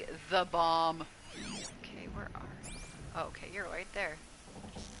be the bomb. Okay, where are... Oh, okay, you're right there.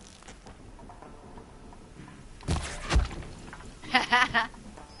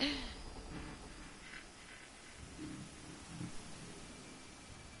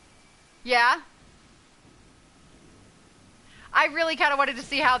 Yeah? I really kind of wanted to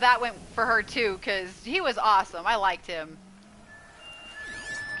see how that went for her too, because he was awesome. I liked him.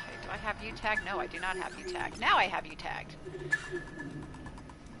 Do I have you tagged? No, I do not have you tagged. Now I have you tagged.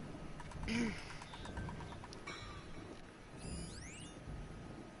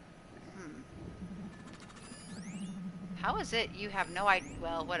 How is it you have no idea?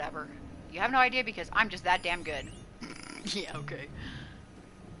 Well, whatever. You have no idea because I'm just that damn good. Yeah, okay.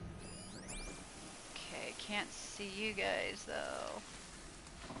 Okay, can't see you guys though.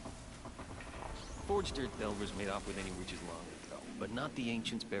 Forged dirt delvers made off with any riches long ago, but not the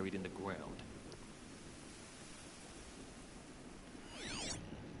ancients buried in the ground.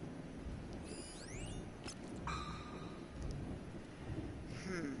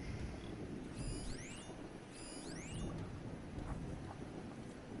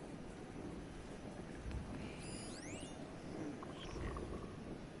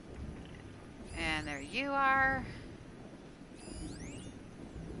 And there you are.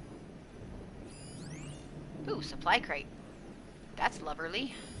 Ooh, supply crate. That's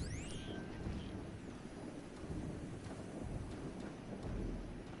loverly.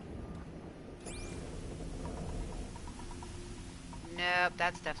 Nope,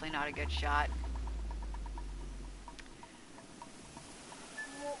 that's definitely not a good shot.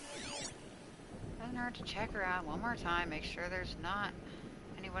 Doesn't hurt to check around one more time, make sure there's not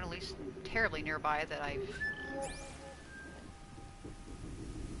anyone at least terribly nearby that I've...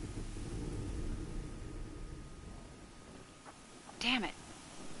 Damn it!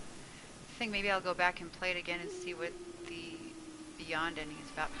 I think maybe I'll go back and play it again and see what the Beyond ending is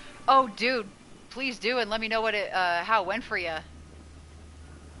about. Oh, dude! Please do, and let me know what it, how it went for you.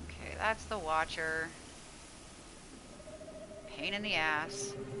 Okay, that's the Watcher. Pain in the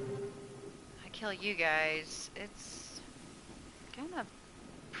ass. I kill you guys. It's gonna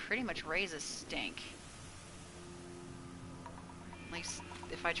pretty much raise a stink. At least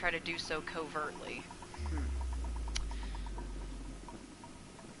if I try to do so covertly.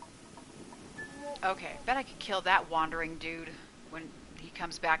 Okay, bet I could kill that wandering dude when he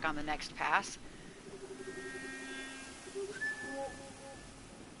comes back on the next pass.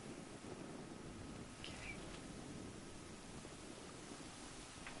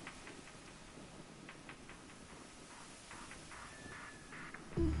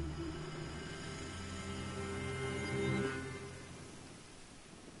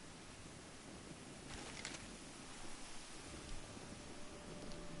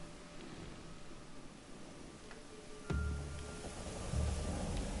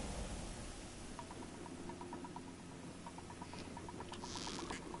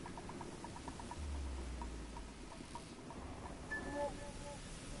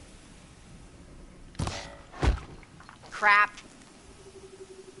 Crap.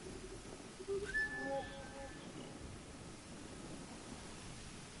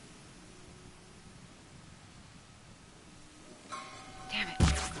 Damn it.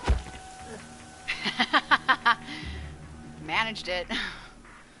 Managed it.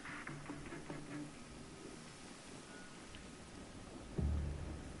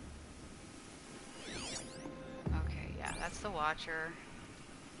 Okay, yeah, that's the Watcher.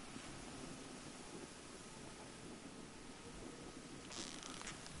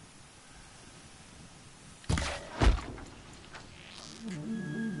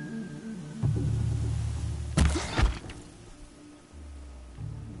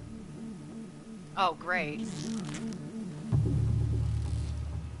 Oh, great.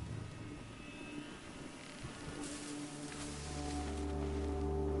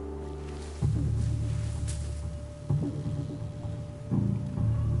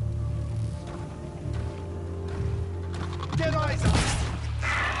 Get eyes up!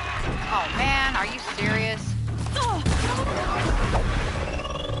 Oh man, are you serious?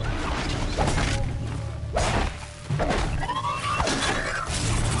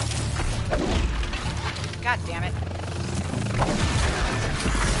 God damn it.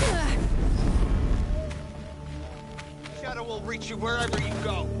 Shadow will reach you wherever you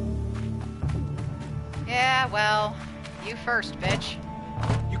go. Yeah, well, you first, bitch.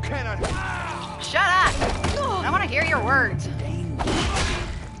 You cannot. Shut up! I want to hear your words.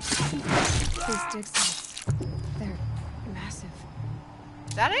 These dig sites, they're massive.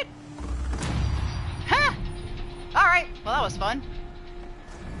 Is that it? Huh! Alright, well that was fun.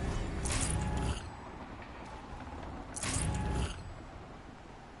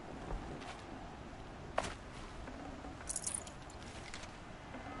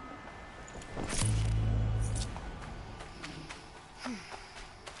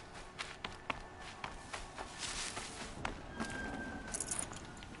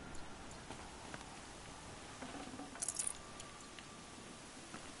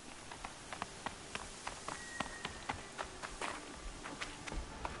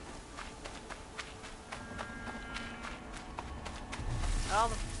 All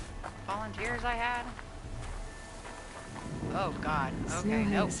the volunteers I had. Oh god. Okay,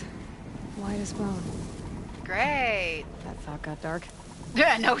 nope. White as bone. Great. That thought got dark.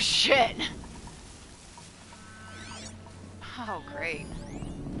 Yeah, no shit. Oh, great.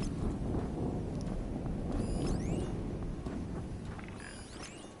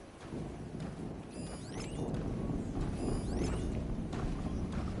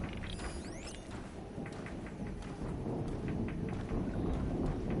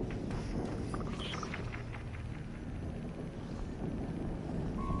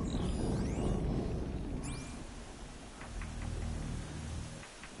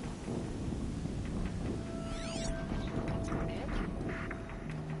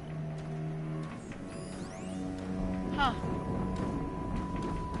 Huh.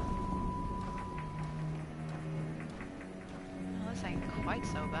 Well, this ain't quite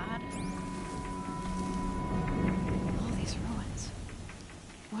so bad. All these ruins.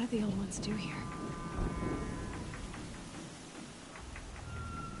 What did the old ones do here?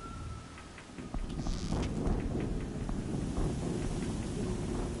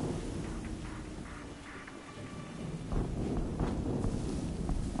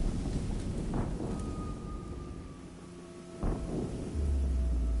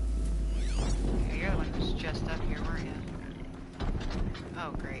 Okay, you're the one who's just up here, weren't you?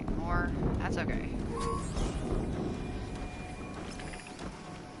 Oh, great. More? That's okay.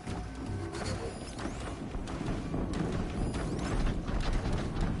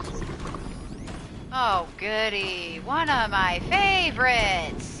 Oh, goody. One of my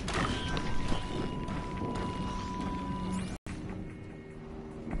favorites.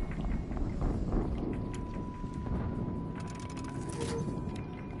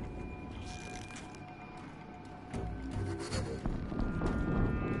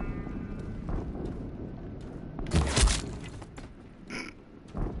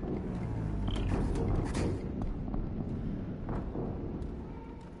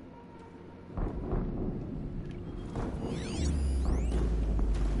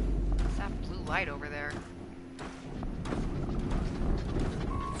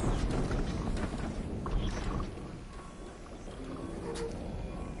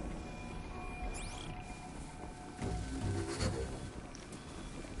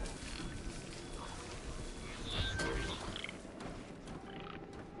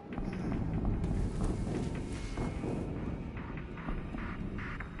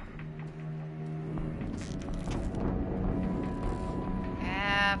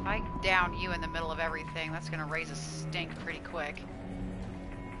 you in the middle of everything. That's gonna raise a stink pretty quick.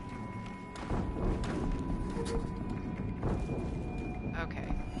 Okay.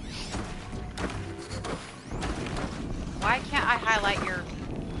 Why can't I highlight your...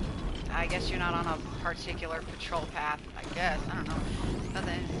 I guess you're not on a particular patrol path. I guess. I don't know.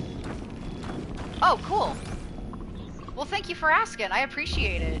 Nothing. Oh, cool. Well, thank you for asking. I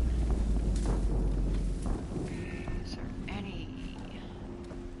appreciate it. Is there any...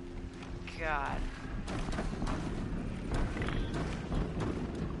 God.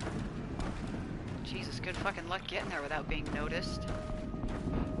 Jesus, good fucking luck getting there without being noticed.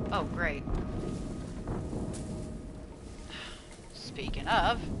 Oh, great. Speaking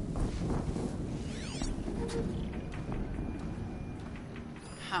of...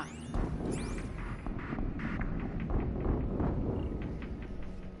 Huh.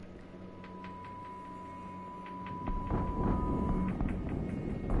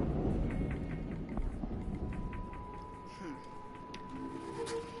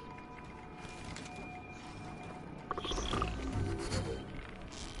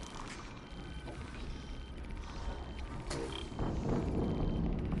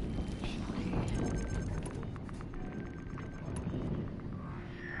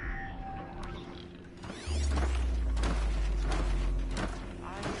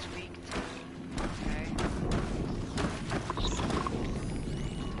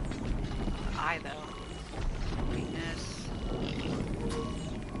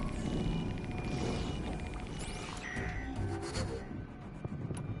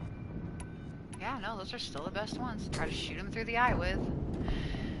 No, those are still the best ones. Try to shoot him through the eye with.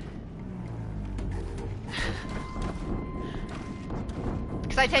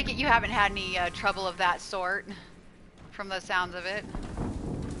 Because I take it you haven't had any trouble of that sort, from the sounds of it.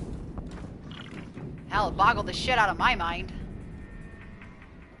 Hell, it boggled the shit out of my mind.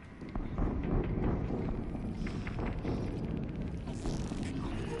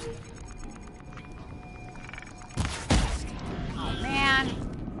 Oh, man.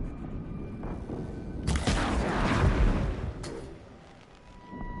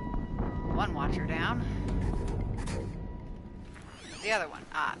 One watcher down. The other one.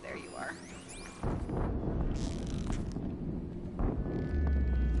 Ah, there you are.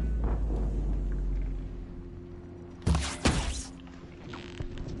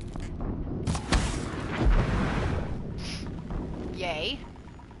 Yay.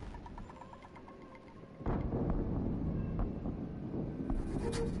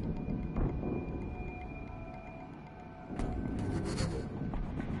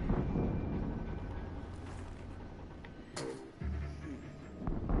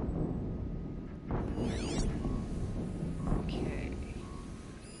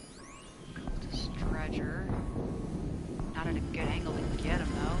 Not at a good angle to get him,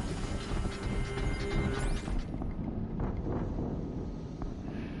 though.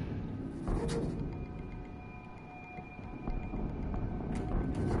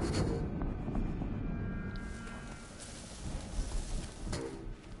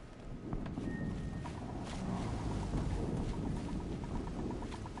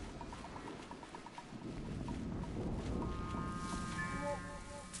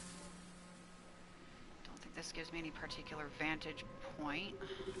 This gives me any particular vantage point.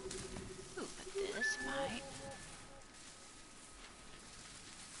 Ooh, but this might.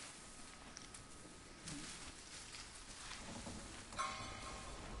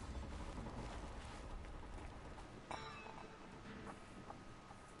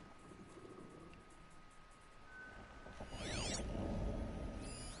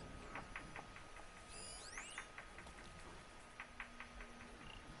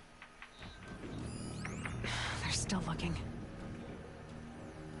 Still looking.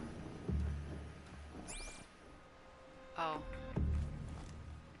 Oh.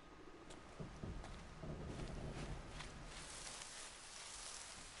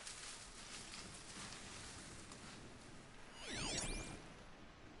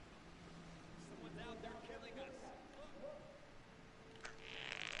 Someone's out there killing us.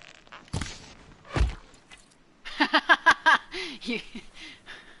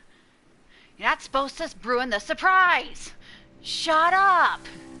 You're not supposed to ruin the surprise! Shut up!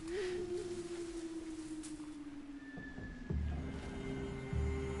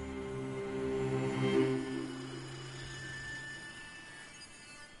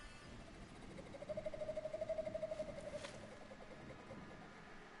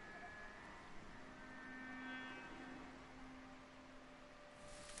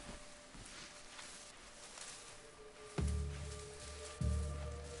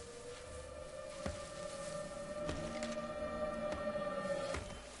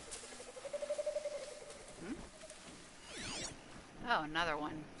 Oh, another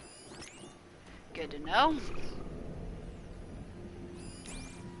one. Good to know.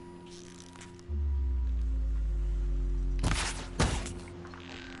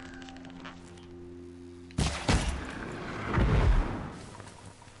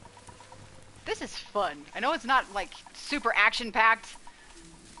 This is fun. I know it's not like super action-packed,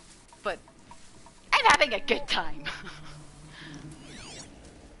 but I'm having a good time.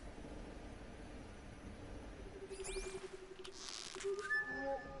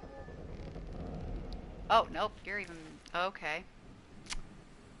 Oh, nope, you're even... okay.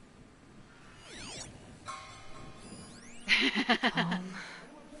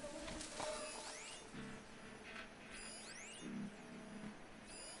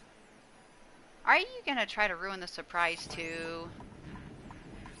 Are you gonna try to ruin the surprise too?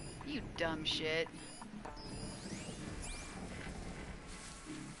 You dumb shit.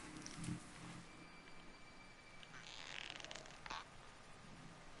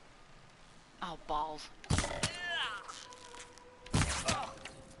 Oh, balls.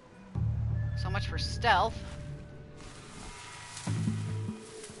 So much for stealth.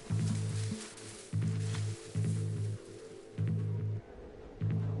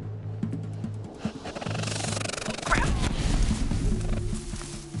 Oh, crap!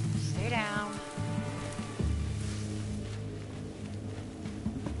 Stay down.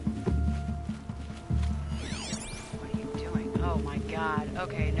 What are you doing? Oh my god.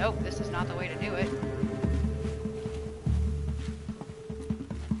 Okay, nope, this is not the way to do it.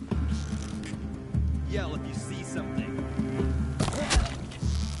 Yell if you see something.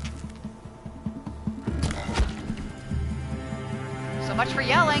 So much for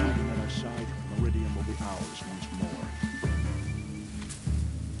yelling. At our side, Meridian will be ours once more.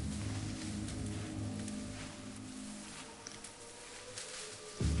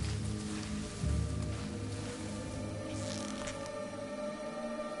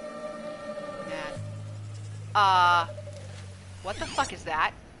 What the fuck is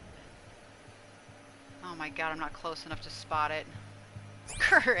that? Oh my god, I'm not close enough to spot it.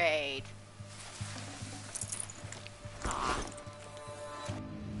 Great. Ah.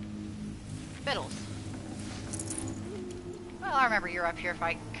 Fiddles. Well, I remember you're up here if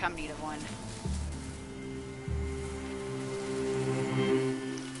I come need of one.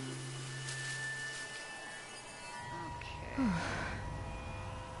 Okay.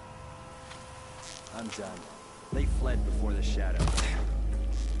 I'm done. They fled before the shadow.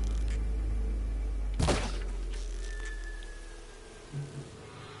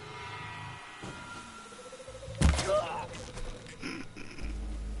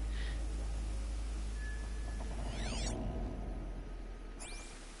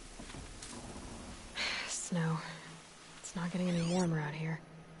 Snow. It's not getting any warmer out here.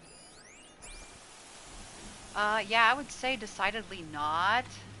 Yeah, I would say decidedly not.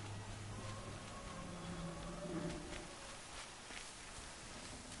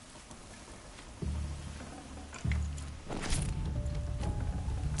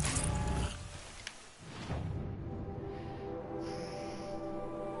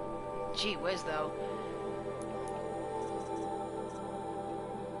 Gee whiz, though.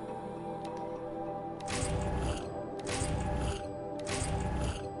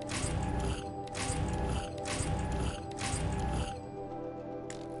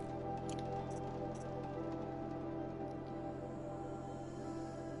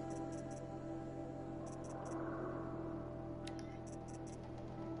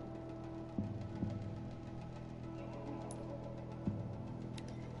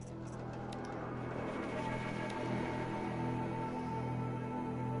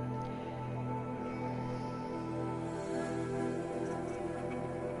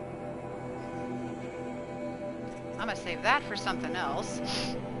 I'm gonna save that for something else.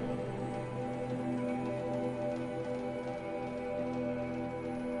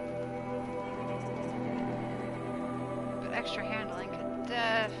 But extra handling could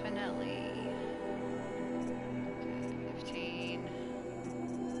definitely... 15...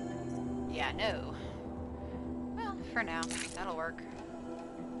 Yeah, no. Well, for now, that'll work.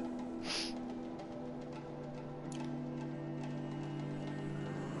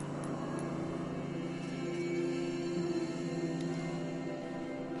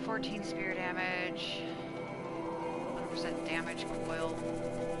 Spear damage, 100% damage coil.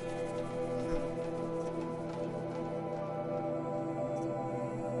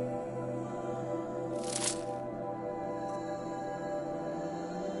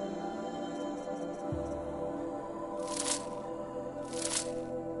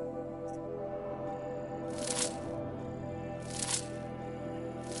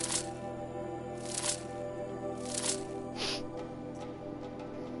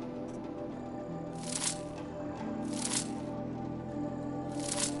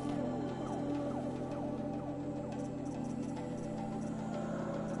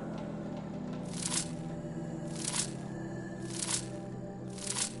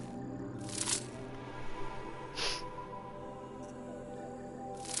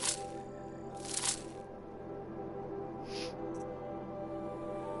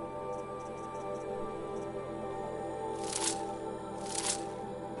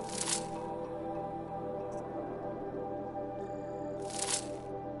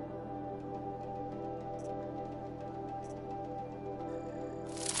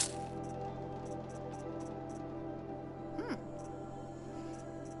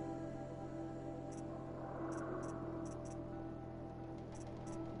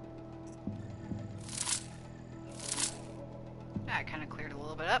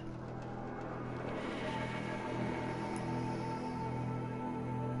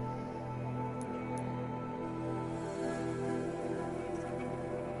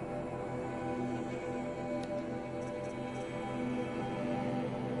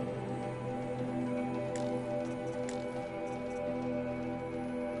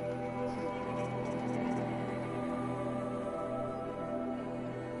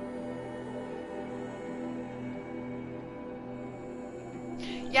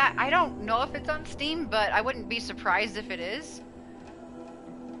 Yeah, I don't know if it's on Steam, but I wouldn't be surprised if it is.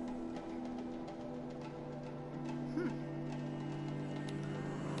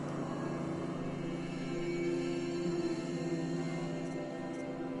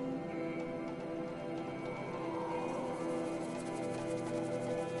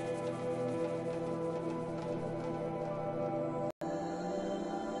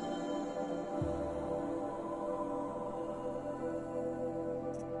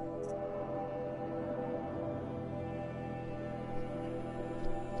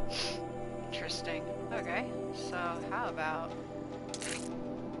 Interesting. Okay, so how about...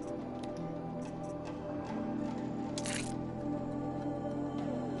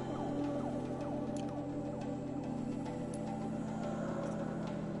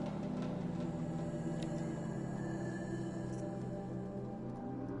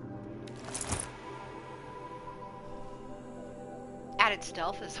 added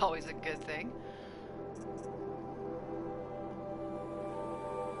stealth is always a good thing.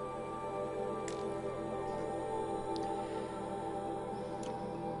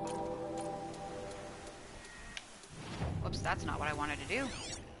 Whoops, that's not what I wanted to do.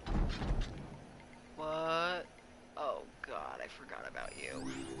 What? Oh god, I forgot about you.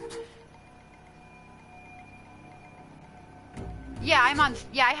 Yeah, I'm on...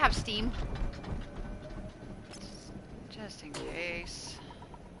 Yeah, I have Steam. Just in case.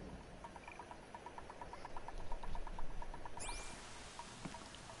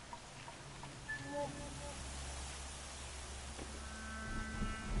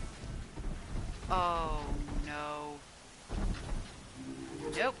 Oh, no.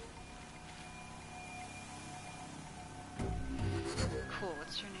 Nope. Cool,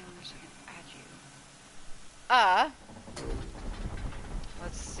 what's your name so I can add you?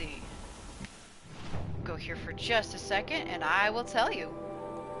 Let's see. Go here for just a second and I will tell you.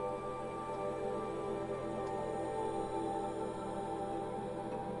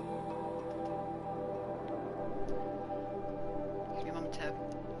 Give me a moment to...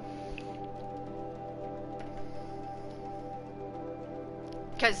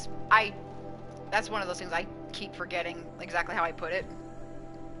 Because that's one of those things I keep forgetting exactly how I put it.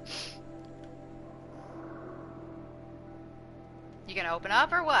 You gonna open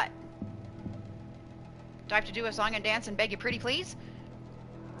up or what? Do I have to do a song and dance and beg you pretty please?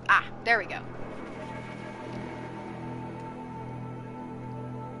 Ah, there we go.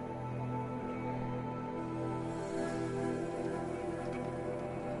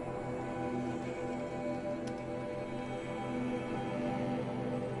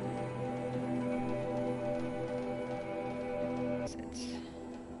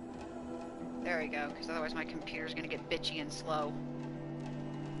 There we go, because otherwise my computer's gonna get bitchy and slow.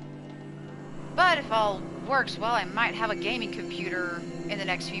 But if all works well, I might have a gaming computer in the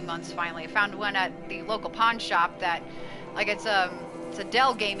next few months finally. I found one at the local pawn shop that, like, it's a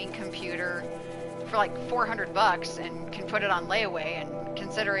Dell gaming computer for like $400 and can put it on layaway, and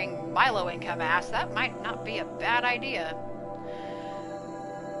considering my low income ass, that might not be a bad idea.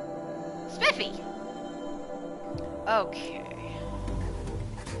 Spiffy! Okay.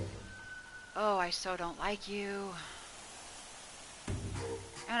 Oh, I so don't like you.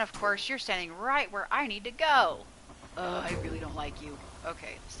 And of course, you're standing right where I need to go. I really don't like you.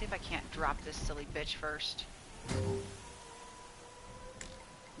 Okay, let's see if I can't drop this silly bitch first.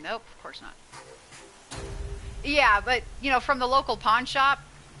 Nope, of course not. Yeah, but, you know, from the local pawn shop,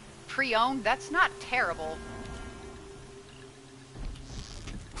 pre-owned, that's not terrible.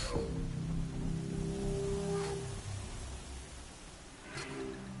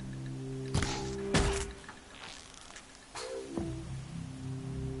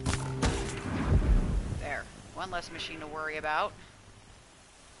 One less machine to worry about.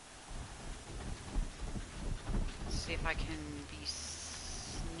 Let's see if I can be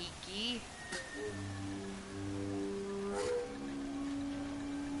sneaky.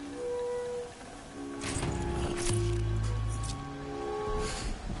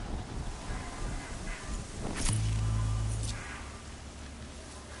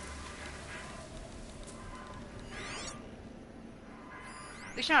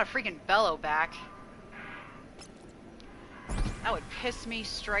 At least you're not a freaking bellow back. That would piss me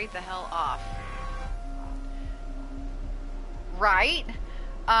straight the hell off. Right?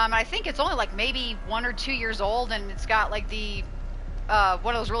 I think it's only like maybe 1 or 2 years old, and it's got like the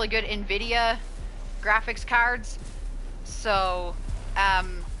one of those really good NVIDIA graphics cards. So,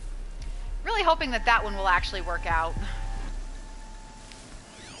 really hoping that that one will actually work out.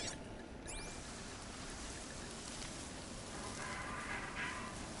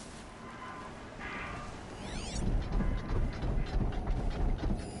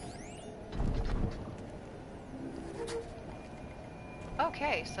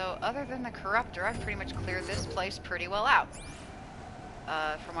 Okay, so other than the Corruptor, I've pretty much cleared this place pretty well out.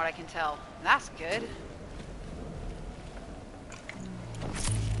 From what I can tell. That's good.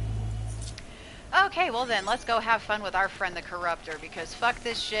 Okay, well then, let's go have fun with our friend the Corruptor, because fuck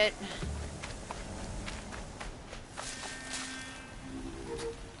this shit.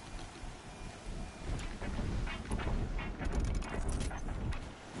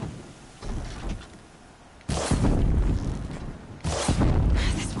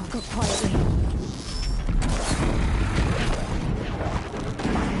 This won't go quietly.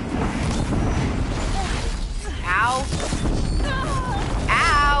 Ow.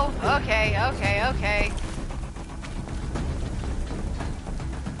 Ow. Okay, okay, okay.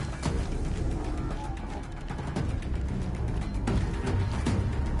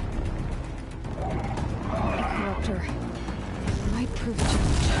 Corruptor. Might prove a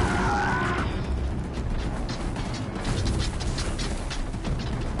challenge.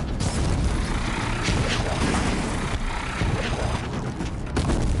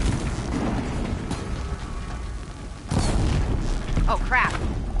 Oh, crap.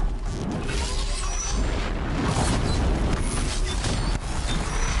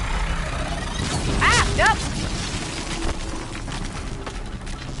 Ah, nope.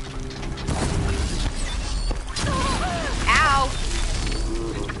 Ow.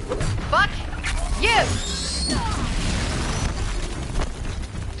 Fuck you.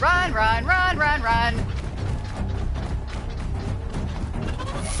 Run, run, run, run, run.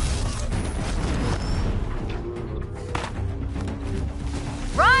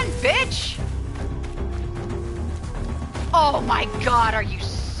 Run, bitch! Oh my god, are you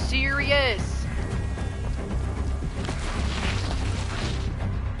serious?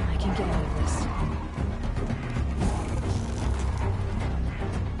 I can get out of this.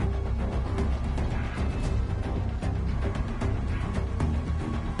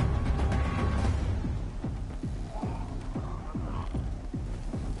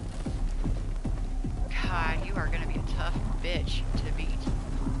 God, you are gonna be a tough bitch to beat.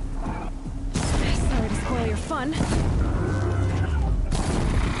 Sorry to spoil your fun.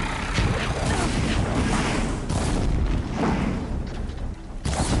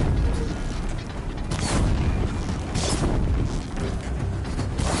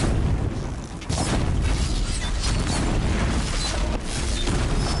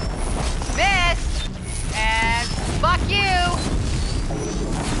 Missed! And fuck you!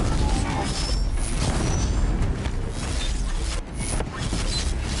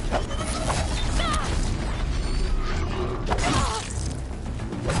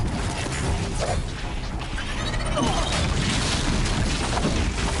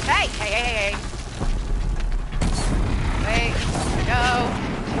 Hey, hey, hey, hey, hey. Wait, no.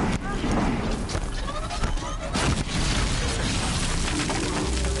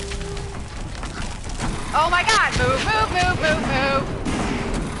 Oh my god, move, move, move, move, move.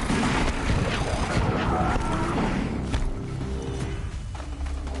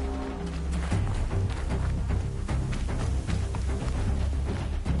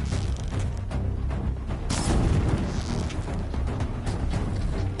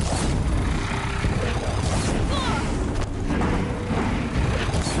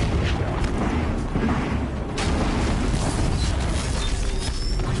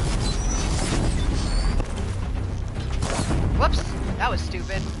 Whoops, that was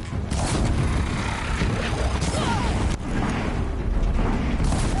stupid.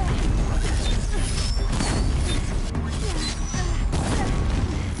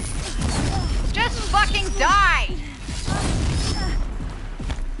 Just fucking die!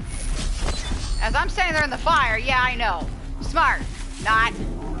 As I'm standing there in the fire, yeah, I know. Smart. Not.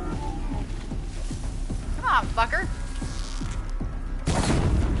 Come on, fucker.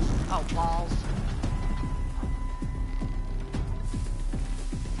 Oh, balls.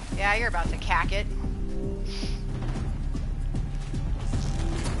 Yeah, you're about to cack it.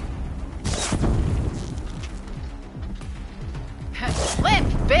 Limp,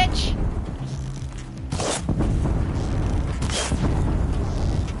 bitch!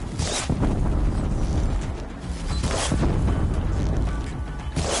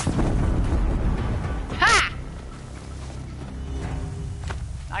 Ha!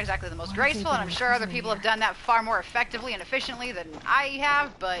 Not exactly the most graceful, and I'm sure other people have done that far more effectively and efficiently than I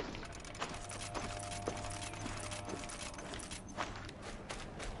have, but...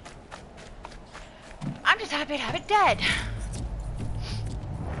 I'm just happy to have it dead.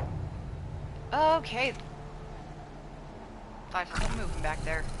 Okay. Thought something moving back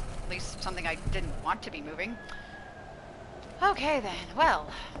there. At least something I didn't want to be moving. Okay then,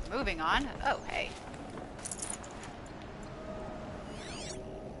 well, moving on. Oh, hey.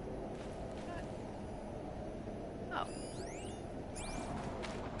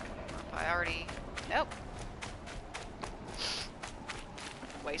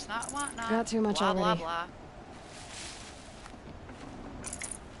 not, want not. Got too much blah, already. blah, blah.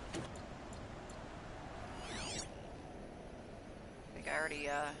 I think I already,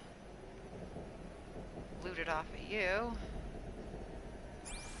 looted off of you.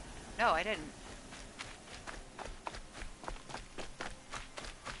 No, I didn't.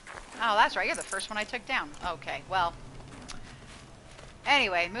 Oh, that's right. You're the first one I took down. Okay, well.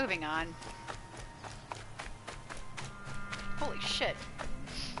 Anyway, moving on. Holy shit.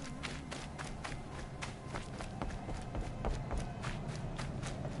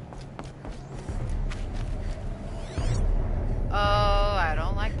 Oh, I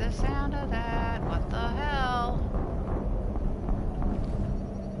don't like the sound of that. What the hell?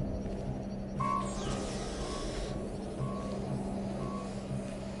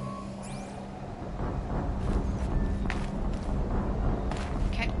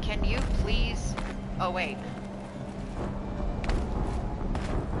 Can you please... Oh, wait.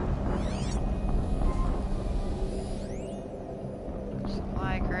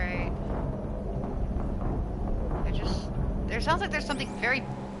 Supply crate. There sounds like there's something very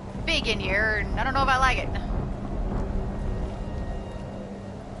big in here, and I don't know if I like it.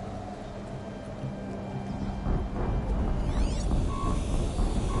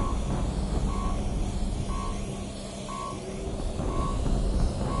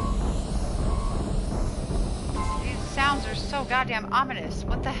 Sounds are so goddamn ominous.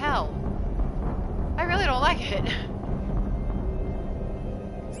 What the hell? I really don't like it.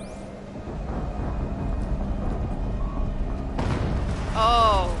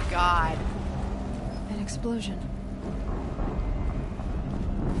 Oh, God. An explosion.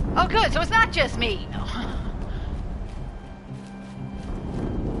 Oh, good. So it's not just me. No.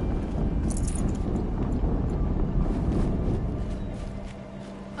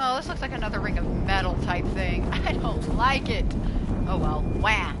 Oh, this looks like another ring of metal type thing. I don't like it. Oh well.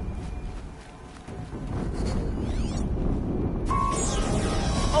 Wah.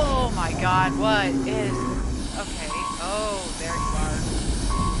 Oh my God, what is... Okay. Oh, there you are.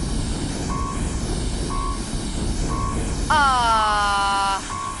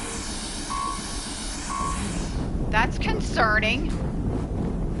 That's concerning.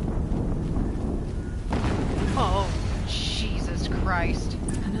 Oh, Jesus Christ.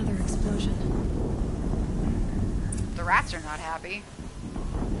 Another explosion. The rats are not happy.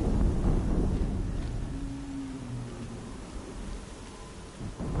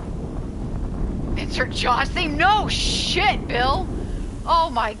 Insert Jaws theme? No shit, Bill! Oh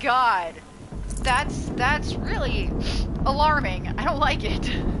my God. That's really alarming. I don't like it.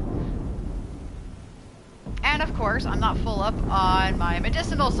 And of course, I'm not full up on my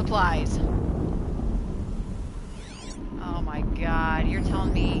medicinal supplies. Oh my God, you're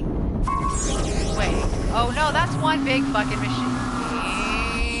telling me... Wait. Oh no, that's one big fucking machine.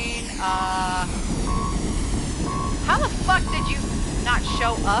 How the fuck did you not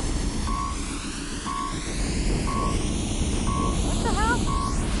show up? What the hell?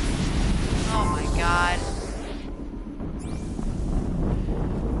 Oh my God.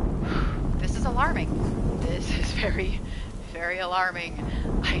 This is alarming. This is very, very alarming.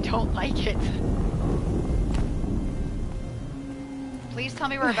 I don't like it. Please tell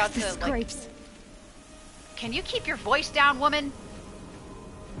me we're about to, like... Grapes. Can you keep your voice down, woman?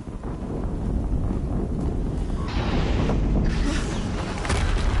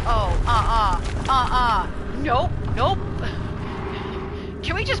 Oh, nope, nope.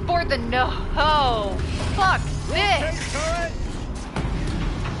 Can we just board the no? Oh, fuck this.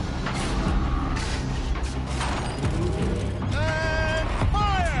 And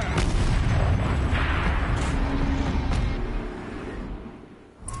fire!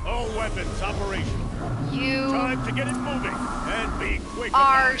 All weapons operational. You Time to get it moving and be quick.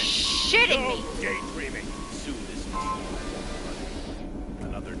 Are shitting me. No daydreaming. Soon this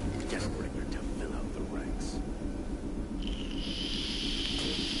another deathbringer to fill out the ranks.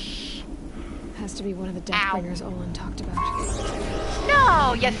 Has to be one of the Deathbringers Olin talked about.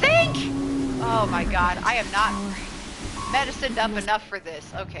 No, you think? Oh my God, I am not medicined up enough for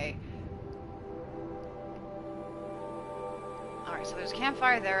this. Okay. Alright, so there's a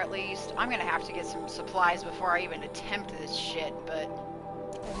campfire there at least. I'm gonna have to get some supplies before I even attempt this shit, but...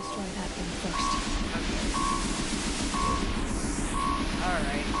 I'll destroy that thing first.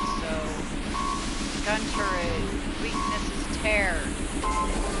 Alright, so... Gun turret. Weakness is tear.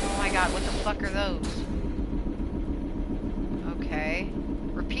 Oh my God, what the fuck are those? Okay.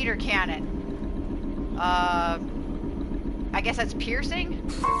 Repeater cannon. I guess that's piercing?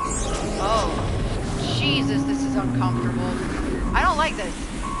 Oh. Jesus, this is uncomfortable. I don't like this.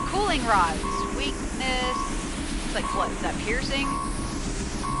 Cooling rods. Weakness. It's like, what? Is that piercing?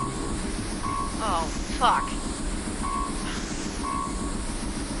 Oh, fuck.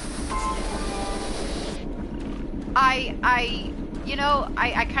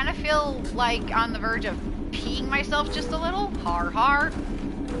 I kind of feel like on the verge of peeing myself just a little. Har har.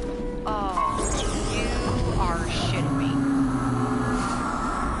 Oh, you are shitting me.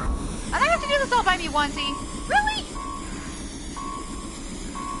 And I have to do this all by me onesie? Really?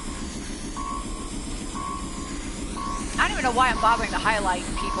 I don't even know why I'm bothering to highlight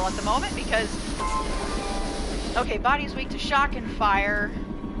people at the moment, because... Okay, body's weak to shock and fire.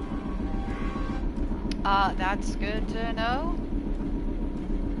 That's good to know.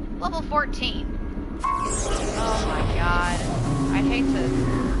 Level 14. Oh my god. I hate to...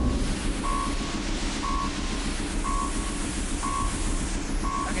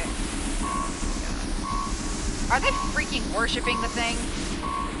 Okay. Are they freaking worshipping the thing?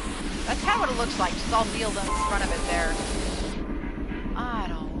 That's kind of what it looks like, just all kneeled in front of it there. I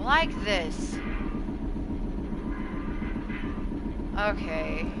don't like this.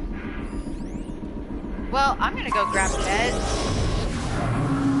 Okay. Well, I'm gonna go grab meds.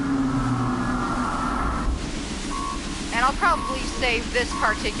 And I'll probably save this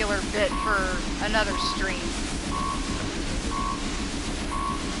particular bit for another stream.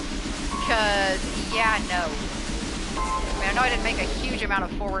 Because, yeah, no. I mean, I know I didn't make a huge amount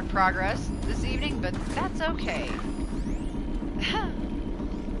of forward progress this evening, but that's okay.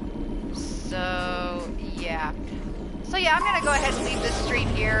 So, yeah. So yeah, I'm gonna go ahead and leave this stream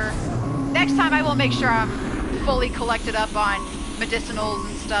here. Next time I will make sure I'm fully collected up on medicinals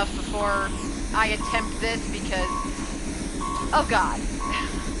and stuff before I attempt this, because, oh god.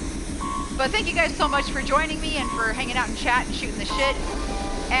 But thank you guys so much for joining me and for hanging out in chat and shooting the shit.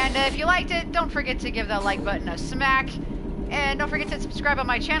 And if you liked it, don't forget to give that like button a smack. And don't forget to subscribe on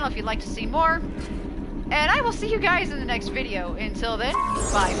my channel if you'd like to see more. And I will see you guys in the next video. Until then,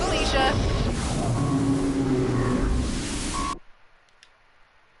 bye Felicia.